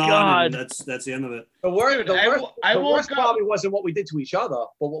my drawn God. on, and that's the end of it. The worst, Dude, the worst, I the woke worst up- probably wasn't what we did to each other,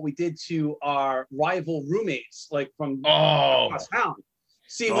 but what we did to our rival roommates, like from across town.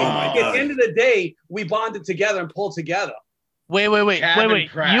 See, Oh we, my at God. the end of the day, we bonded together and pulled together. Wait. Kevin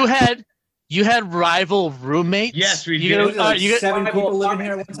Pratt. You had rival roommates? Yes, we you did. Gotta, Was it like you got, 7 people rival living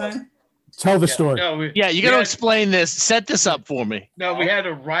here at one time? Tell the story. No, you we got to had- explain this. Set this up for me. No, we had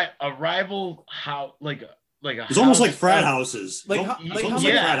a rival house, like a It's almost house like frat of- houses. Like, It's how- almost like, how like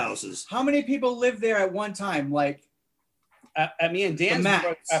many- frat houses. How many people lived there at one time? Like, At me and Dan's max.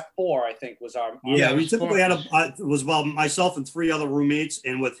 at 4, I think, was our. Yeah, Yeah, it we was typically had four. it was about myself and 3 other roommates,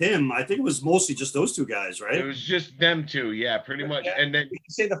 and with him, I think it was mostly just those 2 guys, It right? was just them two, yeah, pretty much. Yeah. And then We can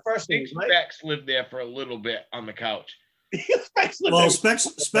say the first name, Specs right? lived there for a little bit on the couch. Well,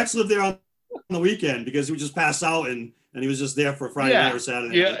 Specs lived there on the weekend because he would just pass out and he was just there for Friday night or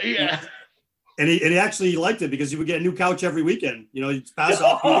Saturday. Yeah. And he actually liked it because he would get a new couch every weekend. You know, he'd pass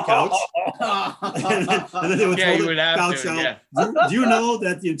out, eat a couch, and then they would Yeah, you throw would the have couch to, out. yeah. Do you know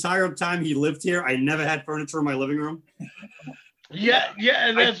that the entire time he lived here, I never had furniture in my living room? Yeah,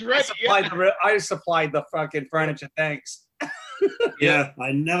 and that's right. I supplied the fucking furniture. Thanks. Yeah,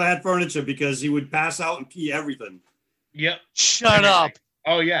 I never had furniture because he would pass out and pee everything. Yep. Shut up.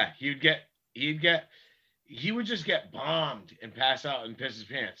 Oh yeah, he would just get bombed and pass out and piss his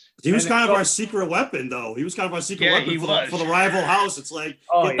pants. He was kind of our secret weapon, though. He was kind of our secret Yeah, weapon he for was. the rival house. It's like,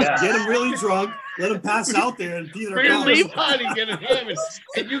 get him really drunk, let him pass out there and pee their Bring him to the pants. party, get him hammered,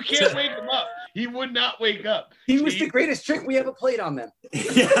 and you can't wake him up. He would not wake up. He was the greatest trick we ever played on them.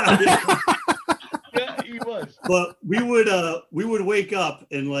 Yeah. Yeah, he was. But we would wake up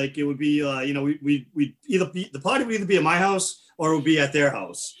and like it would be we either be the party would either be at my house or it would be at their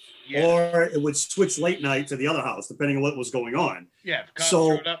house. Yeah. Or it would switch late night to the other house, depending on what was going on. Yeah, if cops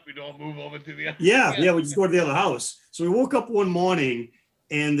So- showed up, we'd all move over to the other. Yeah, we just go to the other house. So we woke up one morning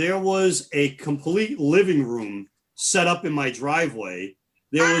and there was a complete living room set up in my driveway.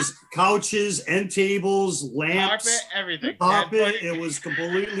 There was couches, end tables, lamps, Carpet, everything. carpet. It was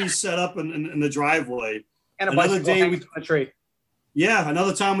completely set up in the driveway. And a Another bicycle day hanging we- from a tree. Yeah,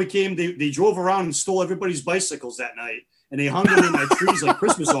 another time we came, they drove around and stole everybody's bicycles that night, and they hung them in my trees like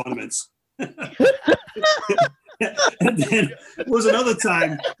Christmas ornaments. And then there was another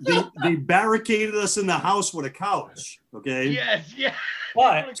time they barricaded us in the house with a couch. Okay. Yes, yeah.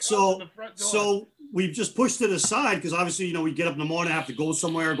 What? So we just pushed it aside because obviously, we get up in the morning, have to go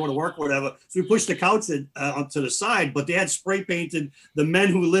somewhere, go to work, whatever. So we pushed the couch onto the side, but they had spray painted "The men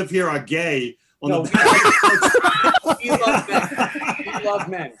who live here are gay" on No, the back. we love men. We love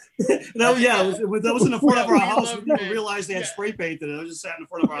men. No, yeah, that was in the front of our We house. love We didn't men. realize they had Yeah. spray painted it. I was just sat in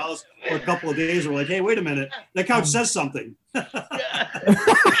front of our house for a couple of days. We're like, hey, wait a minute, that couch says something.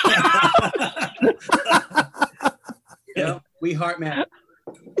 Yeah, we heart men.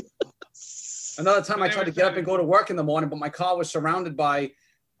 Another time I tried to get up and go to work in the morning, but my car was surrounded by,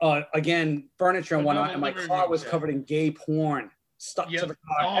 again, furniture and whatnot, and my car was covered in gay porn stuck to the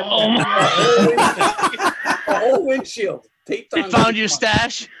car. Oh, The whole windshield taped They on. found your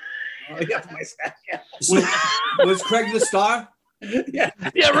stash? Oh, yeah, my stash. Was, was Craig the star? Yeah.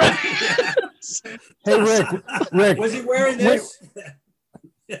 Yeah, right. Hey, Rick. Was he wearing this?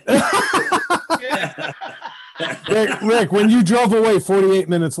 Rick, when you drove away 48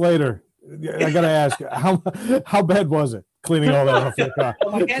 minutes later, I gotta ask, how bad was it cleaning all that off your car?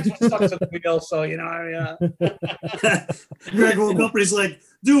 Well, my hands were stuck to the wheel, so Greg woke up and he's like,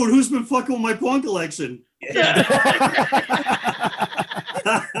 dude, who's been fucking with my porn collection?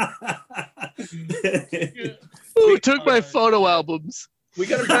 Who took my photo albums? We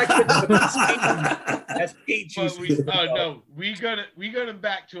got him back to that's skate But juice. we got him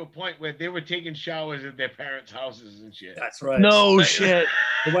back to a point where they were taking showers at their parents' houses and shit. That's right. No shit.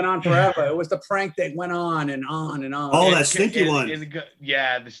 It went on forever. It was the prank that went on and on and on. Oh, that stinky one.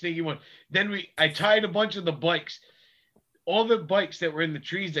 Yeah, the stinky one. Then I tied a bunch of the bikes. All the bikes that were in the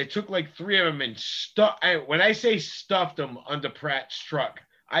trees, I took like 3 of them and when I say stuffed them under Pratt's truck,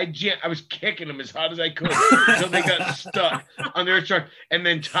 I was kicking them as hard as I could until they got stuck under his truck, and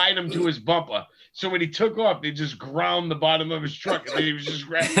then tied them to his bumper. So when he took off, they just ground the bottom of his truck, and then he was just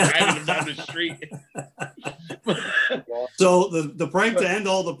riding them down the street. So the prank to end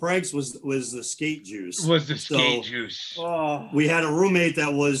all the pranks was the skate juice. Was the skate juice? Oh. We had a roommate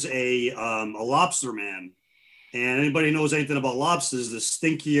that was a lobster man. And anybody knows anything about lobsters, the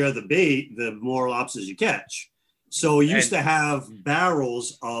stinkier the bait, the more lobsters you catch. So we used to have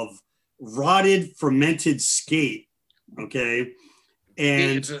barrels of rotted fermented skate. Okay.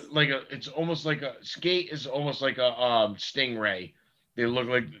 And it's almost like a skate is almost like a stingray. They look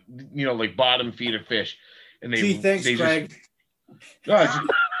like like bottom feeder fish. And Gee, thanks, Craig. No, just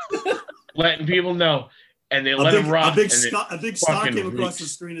letting people know. And they let him rock. A big star came across the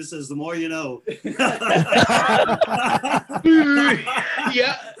screen that says, "The more you know."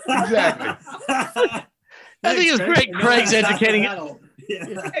 Yeah, exactly. I think it's great. Craig's educating. Podcast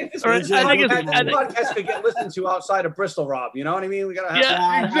could get listened to outside of Bristol, Rob. You know what I mean? We gotta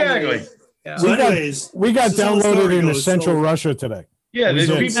have exactly. Yeah. So we got downloaded in Central Russia today. Yeah, there's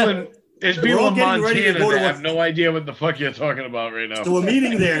people in Montana that have no idea what the fuck you're talking about right now. So we're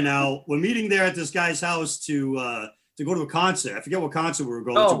meeting there now. We're meeting there at this guy's house to go to a concert. I forget what concert we were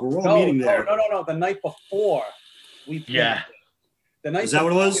going to. We're all meeting there. No. The night before we planted. The night is that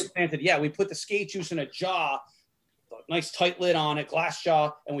what it was? We put the skate juice in a jar, a nice tight lid on it, glass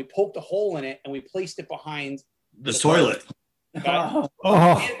jar, and we poked a hole in it and we placed it behind the toilet. If I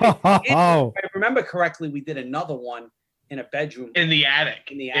remember correctly, we did another one in a bedroom. In the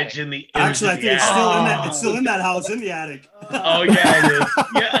attic. Actually, I think it's still in that. It's still in that house in the attic. Oh yeah, it is.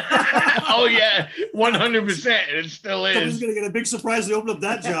 Yeah. Oh yeah, 100%. It still is. Someone's gonna get a big surprise to open up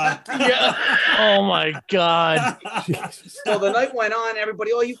that jar. Yeah. Oh my God. So the night went on.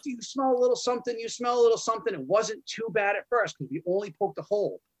 Everybody, you smell a little something. You smell a little something. It wasn't too bad at first because we only poked a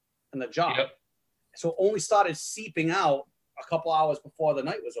hole in the jar. Yep. So it only started seeping out a couple hours before the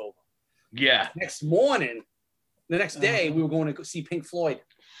night was over. Yeah. The next day, we were going to go see Pink Floyd.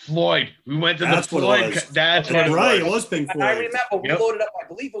 We went to the Floyd. That's what it was. It was Pink Floyd. I remember we loaded up. I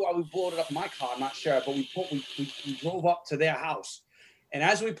believe we loaded up my car. I'm not sure, but we drove up to their house, and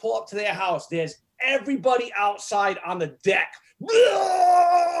as we pull up to their house, there's everybody outside on the deck. What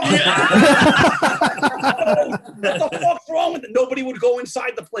the fuck's wrong with it? Nobody would go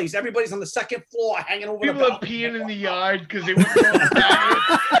inside the place. Everybody's on the second floor, hanging over. People are peeing in the yard because they wouldn't go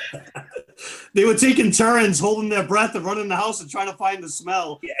inside. They were taking turns, holding their breath and running the house and trying to find the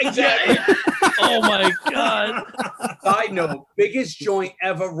smell. Yeah, exactly. Oh my God. Side note, biggest joint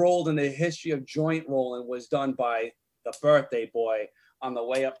ever rolled in the history of joint rolling was done by the birthday boy on the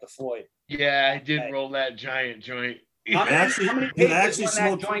way up to Floyd. Yeah, I did roll that giant joint. How many papers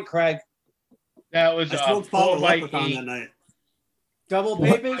on that joint, Craig? That was I smoked Paul Leprechaun that night. Double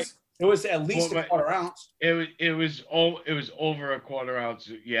papers? It was at least a quarter ounce. It was over a quarter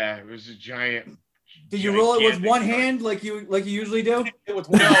ounce. Yeah, it was a giant. Did you roll it with one hand like you usually do?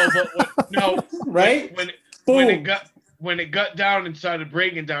 No, right? When it got down and started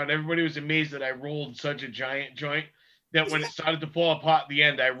breaking down, everybody was amazed that I rolled such a giant joint that when it started to fall apart at the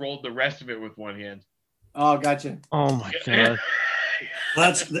end, I rolled the rest of it with one hand. Oh, gotcha. Oh my God.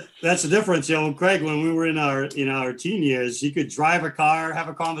 That's the difference, Craig. When we were in our teen years, he could drive a car, have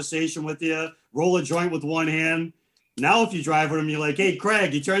a conversation with you, roll a joint with one hand. Now, if you drive with him, you're like, "Hey,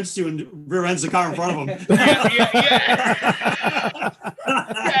 Craig," he turns to you and rear ends the car in front of him. Yeah,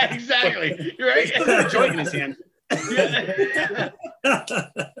 exactly. You're right. He's got a joint in his hand.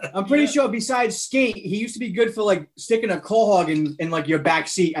 I'm pretty sure besides skate, he used to be good for like sticking a coal hog in like your back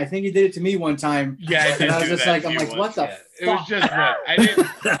seat. I think he did it to me one time. Yeah, I did. And I was just like, I'm like, what the fuck? It was just one. I didn't.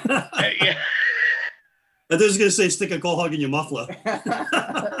 Yeah. I was gonna say stick a coal hog in your muffler.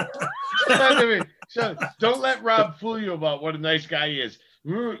 So don't let Rob fool you about what a nice guy he is.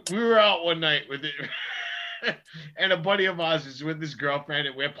 We were out one night with it. And a buddy of ours is with his girlfriend,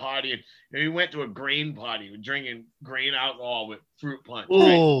 and we're partying. And we went to a grain party. We're drinking grain alcohol with fruit punch.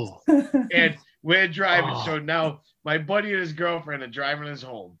 Right? And we're driving. So now my buddy and his girlfriend are driving us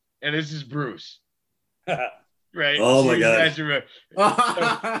home. And this is Bruce. Right? Oh, my God.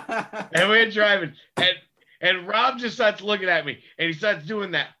 And we're driving. And Rob just starts looking at me. And he starts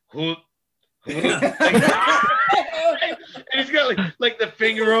doing that. And he's got like the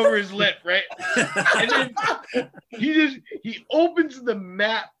finger over his lip, right? And then he opens the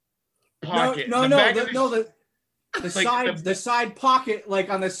map pocket. The side pocket, like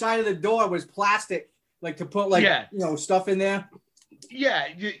on the side of the door, was plastic, like to put stuff in there. Yeah,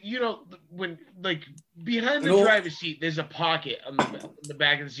 when like behind the driver's seat, there's a pocket on the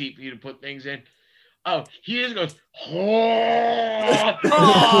back of the seat for you to put things in. Oh, he just goes,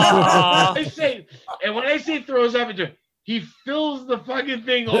 I say, and when I say throws up into it, he fills the fucking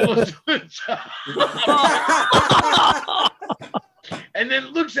thing almost to the top. And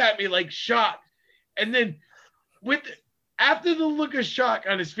then looks at me like shocked. And then after the look of shock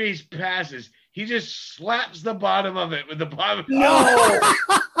on his face passes, he just slaps the bottom of it with the bottom. No,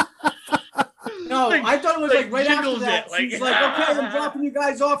 I thought it was like right after that. He's like, okay, I'm dropping you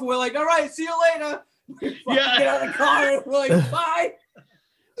guys off. And we're like, all right, see you later. Get out of the car. And we're like, bye.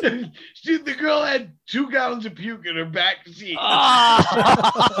 Dude, the girl had 2 gallons of puke in her back seat. Like,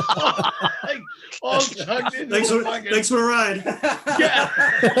 all tucked into Thanks for the ride. Yeah.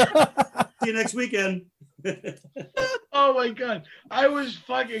 See you next weekend. Oh my god, I was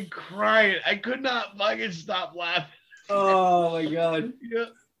fucking crying. I could not fucking stop laughing. Oh my god. Yeah.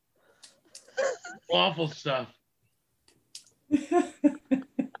 Awful stuff. Jesus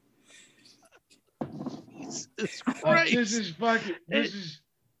Christ. This is fucking. This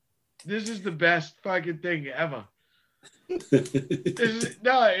is the best fucking thing ever.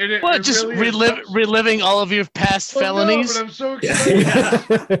 What? Just really reliving all of your past felonies? No, but I'm so excited.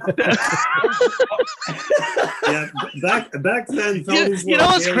 Yeah, back then. You know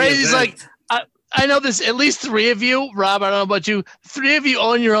what's crazy? It's like I know this. At least three of you, Rob. I don't know about you. Three of you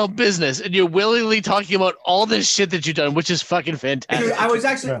own your own business, and you're willingly talking about all this shit that you've done, which is fucking fantastic. Dude, I was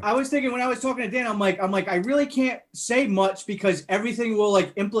thinking when I was talking to Dan, I'm like, I really can't say much because everything will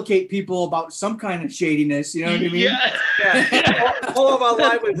like implicate people about some kind of shadiness. You know what I mean? Yeah. All of our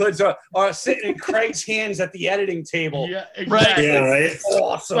livelihoods are sitting in Craig's hands at the editing table. Yeah, exactly. Yeah, right.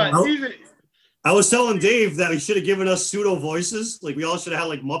 Awesome. But I was telling Dave that he should have given us pseudo voices. Like we all should have had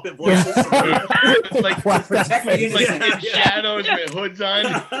like Muppet voices. like shadows with hoods on.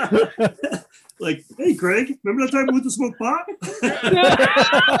 Like, hey, Greg, remember that time we went to smoke pot?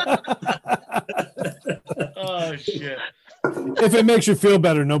 Oh shit! If it makes you feel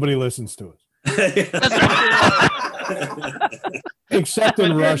better, nobody listens to it. Except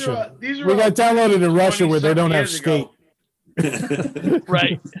in Russia. We got downloaded in Russia where they don't have skate.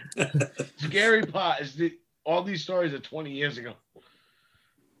 Right. Scary Pot is all these stories are 20 years ago.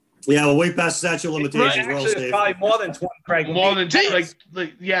 Yeah, we're way past statute of limitations. Actually, it's probably more than 20, Craig. More than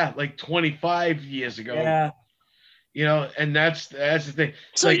like 25 years ago. Yeah. You know, and that's the thing.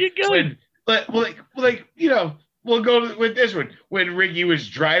 So like, you're good. Like you know, we'll go with this one when Ricky was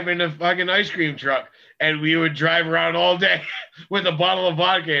driving a fucking ice cream truck, and we would drive around all day with a bottle of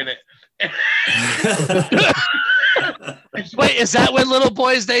vodka in it. Wait, is that when Little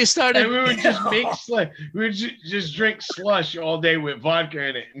Boys Day started? And we would just make slush. We would just drink slush all day with vodka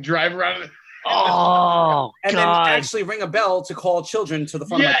in it and drive around. Oh, and God. then actually ring a bell to call children to the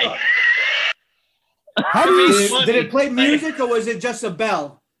front of the truck. How do you, did it play music or was it just a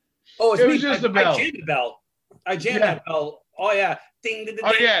bell? Oh, it was just a bell. I jammed the bell. I jammed that bell. Oh yeah, ding, ding, ding,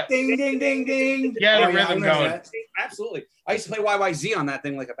 oh yeah, ding, ding, ding, ding. Yeah, the rhythm going. Absolutely. I used to play YYZ on that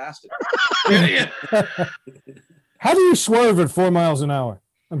thing like a bastard. Yeah. How do you swerve at 4 miles an hour?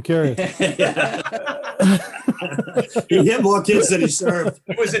 I'm curious. He hit more kids than he served.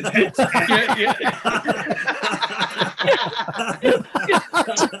 It was intense.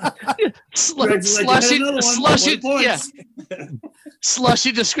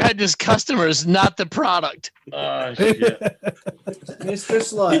 Slushy described his customers, not the product. Oh, shit. Mr.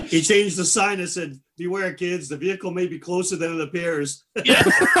 Slush. He changed the sign and said, "Beware, kids. The vehicle may be closer than it appears." Yeah.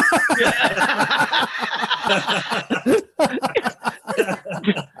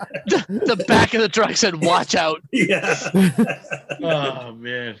 The back of the truck said, "Watch out." Yeah. Oh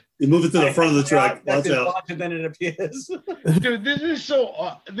man. You move it to the front of the truck. Watch out. Larger than it appears. Dude, this is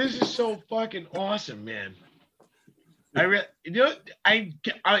so fucking awesome, man. I get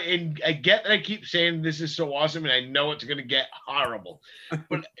that I keep saying this is so awesome, and I know it's gonna get horrible,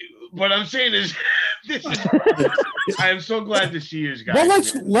 but what I'm saying is, this is. I am so glad to see you guys. Well,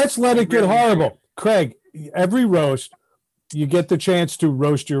 let's let it get horrible, Craig. Every roast, you get the chance to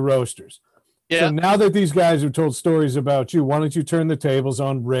roast your roasters. Yeah. So now that these guys have told stories about you, why don't you turn the tables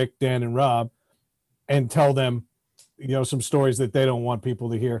on Rick, Dan, and Rob, and tell them, some stories that they don't want people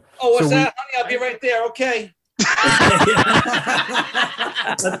to hear. Oh, what's that, honey? I'll be right there. Okay. I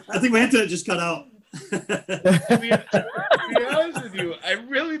think my internet just cut out. To be honest with you, I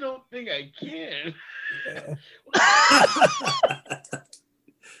really don't think I can.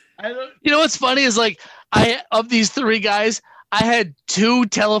 I don't. You know what's funny is of these three guys, I had 2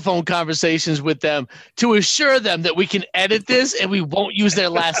 telephone conversations with them to assure them that we can edit this and we won't use their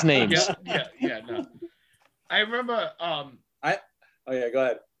last names. Yeah. No. I remember. Go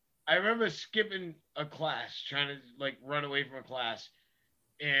ahead. I remember skipping a class, trying to run away from a class,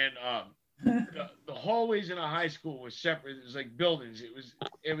 and the hallways in our high school was separate. It was like buildings. It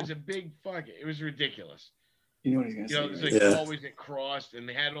was a big fucking. It was ridiculous. You know what he's gonna say. There's hallways that crossed, and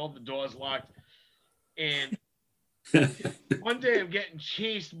they had all the doors locked. And one day, I'm getting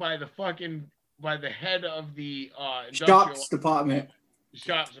chased by the head of the shops department,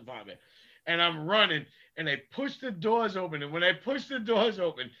 and I'm running, and I push the doors open, and when I push the doors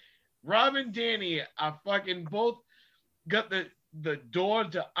open, Rob and Danny are fucking both got the door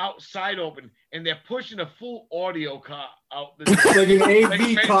to outside open, and they're pushing a full audio car out the door. Like an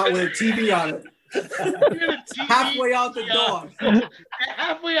AV car with a TV on it. Halfway out the door.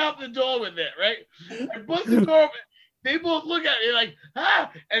 Halfway out the door with it, right? I put the door open, they both look at me like,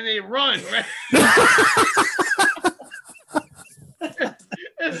 ah, and they run. Right?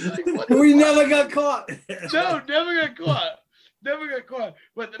 Like, we never got caught. No, never got caught. Never got caught.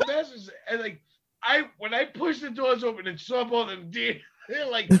 But the best is, and like, when I pushed the doors open and saw both of them, they're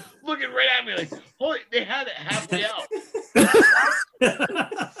like looking right at me, like, holy, they had it halfway out.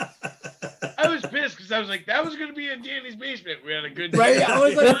 I was pissed because I was like, that was going to be in Danny's basement. We had a good right. I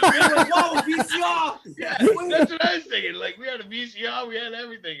was like, wow, VCR. Yeah, that's what I was thinking. Like, we had a VCR, we had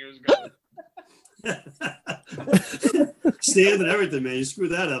everything. It was going. Stand and everything, man. You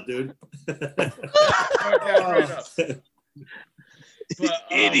screwed that up, dude. But,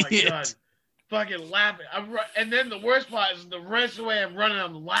 idiot. My God. Fucking laughing. And then the worst part is the rest of the way I'm running,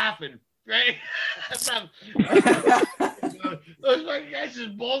 I'm laughing. Right? Those fucking guys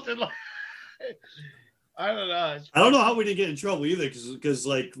just bolted. I don't know. I don't know how we didn't get in trouble either, because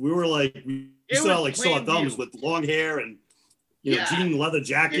like we saw thumbs with long hair and jean leather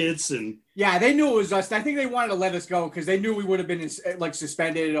jackets and they knew it was us. I think they wanted to let us go because they knew we would have been like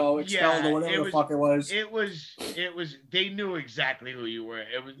suspended or expelled or whatever the fuck it was. It was. They knew exactly who you were.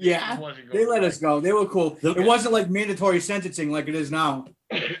 It was. They let us go. They were cool. It wasn't like mandatory sentencing like it is now.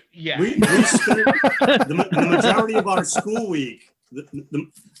 Yeah. We spent the majority of our school week.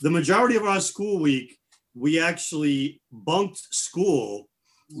 The majority of our school week, we actually bunked school.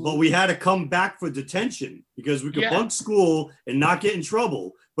 But we had to come back for detention because we could bunk school and not get in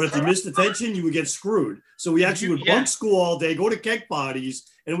trouble. But if you missed detention, you would get screwed. So we actually would bunk school all day, go to keg parties,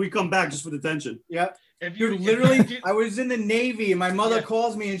 and we come back just for detention. Yeah. Dude, literally, I was in the Navy and my mother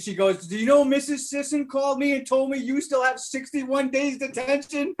calls me and she goes, do you know Mrs. Sisson called me and told me you still have 61 days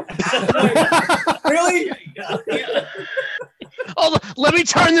detention? Like, really? Yeah. Oh, let me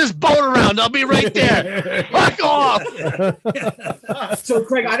turn this boat around. I'll be right there. Fuck off. So,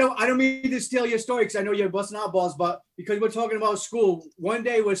 Craig, I don't mean to steal your story because I know you're busting out balls, but because we're talking about school, one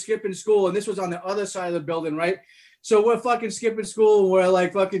day we're skipping school, and this was on the other side of the building, right? So we're fucking skipping school, and we're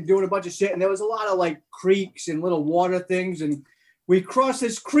like fucking doing a bunch of shit, and there was a lot of like creeks and little water things, and we cross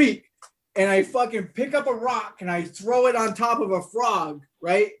this creek, and I fucking pick up a rock and I throw it on top of a frog,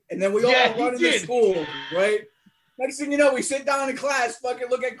 right? And then we all run into school, right? Next thing you know, we sit down in class, fucking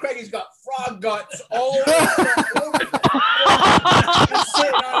look at Craig. He's got frog guts all over. Just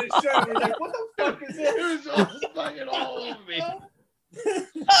sitting on his shirt. He's like, what the fuck is this? It was all fucking all over me.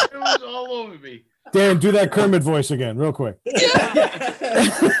 It was all over me. Dan, do that Kermit voice again, real quick.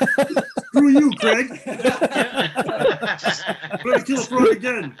 Screw you, Craig. Better kill a frog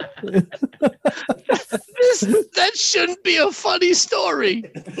again. That shouldn't be a funny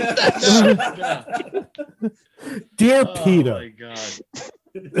story. Dear Peter. Oh my God.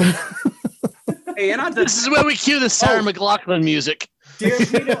 Hey, and this is where we cue the Sarah McLachlan music. Dear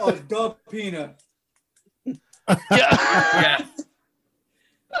Peter or Dub Peanut? Yeah.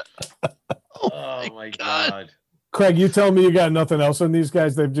 Oh my God. Craig, you tell me you got nothing else on these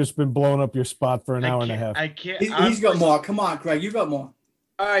guys. They've just been blowing up your spot for an hour and a half. I can't. He's got more. Come on, Craig. You got more.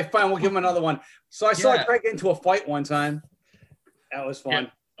 All right, fine. We'll give him another one. So I saw Craig get into a fight one time. That was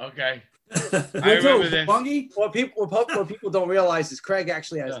fun. Yeah. Okay. I remember this. Bungie? What people don't realize is Craig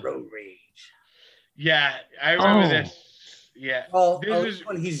actually has road rage. Yeah, I remember this. Yeah. Well, this is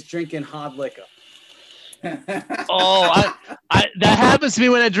when he's drinking hard liquor. I that happens to me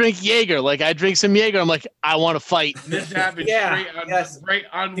when I drink Jaeger. Like I drink some Jaeger, I'm like, I want to fight. This happened right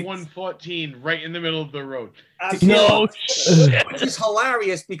on 114, right in the middle of the road. No shit. Which is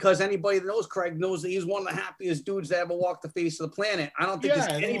hilarious because anybody that knows Craig knows that he's one of the happiest dudes that ever walked the face of the planet. I don't think there's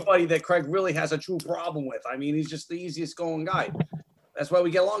anybody that Craig really has a true problem with. I mean, he's just the easiest going guy. That's why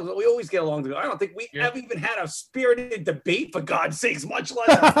we get along. We always get along together. I don't think we ever even had a spirited debate, for God's sakes, much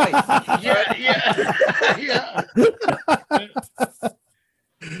less a fight. Yeah.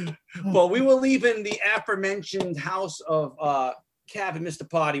 Well, we were leaving the aforementioned house of Cav and Mr.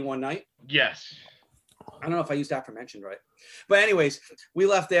 Potty one night. Yes. I don't know if I used aforementioned right. But anyways, we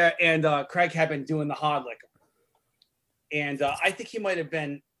left there, and Craig had been doing the hard liquor. And I think he might have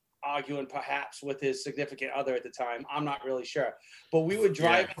been arguing perhaps with his significant other at the time. I'm not really sure. But we were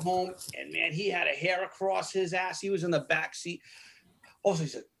driving home, and man, he had a hair across his ass. He was in the back seat. Also, he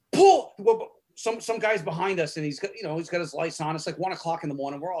said, pull! Some guy's behind us, and he's got his lights on. It's like 1 o'clock in the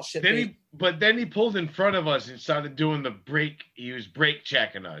morning. We're all shit. Then he pulled in front of us and started doing the brake. He was brake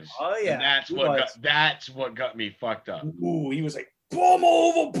checking us. Oh yeah, and that's what got me fucked up. Ooh, he was like, pull him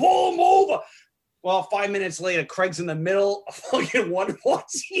over. Well, 5 minutes later, Craig's in the middle of fucking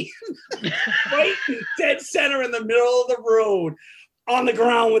 114, right dead center in the middle of the road. on the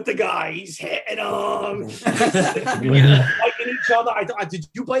ground with the guy. He's hitting him. Biting each other. Did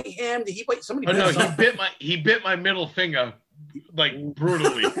you bite him? Did he bite somebody? Oh, no, he bit my middle finger, like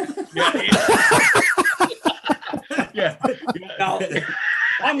brutally. Yeah. Now,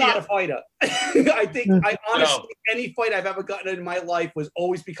 I'm not a fighter. I honestly, any fight I've ever gotten in my life was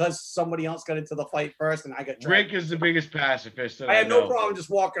always because somebody else got into the fight first, and I got dragged. Rick is the biggest pacifist. I have no problem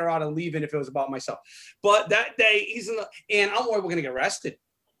just walking around and leaving if it was about myself. But that day, and I'm worried we're gonna get arrested.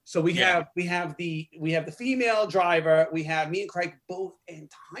 So we have the female driver. We have me and Craig both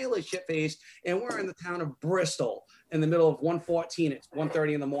entirely shit-faced, and we're in the town of Bristol in the middle of 114. It's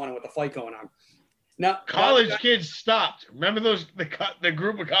 1:30 in the morning with the fight going on. Now, college kids stopped. Remember the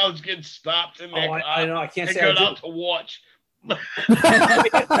group of college kids stopped in their car. I know. I can't say got out to watch.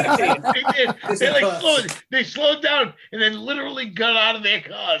 They slowed down and then literally got out of their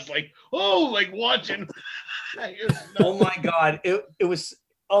cars, like watching. Oh my God! It was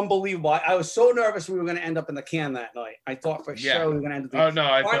unbelievable. I was so nervous we were going to end up in the can that night. I thought for sure we were going to end up. Oh no!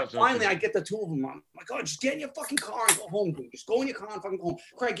 I thought so. Finally, I get the two of them. I'm like, God, just get in your fucking car and go home, dude. Just go in your car and fucking go home.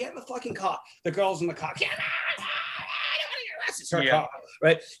 Craig, get in the fucking car. The girl's in the car. It's her car,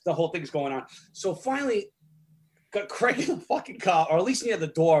 right? The whole thing's going on. So finally, got Craig in the fucking car, or at least near the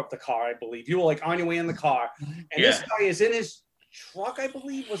door of the car, I believe. You were like on your way in the car, and this guy is in his truck, I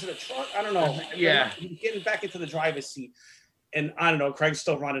believe. Was it a truck? I don't know. He's getting back into the driver's seat. And I don't know, Craig's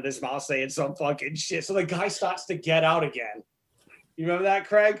still running his mouth saying some fucking shit. So the guy starts to get out again. You remember that,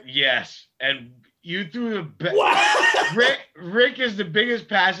 Craig? Yes. And you threw the Rick is the biggest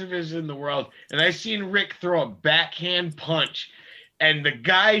pacifist in the world. And I seen Rick throw a backhand punch. And the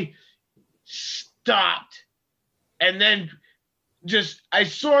guy stopped. And then I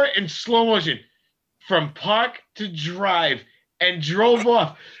saw it in slow motion from park to drive. And drove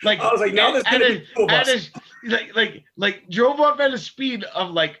off I was like, now there's gonna be two of us. Like drove off at a speed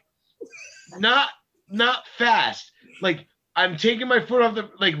of not fast. Like I'm taking my foot off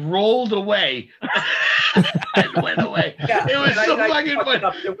rolled away and went away. Yeah, it was so fucking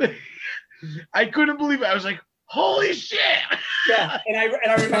funny. I couldn't believe it. I was like, holy shit. Yeah, and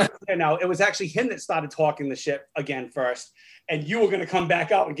I remember now it was actually him that started talking the shit again first, and you were gonna come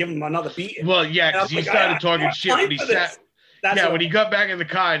back out and give him another beating. Well, yeah, because he started talking shit when he sat. When he got back in the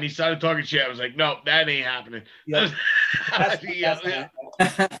car and he started talking shit, I was like, no, that ain't happening. Yep.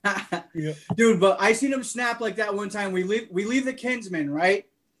 Dude, but I seen him snap like that one time. We leave the Kinsman, right?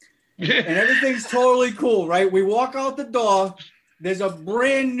 And everything's totally cool, right? We walk out the door. There's a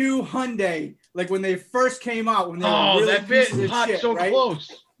brand new Hyundai, like when they first came out. When they were really that bit hot shit, so right?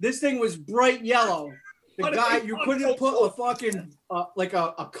 close. This thing was bright yellow. The guy, you couldn't put a fucking like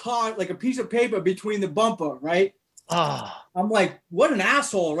a car, like a piece of paper between the bumper, right? I'm like, what an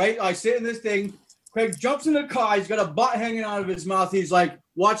asshole, right? I sit in this thing. Craig jumps in the car. He's got a butt hanging out of his mouth. He's like,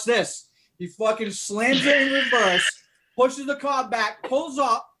 watch this. He fucking slams it in reverse, pushes the car back, pulls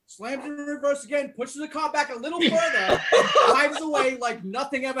up, slams it in reverse again, pushes the car back a little further, drives away like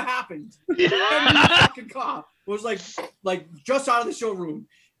nothing ever happened. The fucking car was like just out of the showroom.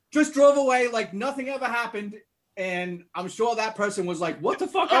 Just drove away like nothing ever happened. And I'm sure that person was like, what the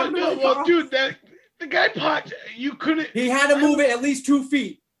fuck happened to the car? Dude, the guy parked. You couldn't. He had to move it at least 2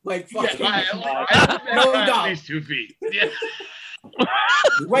 feet. Like fucking. No doubt. At least 2 feet. Yeah.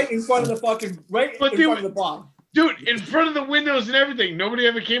 Right in front of the fucking. Right in front of the bar. Dude, in front of the windows and everything. Nobody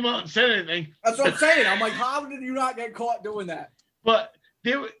ever came out and said anything. That's what I'm saying. I'm like, how did you not get caught doing that? But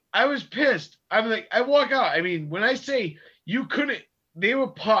I was pissed. I'm like, I walk out. I mean, when I say you couldn't, they were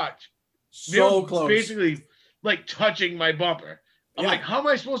parked. So close. Basically, like touching my bumper. I'm like, how am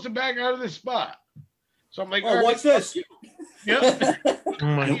I supposed to back out of this spot? So I'm like, oh, what's this? Yeah. Oh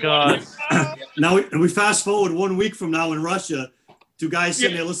my God. Now we fast forward 1 week from now in Russia. Two guys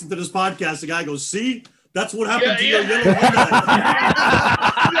sitting there listening to this podcast. The guy goes, see, that's what happened to your yellow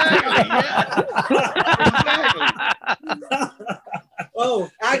Exactly. Oh,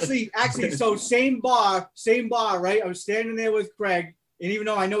 actually, so same bar, right? I was standing there with Craig, and even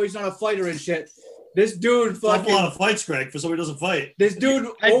though I know he's not a fighter and shit, this dude fucking. A lot of fights, Craig, for somebody who doesn't fight. This dude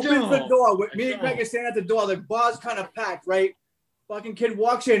opens the door. Me and Craig are standing at the door. The bar's kind of packed, right? Fucking kid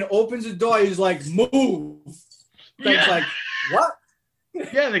walks in, opens the door. He's like, move. Craig's like, what?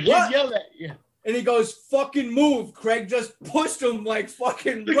 Yeah, the kid yelled at you. And he goes, fucking move. Craig just pushed him like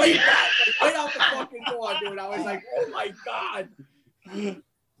fucking right back, like right out the fucking door, dude. I was like, oh my God.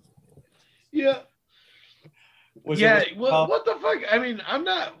 Yeah. What the fuck? I mean, I'm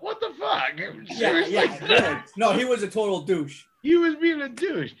not. What the fuck? Yeah. No, he was a total douche. He was being a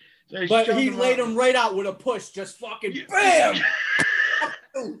douche. So but he laid him right out with a push, just fucking bam.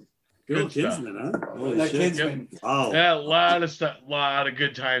 Bill Good stuff. Kinsman, huh? Holy That shit. Kinsman. Wow. Yeah, a lot of stuff, a lot of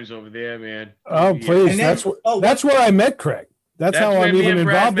good times over there, man. Oh, please. And then- That's where I met Craig. That's how where I'm me even and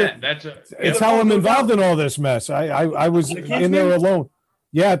Brad involved met. in. That's It's how I'm involved in all this mess. I was The in Kinsman? there alone.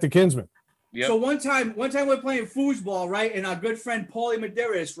 Yeah, at the Kinsman. Yep. So one time we're playing foosball, right? And our good friend Paulie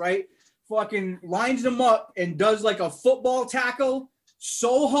Medeiros, right, fucking lines them up and does like a football tackle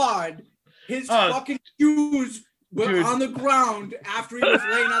so hard, his fucking shoes were Dude. on the ground after he was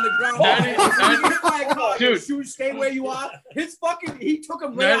laying on the ground. Dude. Your shoes stay where you are. He took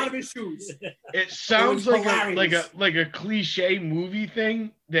them right out of his shoes. It sounds like hilarious. a cliche movie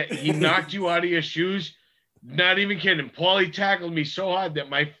thing that he knocked you out of your shoes. Not even kidding. Paulie tackled me so hard that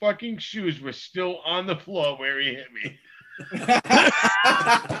my fucking shoes were still on the floor where he hit me.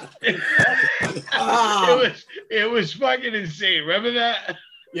 It was fucking insane. Remember that?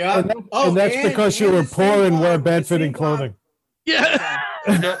 Yeah. And that's because you were poor and wore bad-fitting clothing. Yeah.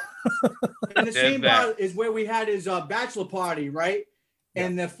 And the There's same that. bar is where we had his bachelor party, right?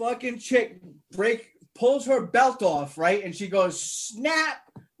 And the fucking chick pulls her belt off, right? And she goes, snap,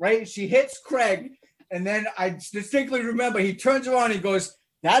 right? She hits Craig. And then I distinctly remember he turns around and he goes,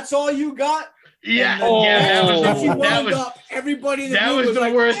 that's all you got? Yeah, And yeah, when she that wound was up, everybody in the that room was the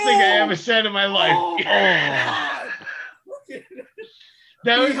like, worst thing I "Oh, ever said in my life.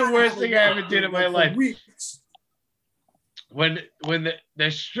 That was the worst thing I ever did in my life. When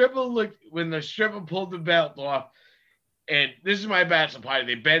the stripper pulled the belt off, and this is my bachelor party.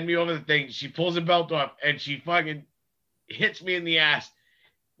 They bend me over the thing. She pulls the belt off, and she fucking hits me in the ass.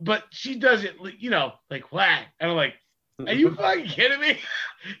 But she does it, like whack. And I'm like, are you fucking kidding me?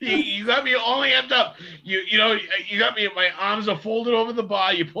 you got me all amped up. You got me. My arms are folded over the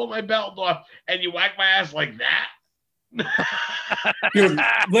bar. You pull my belt off, and you whack my ass like that. Dude,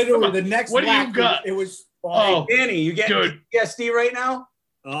 literally the next What do you whack, got? It was Oh, Hey, Danny, you getting PTSD right now?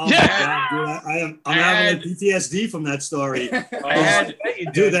 Oh, my God, dude, I'm having PTSD from that story.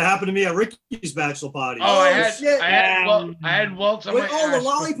 Dude, that happened to me at Ricky's bachelor party. I had welts on my Oh, the ass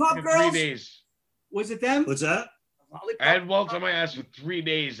lollipop for girls? 3 days. Was it them? What's that? I had welts on my ass for 3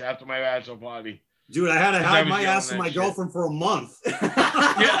 days after my bachelor party. Dude, I had to hide my yelling ass from that my shit. girlfriend for a month.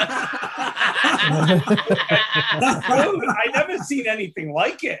 I never seen anything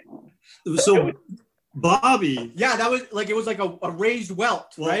like it. So, Bobby. Yeah, that was like, it was like a raised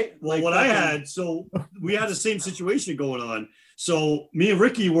welt, right? Well, like what I had, so we had the same situation going on. So me and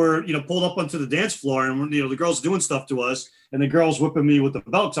Ricky were, pulled up onto the dance floor, and the girls doing stuff to us, and the girls whipping me with the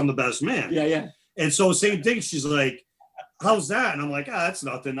belt because I'm the best man. Yeah. And so same thing. She's like, "How's that?" And I'm like, "That's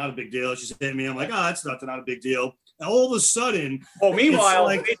nothing, not a big deal." She's hitting me. I'm like, that's nothing, not a big deal. And all of a sudden, meanwhile,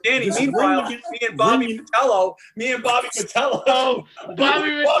 like Danny, this me and Bobby Patello. Oh, Bobby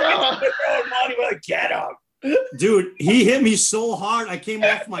Patello. Money with a get him. Dude, he hit me so hard I came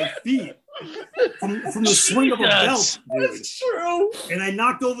off my feet from the swing of a belt. Dude. That's true. And I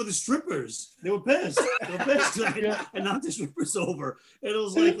knocked over the strippers. They were pissed. I knocked the strippers over. And it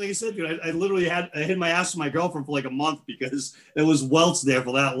was like I said, dude, I literally I hit my ass with my girlfriend for like a month because there was welts there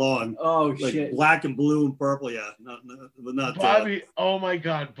for that long. Oh, like shit. Black and blue and purple. Yeah. Not Bobby. Oh my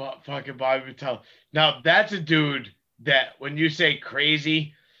God. Fucking Bobby Patel. Now that's a dude that when you say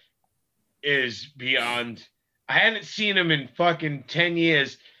crazy is beyond. I hadn't seen him in fucking 10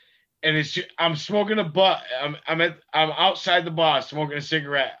 years. And I'm smoking a butt. I'm outside the bar smoking a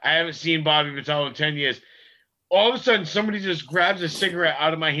cigarette. I haven't seen Bobby Patel in 10 years. All of a sudden, somebody just grabs a cigarette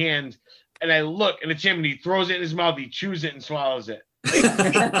out of my hand, and I look, and it's him, and he throws it in his mouth. He chews it and swallows it. What?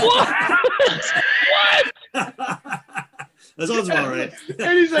 That sounds about right.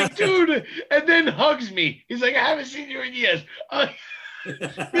 And he's like, dude, and then hugs me. He's like, I haven't seen you in years.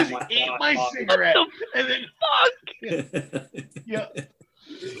 Just ate my cigarette, and then yeah.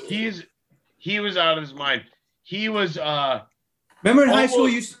 He was out of his mind. He was remember in high school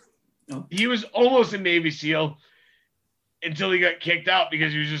he was almost a Navy SEAL until he got kicked out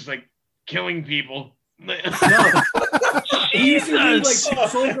because he was just like killing people. He used to read like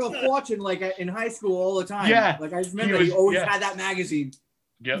Soldier of Fortune like in high school all the time. Yeah. Like I remember he always had that magazine.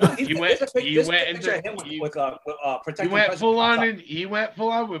 Yeah. He went full on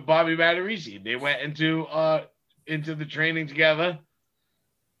with Bobby Matarese. They went into the training together.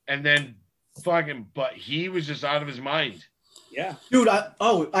 And then but he was just out of his mind. Yeah. Dude, I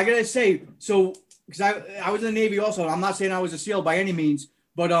gotta say, so because I was in the Navy also. I'm not saying I was a SEAL by any means,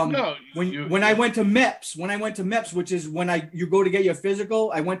 but when I went to MEPS, which is when you go to get your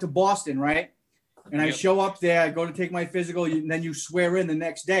physical, I went to Boston, right? And I show up there, I go to take my physical, and then you swear in the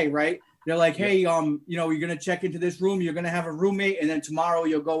next day, right? They're like, hey, you're gonna check into this room, you're gonna have a roommate, and then tomorrow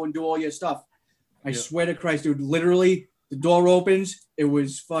you'll go and do all your stuff. I swear to Christ, dude, literally The door opens. It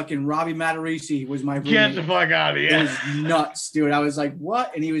was fucking Robbie Matarisi was my roommate. Get the fuck out of here. It was nuts, dude. I was like,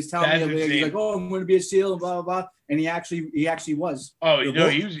 what? And he was telling That's me, he's insane. like, oh, I'm going to be a SEAL and blah, blah, blah. And he actually was. Oh, They're no,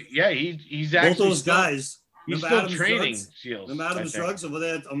 both- he's Both actually those guys. He's remember still Adams training Drugs? SEALs. Remember Adams I think. Drugs over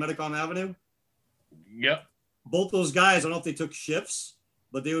there on Medicom Avenue? Yep. Both those guys, I don't know if they took shifts,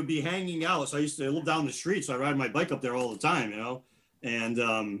 but they would be hanging out. So I used to live down the street, so I ride my bike up there all the time,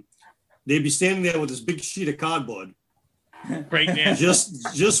 and they'd be standing there with this big sheet of cardboard. Breakdance.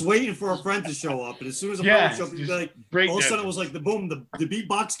 just waiting for a friend to show up, and as soon as a friend showed up, you'd be like, all of a sudden it was like the boom, the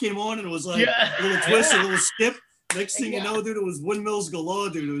beatbox came on, and it was like a little twist, a little skip. Next thing you know, dude, it was windmills galore,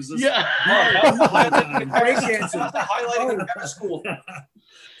 dude. It was just breakdancing. Highlighting of school.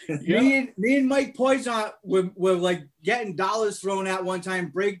 Me and Mike Poison were like getting dollars thrown at one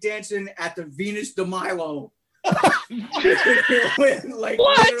time, breakdancing at the Venus de Milo. Like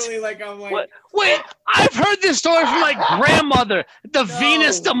What? literally, like I'm like, What? Wait, I've heard this story from my grandmother. The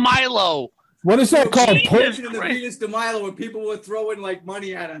Venus de Milo. What is that called? breakdancing in the Venus de Milo when people were throwing like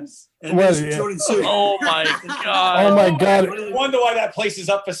money at us. And Well, Mr. yeah. Jordan Sue. Oh my god. Oh my God. Wonder why that place is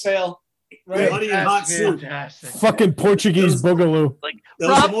up for sale. Right? Honey and hot soup. Fantastic. Fucking Portuguese boogaloo. Like That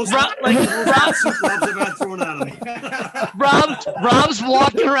was Rob, the most, Rob, like the most Rob, hot soup Rob's ever had thrown at him. Rob's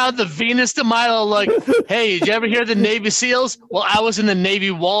walking around the Venus de Milo like, hey, did you ever hear the Navy SEALs? Well, I was in the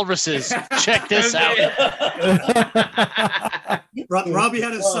Navy Walruses. Check this out. Robbie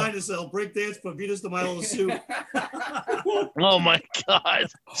had a sign to sell breakdance for Venus de Milo soup. Oh my god.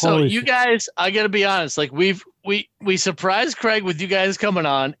 So Holy you shit. guys, I gotta be honest, like we surprised Craig with you guys coming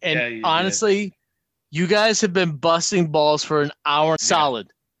on, and Yeah, you did. honestly, you guys have been busting balls for an hour solid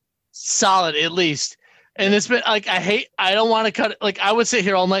at least. And it's been like I don't want to cut it. Like I would sit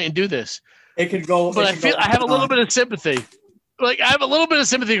here all night and do this, It could go, but it I could feel go I have a little on. bit of sympathy. Like I have a little bit of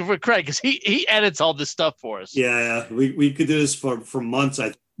sympathy for Craig because he edits all this stuff for us. Yeah. We could do this for months, I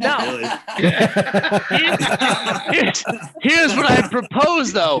think. Now, Really. here's what I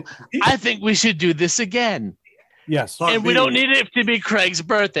propose, though. I think we should do this again. Yes. And we don't need it to be Craig's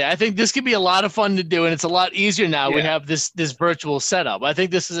birthday. I think this could be a lot of fun to do, and it's a lot easier now. We have this virtual setup. I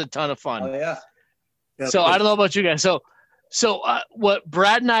think this is a ton of fun. Oh yeah. So I don't know about you guys. So what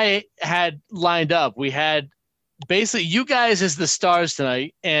Brad and I had lined up, we had basically you guys as the stars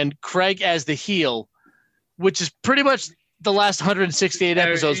tonight, and Craig as the heel, which is pretty much the last 168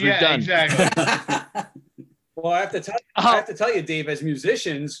 episodes we've done. Exactly. Well, I have to tell you, Dave, as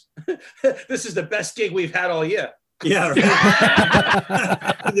musicians, this is the best gig we've had all year. Yeah, right.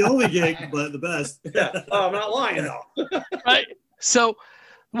 The only gig, but the best. Yeah. Oh, I'm not lying though. Right. So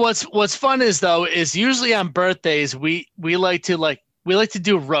what's fun is usually on birthdays we like to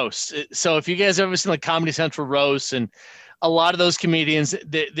do roasts. So if you guys ever seen like Comedy Central roasts, and a lot of those comedians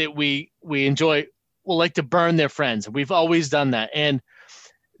that we enjoy will like to burn their friends. We've always done that. And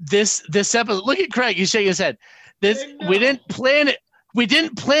this episode, look at Craig, he's shaking his head. We didn't plan it. We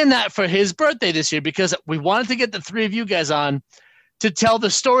didn't plan that for his birthday this year because we wanted to get the three of you guys on to tell the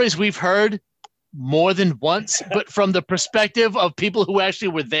stories we've heard more than once, but from the perspective of people who actually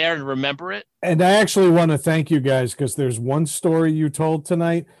were there and remember it. And I actually want to thank you guys because there's one story you told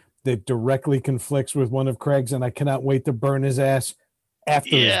tonight that directly conflicts with one of Craig's, and I cannot wait to burn his ass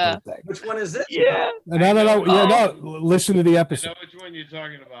after his birthday. Which one is this? Yeah. No. Listen to the I episode. know which one you're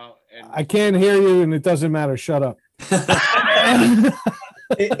talking about. And I can't hear you, and it doesn't matter. Shut up.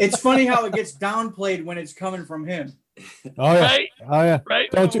 It's funny how it gets downplayed when it's coming from him. Oh yeah. Right. Oh yeah. Right.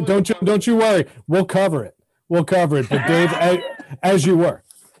 Don't you worry. We'll cover it. But Dave, as you were.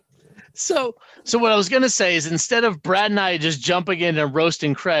 So what I was going to say is instead of Brad and I just jumping in and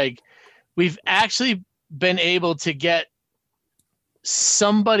roasting Craig, we've actually been able to get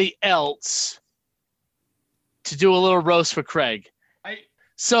somebody else to do a little roast for Craig.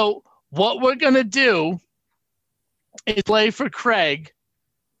 So what we're going to do is play for Craig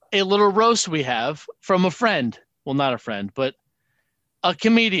a little roast we have from a friend. Well, not a friend, but a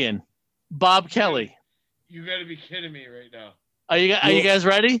comedian, Bob Kelly. You got to be kidding me right now. Are you guys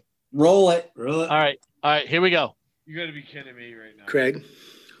ready? Roll it. Roll it. All right, here we go. You got to be kidding me right now. Craig,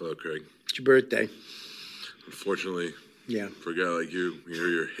 Hello, Craig. it's your birthday. Unfortunately, Yeah. for a guy like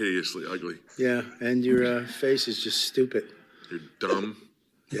you're hideously ugly. Yeah, and your face is just stupid. You're dumb,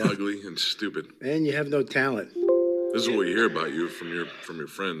 Yeah. ugly, and stupid. And you have no talent. This is what we hear about you from your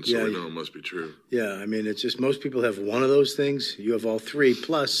friends, so Yeah. we know it must be true. Yeah, I mean, it's just most people have one of those things. You have all three.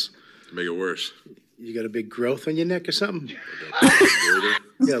 Plus, To make it worse. you got a big growth on your neck or something. Goiter.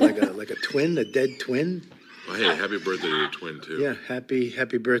 Yeah, like a twin, a dead twin. Well, hey, happy birthday to your twin, too. Yeah,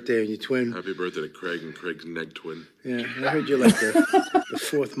 happy birthday on your twin. Happy birthday to Craig and Craig's neg twin. Yeah, I heard you're like the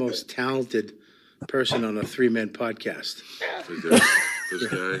fourth most talented person on a 3-man podcast. This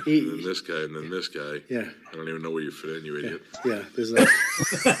guy, and then this guy, and then this guy. Yeah. I don't even know where you fit in, you idiot. Yeah, there's like,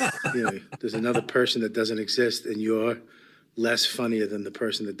 there's another person that doesn't exist, and you're less funnier than the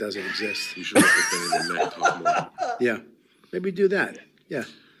person that doesn't exist. You should look at in your neck, talk more. Yeah, maybe do that. Yeah.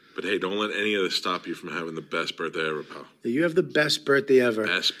 But hey, don't let any of this stop you from having the best birthday ever, pal. You have the best birthday ever.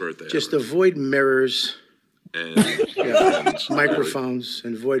 Best birthday Just ever. avoid mirrors. And microphones.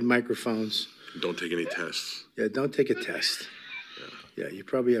 Avoid microphones. Don't take any tests. Yeah, don't take a test. Yeah, you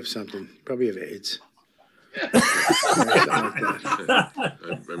probably have something. You probably have AIDS. I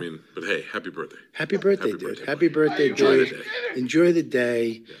mean, but hey, happy birthday. Happy birthday, dude. Happy birthday, Enjoy the dude. day. Enjoy the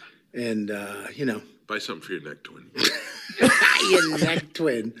day. Yeah. And, buy something for your neck twin. Your neck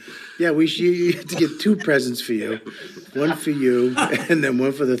twin. Yeah, you have to get 2 presents for you. One for you, and then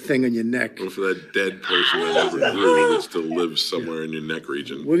one for the thing on your neck. One for that dead person that never grew that still lives somewhere in your neck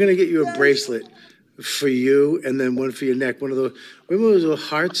region. We're going to get you a bracelet for you, and then one for your neck. One of those, remember those little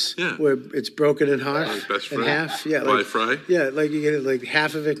hearts? Yeah. Where it's broken in half? Like best friend? In half? Yeah. Fly fry? Yeah, like you get it, like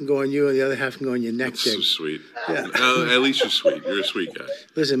half of it can go on you, and the other half can go on your neck. That's so sweet. Yeah. At least you're sweet. You're a sweet guy.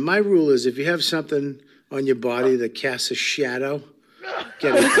 Listen, my rule is if you have something on your body that casts a shadow,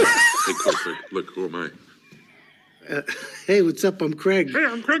 get it. Hey, quick. Look, who am I? Hey, what's up? I'm Craig. Hey,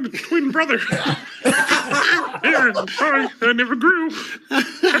 I'm Craig's twin brother. I'm sorry, I never grew.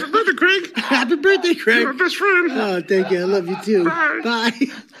 Happy birthday, Craig. Happy birthday, Craig. You're my best friend. Oh, thank you. I love you too. Bye.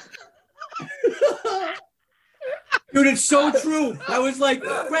 Dude, it's so true. I was like,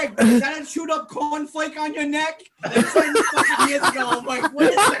 Greg, is that a chewed up cornflake on your neck? That's 10 fucking years ago. I'm like, what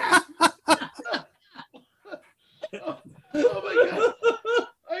is that? Oh my God.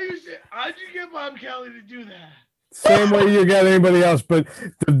 How'd you get Bob Kelly to do that? Same way you got anybody else, but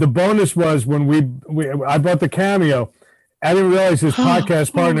the bonus was when I bought the Cameo. I didn't realize his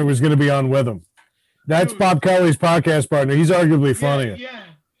podcast partner was going to be on with him. That's Bob Kelly's podcast partner. He's arguably funnier. Yeah.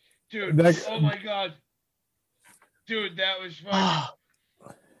 Dude, oh my God. Dude, that was funny.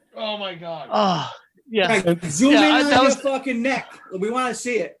 Oh my God. Oh, yeah. Like, zoom in on your fucking neck. We want to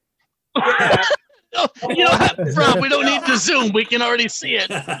see it. Yeah. No, you know what, Rob? We don't need to zoom. We can already see it.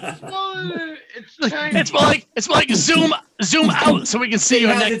 Well, it's more like zoom out so we can see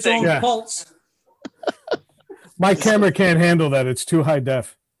your neck thing. Yeah. Pulse. My camera can't handle that. It's too high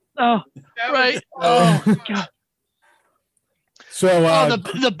def. Oh, right. Oh God. So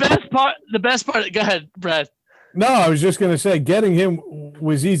the best part. Go ahead, Brad. No, I was just going to say getting him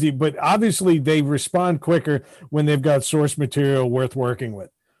was easy, but obviously they respond quicker when they've got source material worth working with.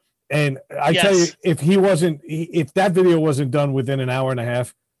 And I tell you, if that video wasn't done within an hour and a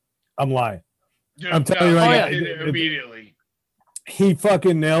half, I'm lying. Dude, I'm telling you right now. Immediately. He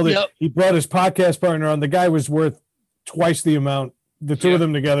fucking nailed it. Yep. He brought his podcast partner on. The guy was worth twice the amount. The two of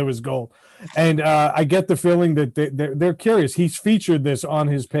them together was gold. And I get the feeling that they're curious. He's featured this on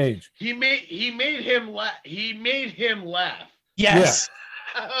his page. He made him laugh. He made him laugh. Yes.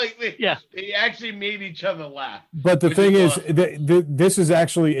 They actually made each other laugh. But the thing is, this is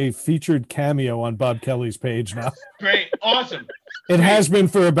actually a featured cameo on Bob Kelly's page now. Great. Awesome. It has been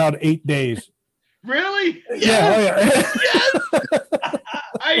for about 8 days. Really? Yeah.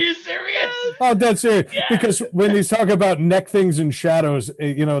 Are you serious? Oh, that's serious. Yeah. Because when he's talking about neck things and shadows,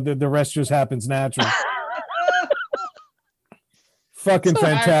 the rest just happens naturally. Fucking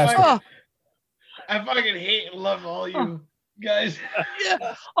fantastic. I fucking hate and love all you guys.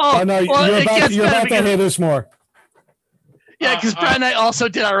 Yeah. Oh no, you're about to hit us more. Yeah, because Brad and I also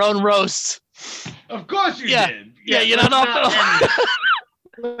did our own roasts. Of course you did. Yeah, you're not off the hook.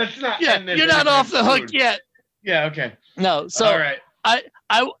 Let's not. You're not off the hook yet. Yeah. Okay. No. So all right.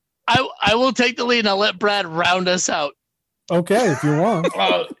 I will take the lead and I'll let Brad round us out. Okay, if you want.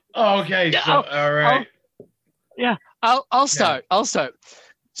 Okay. Yeah, so, all right. I'll start. I'll start.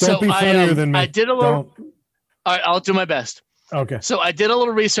 Don't be funnier than me. I did a little. All right, I'll do my best. Okay. So I did a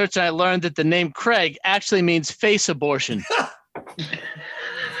little research and I learned that the name Craig actually means face abortion.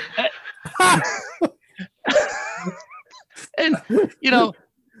 And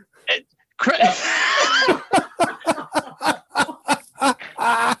Craig.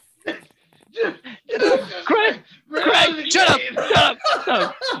 Craig, shut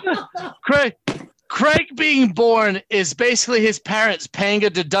up. Craig being born is basically his parents paying a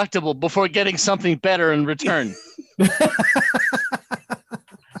deductible before getting something better in return.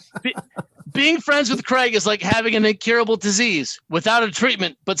 Being friends with Craig is like having an incurable disease without a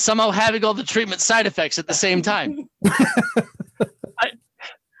treatment, but somehow having all the treatment side effects at the same time.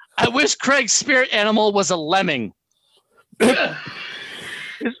 I wish Craig's spirit animal was a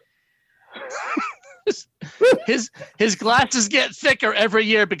His glasses get thicker every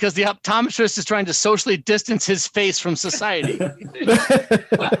year because the optometrist is trying to socially distance his face from society.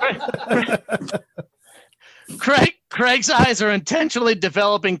 Craig's eyes are intentionally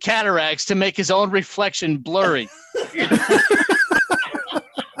developing cataracts to make his own reflection blurry.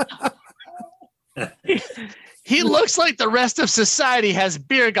 He looks like the rest of society has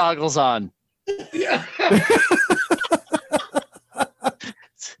beer goggles on.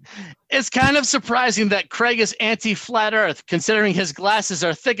 It's kind of surprising that Craig is anti-flat Earth, considering his glasses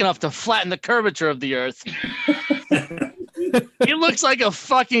are thick enough to flatten the curvature of the Earth. He looks like a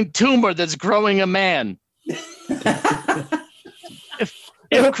fucking tumor that's growing a man.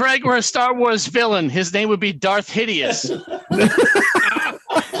 If Craig were a Star Wars villain, his name would be Darth Hideous.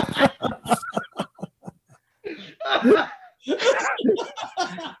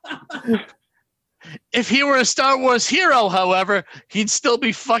 If he were a Star Wars hero, however, he'd still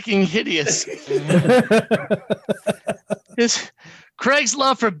be fucking hideous. Craig's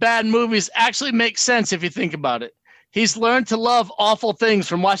love for bad movies actually makes sense if you think about it. He's learned to love awful things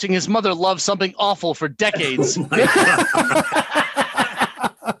from watching his mother love something awful for decades.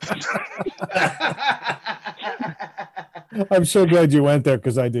 I'm so glad you went there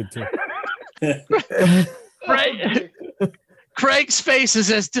because I did too. Craig's face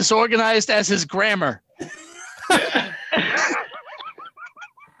is as disorganized as his grammar.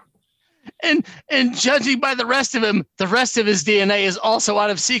 And judging by the rest of him, the rest of his DNA is also out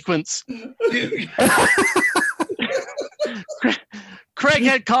of sequence. Craig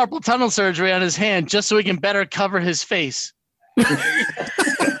had carpal tunnel surgery on his hand just so he can better cover his face.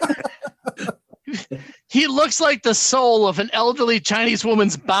 He looks like the soul of an elderly Chinese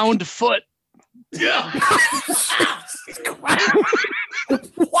woman's bound foot. Yeah.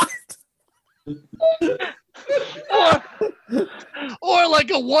 What? Or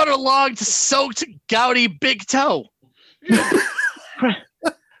like a waterlogged, soaked, gouty big toe.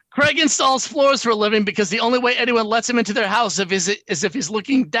 Craig installs floors for a living because the only way anyone lets him into their house is if he's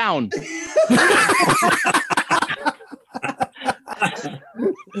looking down.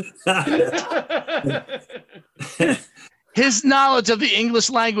 His knowledge of the English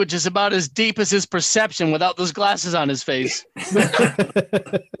language is about as deep as his perception without those glasses on his face.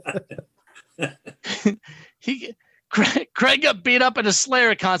 Craig got beat up at a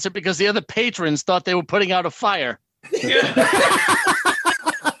Slayer concert because the other patrons thought they were putting out a fire.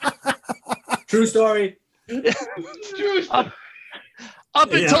 True story.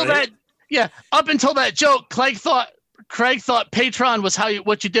 Up until that joke, Craig thought Patreon was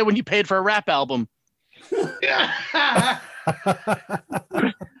what you did when you paid for a rap album.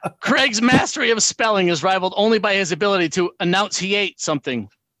 Craig's mastery of spelling is rivaled only by his ability to enunciate something.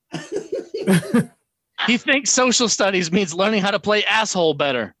 He thinks social studies means learning how to play asshole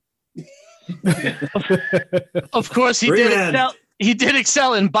better. Of course, he did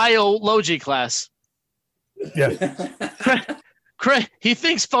excel in biology class. Yeah. Craig, he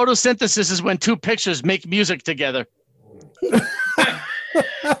thinks photosynthesis is when two pictures make music together.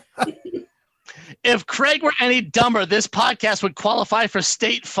 If Craig were any dumber, this podcast would qualify for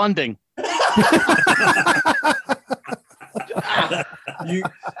state funding.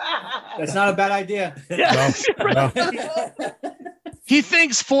 That's not a bad idea. Yeah. No. He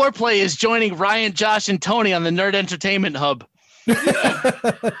thinks foreplay is joining Ryan, Josh, and Tony on the Nerd Entertainment Hub.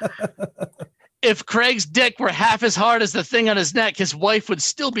 If Craig's dick were half as hard as the thing on his neck, his wife would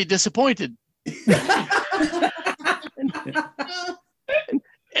still be disappointed.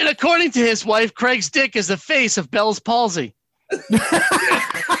 And according to his wife, Craig's dick is the face of Bell's palsy.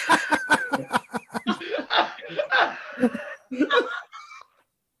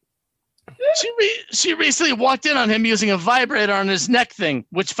 She recently walked in on him using a vibrator on his neck thing,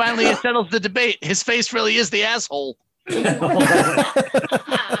 which finally settles the debate. His face really is the asshole.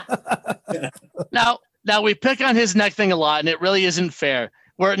 Now we pick on his neck thing a lot, and it really isn't fair.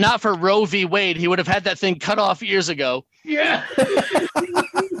 Were it not for Roe v. Wade, he would have had that thing cut off years ago. Yeah.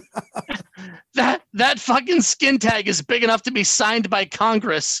 That fucking skin tag is big enough to be signed by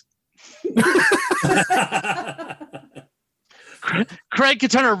Congress. Craig could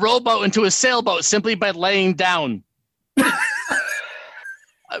turn a rowboat into a sailboat simply by laying down. The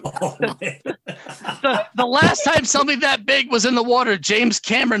last time something that big was in the water, James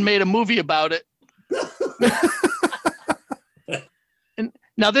Cameron made a movie about it. And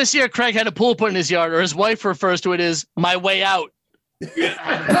now this year, Craig had a pool put in his yard, or his wife refers to it as "my way out."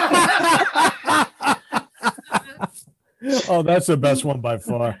 Oh, that's the best one by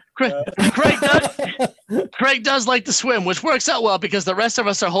far. Craig does like to swim, which works out well because the rest of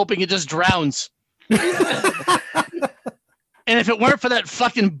us are hoping he just drowns. And if it weren't for that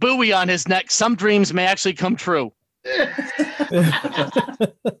fucking buoy on his neck, some dreams may actually come true.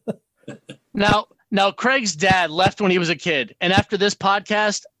 Now, Craig's dad left when he was a kid, and after this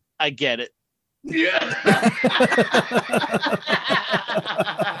podcast, I get it. Yeah.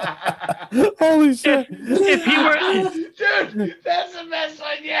 Holy shit! If he were, dude, that's the best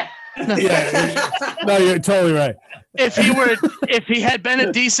one. Yeah. No, you're totally right. If he had been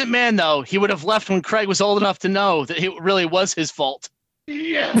a decent man, though, he would have left when Craig was old enough to know that it really was his fault.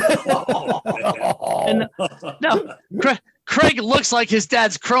 Yeah. And no, Craig looks like his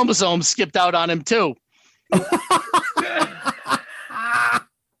dad's chromosomes skipped out on him too.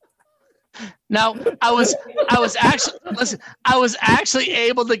 Now, I was actually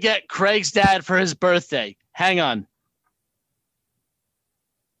able to get Craig's dad for his birthday. Hang on.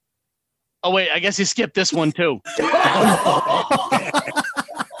 Oh wait, I guess he skipped this one too.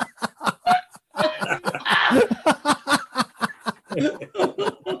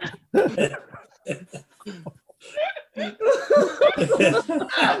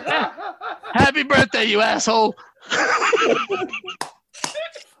 Happy birthday, you asshole.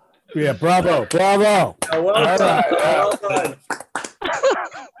 Yeah, bravo. Well done.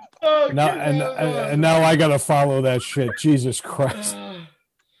 And now I gotta follow that shit. Jesus Christ.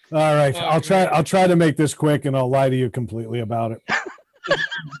 All right. I'll try to make this quick, and I'll lie to you completely about it.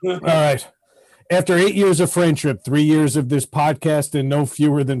 All right. After 8 years of friendship, 3 years of this podcast, and no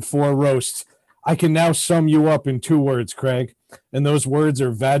fewer than 4 roasts, I can now sum you up in 2 words, Craig. And those words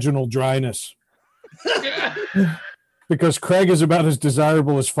are vaginal dryness. Because Craig is about as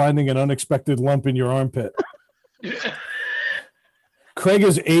desirable as finding an unexpected lump in your armpit. Craig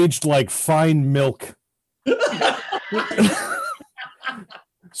is aged like fine milk.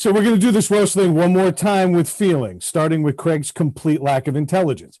 So we're going to do this roast thing one more time with feeling, starting with Craig's complete lack of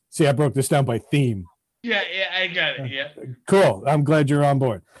intelligence. See, I broke this down by theme. Yeah, I got it. Yeah. Cool. I'm glad you're on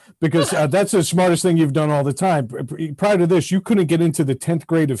board because that's the smartest thing you've done all the time. Prior to this, you couldn't get into the 10th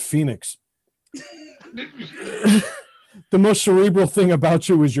grade of Phoenix. The most cerebral thing about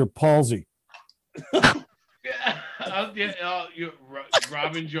you is your palsy.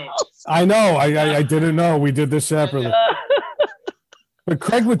 Robin jokes. I know. I didn't know. We did this separately. But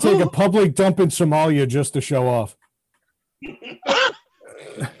Craig would take a public dump in Somalia just to show off.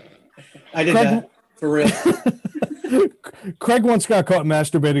 I did that for real. Craig once got caught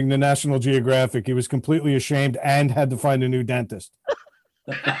masturbating to National Geographic. He was completely ashamed and had to find a new dentist.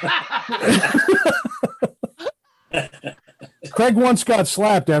 Craig once got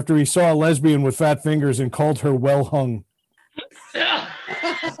slapped after he saw a lesbian with fat fingers and called her well hung.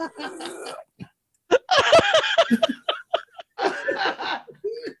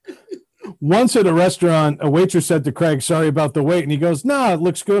 Once at a restaurant, a waitress said to Craig, "Sorry about the wait," and he goes, "Nah, it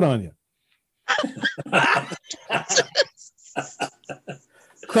looks good on you."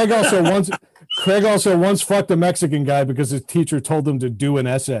 Craig also once fucked a Mexican guy because his teacher told him to do an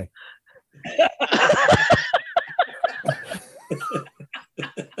essay.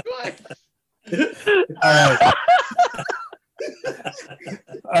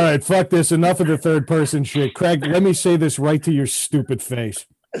 All right, fuck this. Enough of the third person shit. Craig, let me say this right to your stupid face.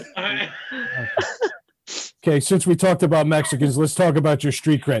 Okay, since we talked about Mexicans, let's talk about your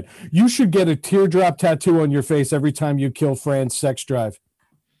street cred. You should get a teardrop tattoo on your face every time you kill Fran's sex drive.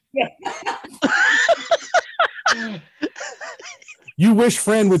 You wish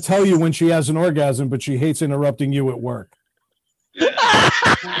Fran would tell you when she has an orgasm, but she hates interrupting you at work.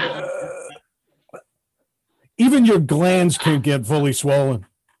 Even your glands can get fully swollen.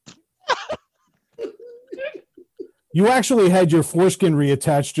 You actually had your foreskin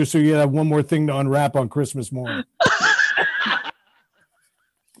reattached just so you have one more thing to unwrap on Christmas morning.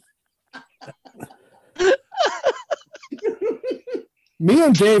 Me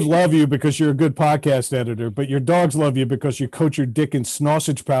and Dave love you because you're a good podcast editor, but your dogs love you because you coat your dick in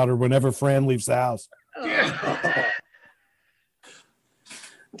sausage powder whenever Fran leaves the house.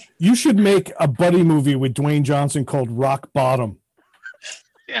 You should make a buddy movie with Dwayne Johnson called Rock Bottom.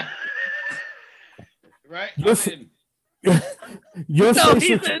 Yeah. Right? Your No, face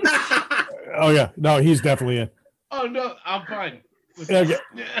he's looks- in. Oh, yeah. No, he's definitely in. Oh, no, I'm fine. Okay.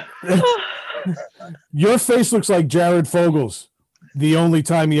 Your face looks like Jared Fogel's the only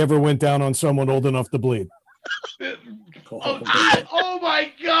time he ever went down on someone old enough to bleed. Oh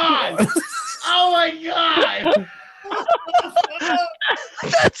my God. Oh, my God.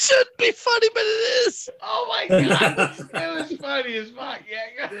 That shouldn't be funny, but it is. Oh, my God. It was funny as fuck.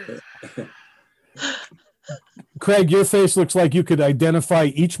 Yeah. Craig, your face looks like you could identify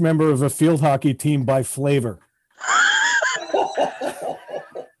each member of a field hockey team by flavor.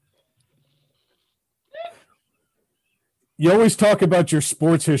 You always talk about your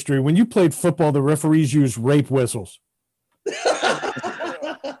sports history. When you played football, the referees used rape whistles.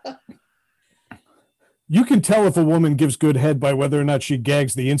 You can tell if a woman gives good head by whether or not she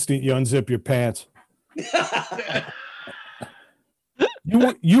gags the instant you unzip your pants.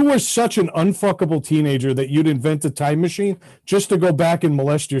 You were such an unfuckable teenager that you'd invent a time machine just to go back and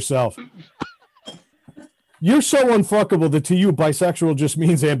molest yourself. You're so unfuckable that to you, bisexual just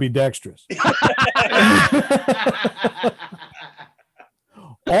means ambidextrous.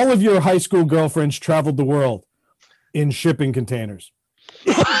 All of your high school girlfriends traveled the world in shipping containers.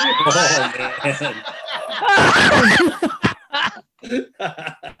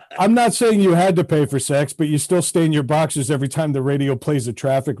 I'm not saying you had to pay for sex, but you still stay in your boxers every time the radio plays a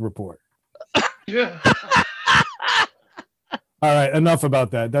traffic report. Yeah. All right, enough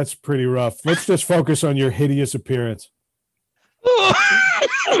about that. That's pretty rough. Let's just focus on your hideous appearance.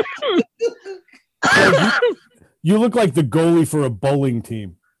 You look like the goalie for a bowling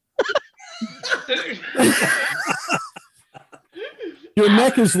team. Your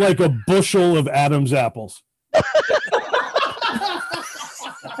neck is like a bushel of Adam's apples.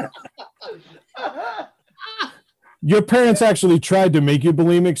 Your parents actually tried to make you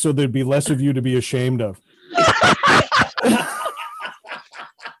bulimic so there'd be less of you to be ashamed of.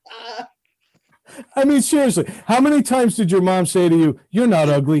 I mean, seriously, how many times did your mom say to you, "You're not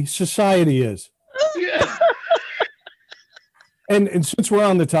ugly, society is"? Yeah. And since we're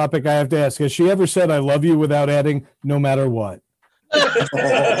on the topic, I have to ask, has she ever said "I love you" without adding "no matter what"?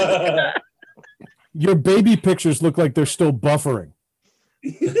 Your baby pictures look like they're still buffering.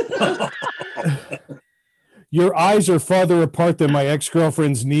 Your eyes are farther apart than my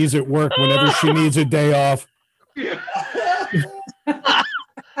ex-girlfriend's knees at work whenever she needs a day off.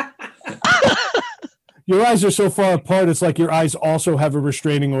 Your eyes are so far apart, it's like your eyes also have a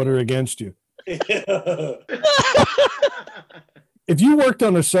restraining order against you. If you worked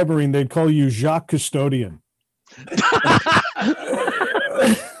on a submarine, they'd call you Jacques Custodian.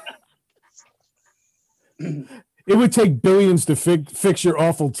 It would take billions to fix your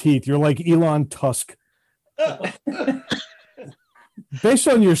awful teeth. You're like Elon Tusk. Based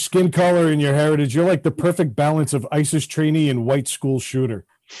on your skin color and your heritage, you're like the perfect balance of ISIS trainee and white school shooter.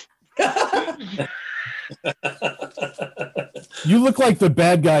 You look like the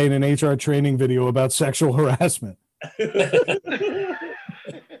bad guy in an HR training video about sexual harassment.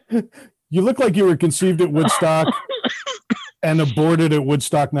 You look like you were conceived at Woodstock and aborted at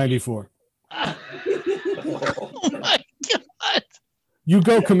Woodstock 94. Oh my God. You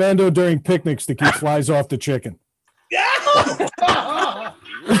go commando during picnics to keep flies off the chicken.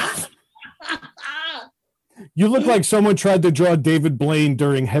 You look like someone tried to draw David Blaine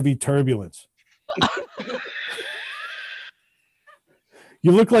during heavy turbulence.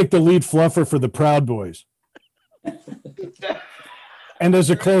 You look like the lead fluffer for the Proud Boys. And as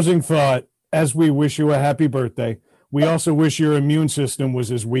a closing thought, as we wish you a happy birthday, we also wish your immune system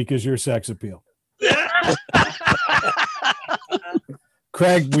was as weak as your sex appeal.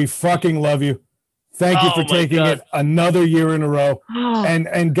 Craig, we fucking love you. Thank you for taking it another year in a row.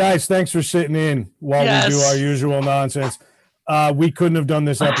 And guys, thanks for sitting in while we do our usual nonsense. We couldn't have done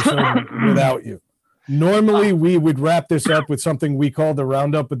this episode without you. Normally, we would wrap this up with something we call the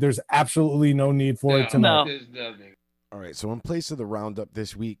roundup, but there's absolutely no need for it tonight. No. All right, so in place of the roundup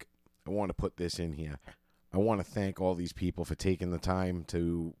this week, I want to put this in here. I want to thank all these people for taking the time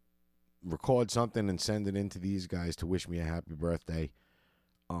to record something and send it in to these guys to wish me a happy birthday.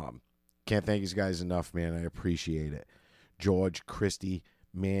 Can't thank these guys enough, man. I appreciate it. George, Christy,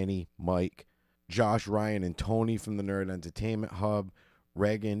 Manny, Mike, Josh, Ryan, and Tony from the Nerd Entertainment Hub,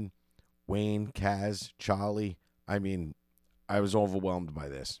 Reagan, Wayne, Kaz, Charlie. I mean, I was overwhelmed by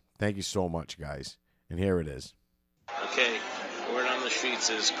this. Thank you so much, guys. And here it is. Okay, word on the streets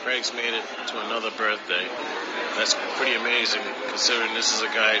is Craig's made it to another birthday. That's pretty amazing, considering this is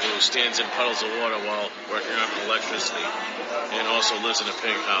a guy who stands in puddles of water while working on electricity and also lives in a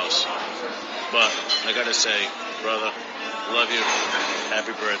pig house. But I gotta say, brother, love you.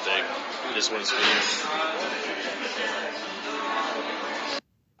 Happy birthday. This one's for you.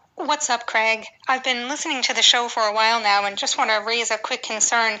 What's up, Craig? I've been listening to the show for a while now and just want to raise a quick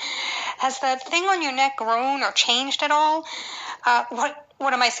concern. Has the thing on your neck grown or changed at all?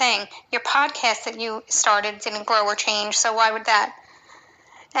 What am I saying? Your podcast that you started didn't grow or change, so why would that?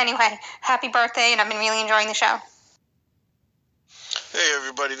 Anyway, happy birthday, and I've been really enjoying the show. Hey,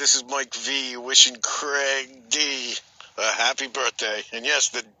 everybody, this is Mike V wishing Craig D a happy birthday. And yes,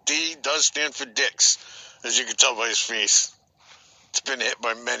 the D does stand for dicks, as you can tell by his face. It's been hit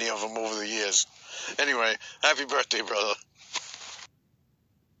by many of them over the years. Anyway, happy birthday, brother.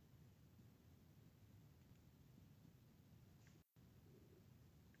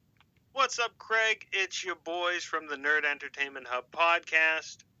 What's up, Craig? It's your boys from the Nerd Entertainment Hub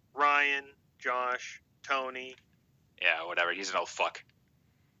podcast. Ryan, Josh, Tony. Yeah, whatever. He's an old fuck.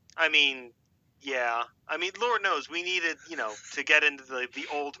 I mean, yeah. I mean, Lord knows we needed, to get into the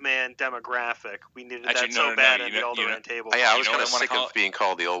old man demographic. We needed that so bad at the older man table. Yeah, I was kind of sick of being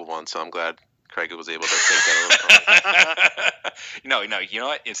called the old one, so I'm glad Craig was able to take that over. No, you know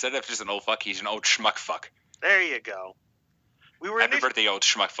what? Instead of just an old fuck, he's an old schmuck fuck. There you go. Happy birthday, old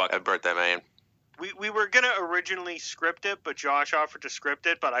schmuck fuck. Happy birthday, man. We were going to originally script it, but Josh offered to script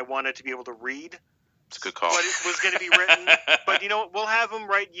it, but I wanted to be able to read. It's a good call. What it was going to be written. But you know what? We'll have him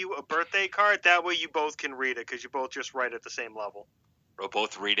write you a birthday card. That way you both can read it, because you both just write at the same level. We'll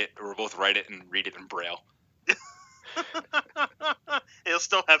both read it, or we'll both write it and read it in Braille. It'll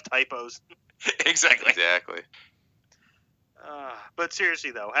still have typos. Exactly. But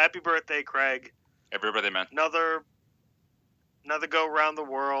seriously, though, happy birthday, Craig. Happy birthday, man. Another go around the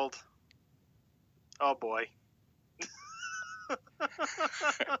world. Oh, boy.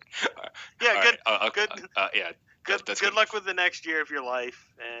 Yeah, good luck with the next year of your life,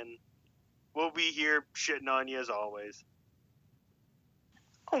 and we'll be here shitting on you as always.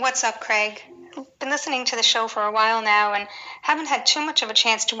 What's up, Craig? Been listening to the show for a while now and haven't had too much of a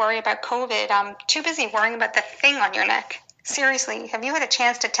chance to worry about COVID. I'm too busy worrying about the thing on your neck. Seriously, have you had a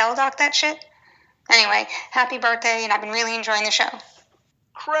chance to tell Doc that shit? Anyway, happy birthday, and I've been really enjoying the show.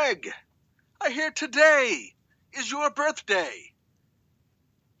 Craig, I hear today is your birthday.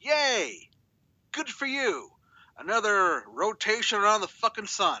 Yay! Good for you. Another rotation around the fucking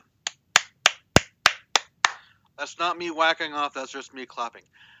sun. That's not me whacking off, that's just me clapping.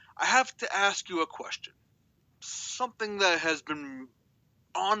 I have to ask you a question. Something that has been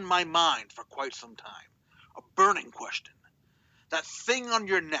on my mind for quite some time. A burning question. That thing on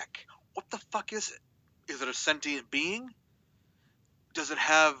your neck, what the fuck is it? Is it a sentient being? Does it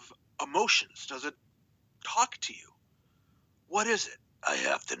have emotions? Does it talk to you? What is it? I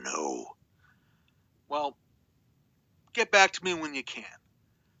have to know. Well, get back to me when you can.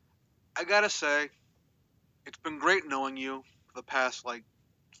 I gotta say, it's been great knowing you for the past,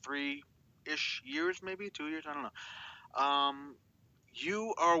 3-ish years, maybe 2 years, I don't know.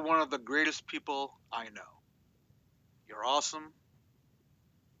 You are one of the greatest people I know. You're awesome.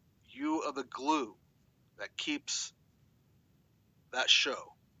 You are the glue that keeps that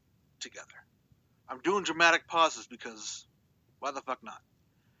show together. I'm doing dramatic pauses because why the fuck not?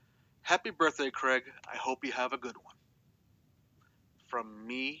 Happy birthday, Craig. I hope you have a good one. From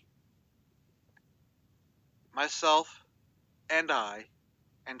me, myself, and I,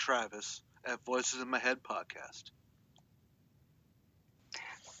 and Travis at Voices in My Head podcast.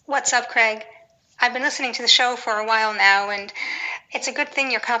 What's up, Craig? I've been listening to the show for a while now, and it's a good thing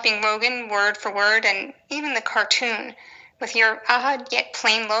you're copying Rogan word for word, and even the cartoon. With your odd yet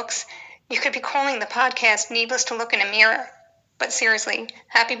plain looks, you could be calling the podcast Needless to Look in a Mirror. But seriously,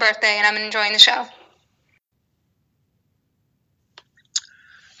 happy birthday, and I'm enjoying the show.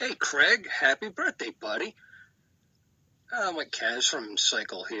 Hey, Craig. Happy birthday, buddy. I'm Kaz from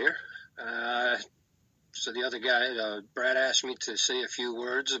Cycle here. So the other guy, Brad, asked me to say a few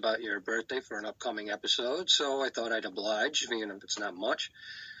words about your birthday for an upcoming episode, so I thought I'd oblige, even if it's not much.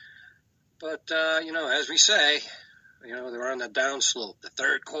 But, as we say, they're on the downslope, the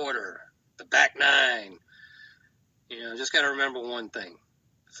third quarter, the back nine. Just got to remember one thing.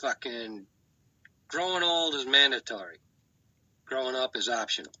 Fucking growing old is mandatory. Growing up is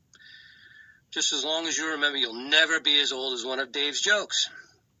optional. Just as long as you remember you'll never be as old as one of Dave's jokes.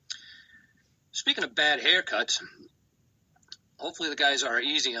 Speaking of bad haircuts, hopefully the guys are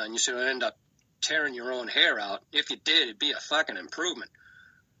easy on you so you don't end up tearing your own hair out. If you did, it'd be a fucking improvement.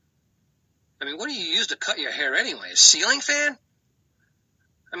 I mean, what do you use to cut your hair anyway? A ceiling fan?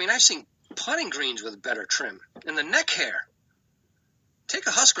 I mean, I've seen putting greens with better trim. And the neck hair. Take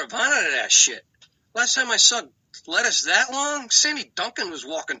a Husqvarna out of that shit. Last time I saw lettuce that long, Sandy Duncan was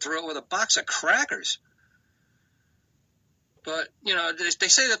walking through it with a box of crackers. But, they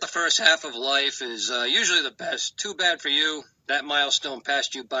say that the first half of life is usually the best. Too bad for you. That milestone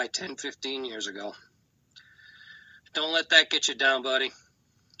passed you by 10, 15 years ago. Don't let that get you down, buddy.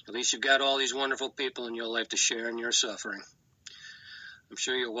 At least you've got all these wonderful people in your life to share in your suffering. I'm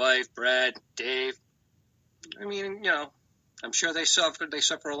sure your wife, Brad, Dave, I'm sure they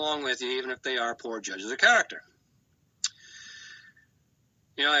suffer along with you, even if they are poor judges of character.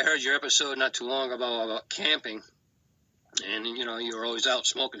 I heard your episode not too long ago about camping. And, you were always out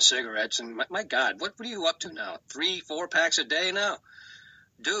smoking cigarettes. And, my God, what are you up to now? 3-4 packs a day now?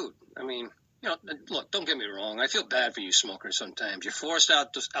 Dude, You know, look, don't get me wrong. I feel bad for you smokers sometimes. You're forced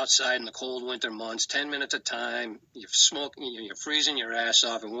outside in the cold winter months, 10 minutes at a time. You're smoking, you're freezing your ass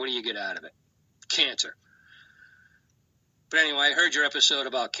off, and what do you get out of it? Cancer. But anyway, I heard your episode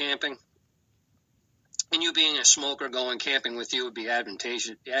about camping. And you being a smoker, going camping with you would be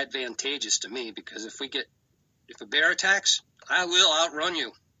advantageous to me, because if a bear attacks, I will outrun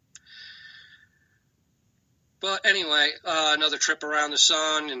you. But anyway, another trip around the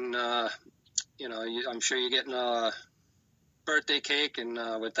sun, and you know, I'm sure you're getting a birthday cake,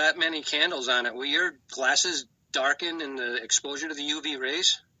 and with that many candles on it, will your glasses darken in the exposure to the UV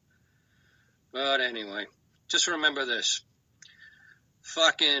rays? But anyway, just remember this.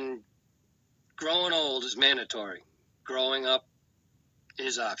 Fucking growing old is mandatory. Growing up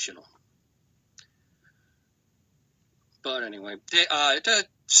is optional. But anyway,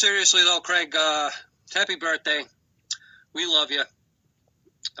 seriously though, Craig, happy birthday. We love you.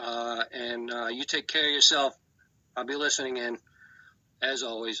 And you take care of yourself. I'll be listening in, as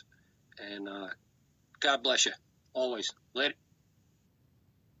always. And God bless you, always. Later.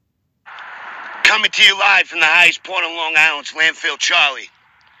 Coming to you live from the highest point on Long Island's Landfill Charlie.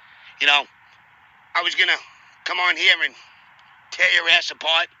 You know, I was going to come on here and tear your ass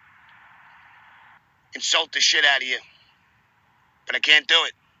apart, insult the shit out of you, but I can't do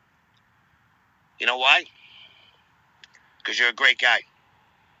it. You know why? Because you're a great guy.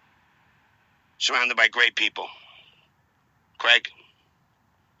 Surrounded by great people. Craig,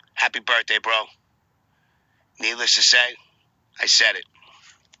 happy birthday, bro. Needless to say, I said it.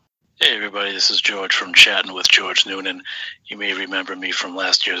 Hey everybody, this is George from Chatting with George Noonan. You may remember me from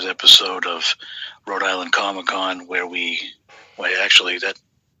last year's episode of Rhode Island Comic Con, where that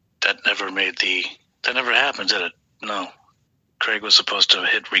never happened, did it? No. Craig was supposed to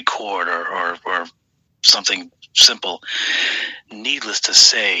hit record or something simple. Needless to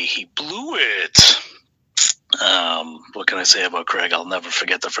say, he blew it. What can I say about Craig? I'll never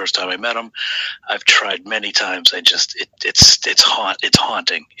forget the first time I met him. I've tried many times. It's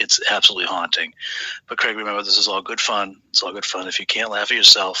haunting. It's absolutely haunting. But Craig, remember, this is all good fun. It's all good fun. If you can't laugh at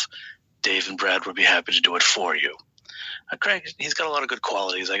yourself, Dave and Brad would be happy to do it for you. Craig, he's got a lot of good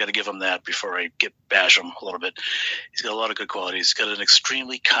qualities. I got to give him that before I bash him a little bit. He's got a lot of good qualities. He's got an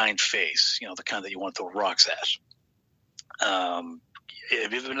extremely kind face, you know, the kind that you want to throw rocks at.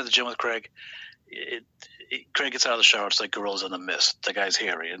 Have you ever been to the gym with Craig? Craig gets out of the shower, it's like gorillas in the mist. The guy's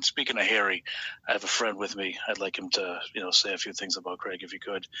hairy. And speaking of hairy, I have a friend with me. I'd like him to, say a few things about Craig if he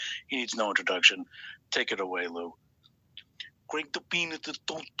could. He needs no introduction. Take it away, Lou. Craig the penis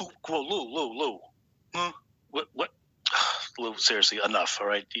don't grow. Lou. Huh? What? Lou, seriously, enough, all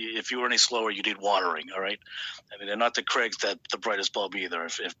right? If you were any slower, you need watering, all right? I mean, and not that Craig's the brightest bulb either.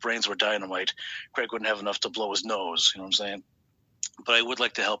 If brains were dynamite, Craig wouldn't have enough to blow his nose, you know what I'm saying? But I would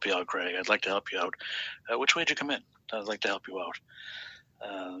like to help you out, Craig. I'd like to help you out. Which way did you come in? I'd like to help you out.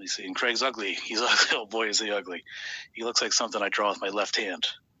 Let me see. And Craig's ugly. He's ugly. Oh, boy, is he ugly. He looks like something I draw with my left hand.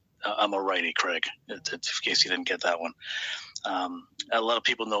 I'm a righty, Craig, in case you didn't get that one. A lot of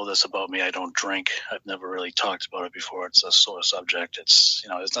people know this about me. I don't drink. I've never really talked about it before. It's a sore subject. It's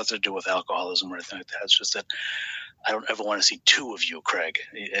nothing to do with alcoholism or anything like that. It's just that I don't ever want to see two of you, Craig.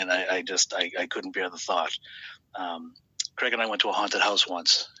 And I couldn't bear the thought. Craig and I went to a haunted house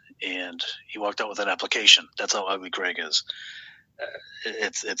once, and he walked out with an application. That's how ugly Craig is.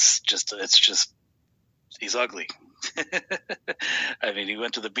 It's just he's ugly. I mean, he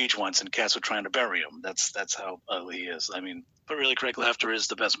went to the beach once, and cats were trying to bury him. That's how ugly he is. I mean, but really, Craig, laughter is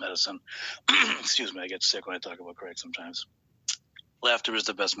the best medicine. Excuse me, I get sick when I talk about Craig sometimes. Laughter is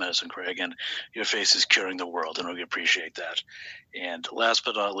the best medicine, Craig, and your face is curing the world, and we appreciate that. And last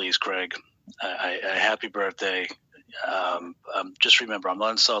but not least, Craig, happy birthday. Just remember, I'm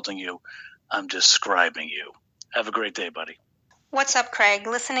not insulting you. I'm describing you. Have a great day, buddy. What's up, Craig?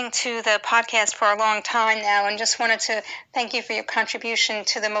 Listening to the podcast for a long time now, and just wanted to thank you for your contribution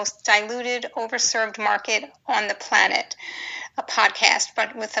to the most diluted, overserved market on the planet. A podcast,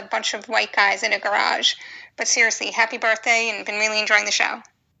 but with a bunch of white guys in a garage. But seriously, happy birthday, and been really enjoying the show.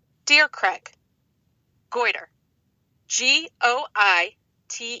 Dear Craig, goiter.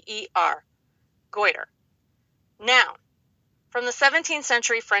 Goiter. Goiter. Noun. From the 17th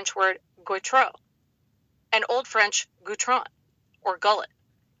century French word goitre, and Old French goutron, or gullet.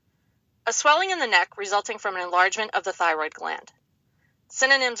 A swelling in the neck resulting from an enlargement of the thyroid gland.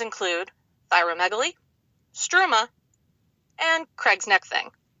 Synonyms include thyromegaly, struma, and Craig's neck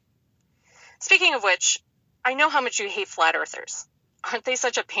thing. Speaking of which, I know how much you hate flat earthers. Aren't they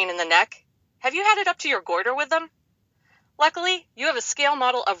such a pain in the neck? Have you had it up to your goiter with them? Luckily, you have a scale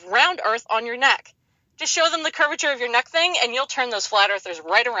model of round earth on your neck. Just show them the curvature of your neck thing, and you'll turn those flat earthers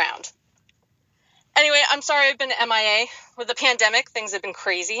right around. Anyway, I'm sorry I've been MIA. With the pandemic, things have been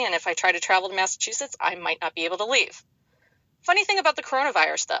crazy, and if I try to travel to Massachusetts, I might not be able to leave. Funny thing about the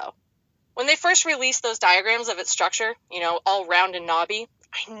coronavirus, though. When they first released those diagrams of its structure, all round and knobby,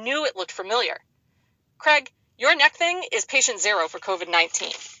 I knew it looked familiar. Craig, your neck thing is patient 0 for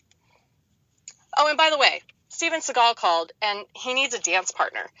COVID-19. Oh, and by the way, Steven Seagal called, and he needs a dance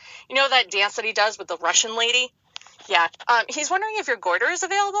partner. You know that dance that he does with the Russian lady? Yeah, he's wondering if your goiter is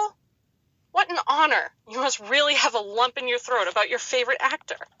available? What an honor. You must really have a lump in your throat about your favorite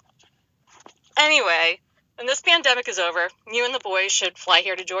actor. Anyway, when this pandemic is over, you and the boys should fly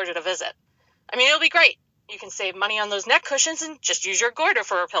here to Georgia to visit. I mean, it'll be great. You can save money on those neck cushions and just use your goiter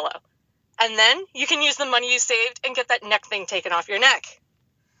for a pillow. And then you can use the money you saved and get that neck thing taken off your neck.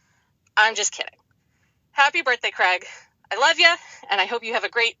 I'm just kidding. Happy birthday, Craig. I love you, and I hope you have a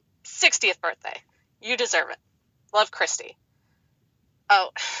great 60th birthday. You deserve it. Love, Christy.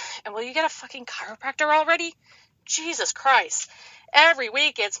 Oh, and will you get a fucking chiropractor already? Jesus Christ. Every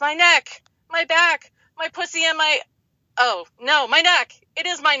week it's my neck, my back, my pussy, and my... Oh, no, my neck. It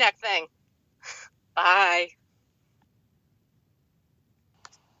is my neck thing. Bye.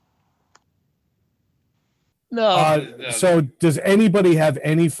 No. So does anybody have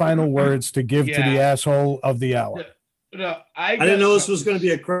any final words to give to the asshole of the hour? No, I didn't know this was going to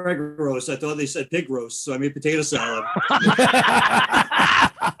be a Craig roast. I thought they said pig roast, so I made potato salad.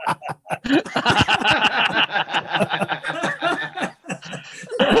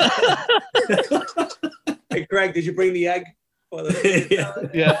 Hey, Craig, did you bring the egg?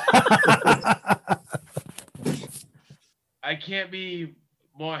 Yeah. I can't be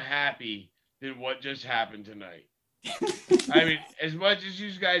more happy than what just happened tonight. I mean, as much as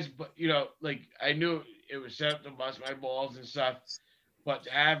you guys, I knew it was set up to bust my balls and stuff, but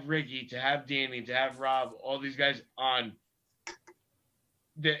to have Ricky, to have Danny, to have Rob, all these guys on,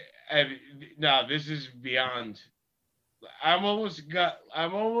 this is beyond. I'm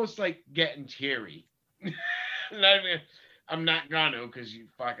almost like getting teary. I'm not gonna, because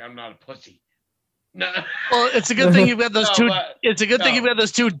I'm not a pussy. No. Well, it's a good thing you've got those It's a good thing you've got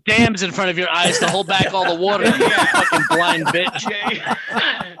those two dams in front of your eyes to hold back all the water. You fucking blind bitch.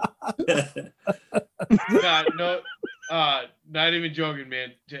 Not even joking,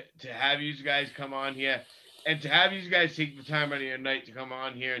 man. To have you guys come on here, and to have you guys take the time out of your night to come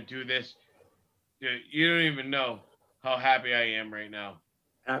on here and do this, you don't even know how happy I am right now.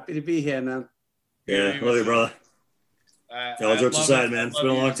 Happy to be here, man. Yeah, love you, brother. All jokes aside, man. It's been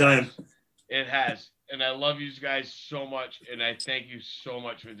a long time. It has. And I love you guys so much. And I thank you so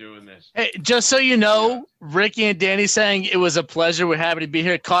much for doing this. Hey, just so you know, Ricky and Danny saying it was a pleasure. We're happy to be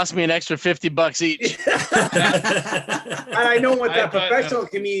here. It cost me an extra $50 each. And I know what that professional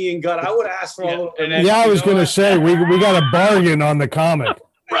comedian got. I would ask for a little bit. Yeah, I was going to say, we got a bargain on the comic.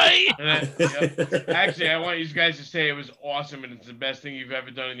 Right. Actually, I want you guys to say it was awesome and it's the best thing you've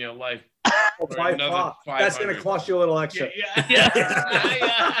ever done in your life. By far. That's going to cost you a little extra. Yeah.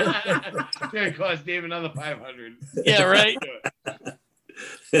 It's going to cost Dave another $500. Yeah, right.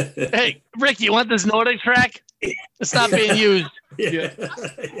 Hey, Rick, you want this Nordic track? It's not being used. Yeah.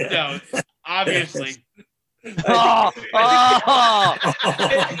 No, obviously. Oh.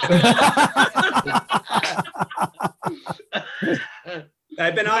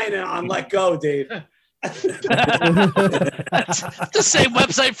 I've been eyeing it on Let Go, Dave. That's the same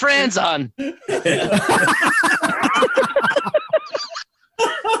website Fran's on.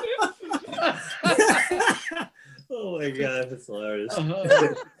 Oh my God, that's hilarious.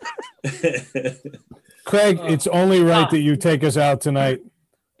 Craig, it's only right that you take us out tonight.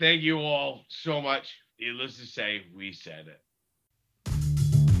 Thank you all so much. Needless to say, we said it.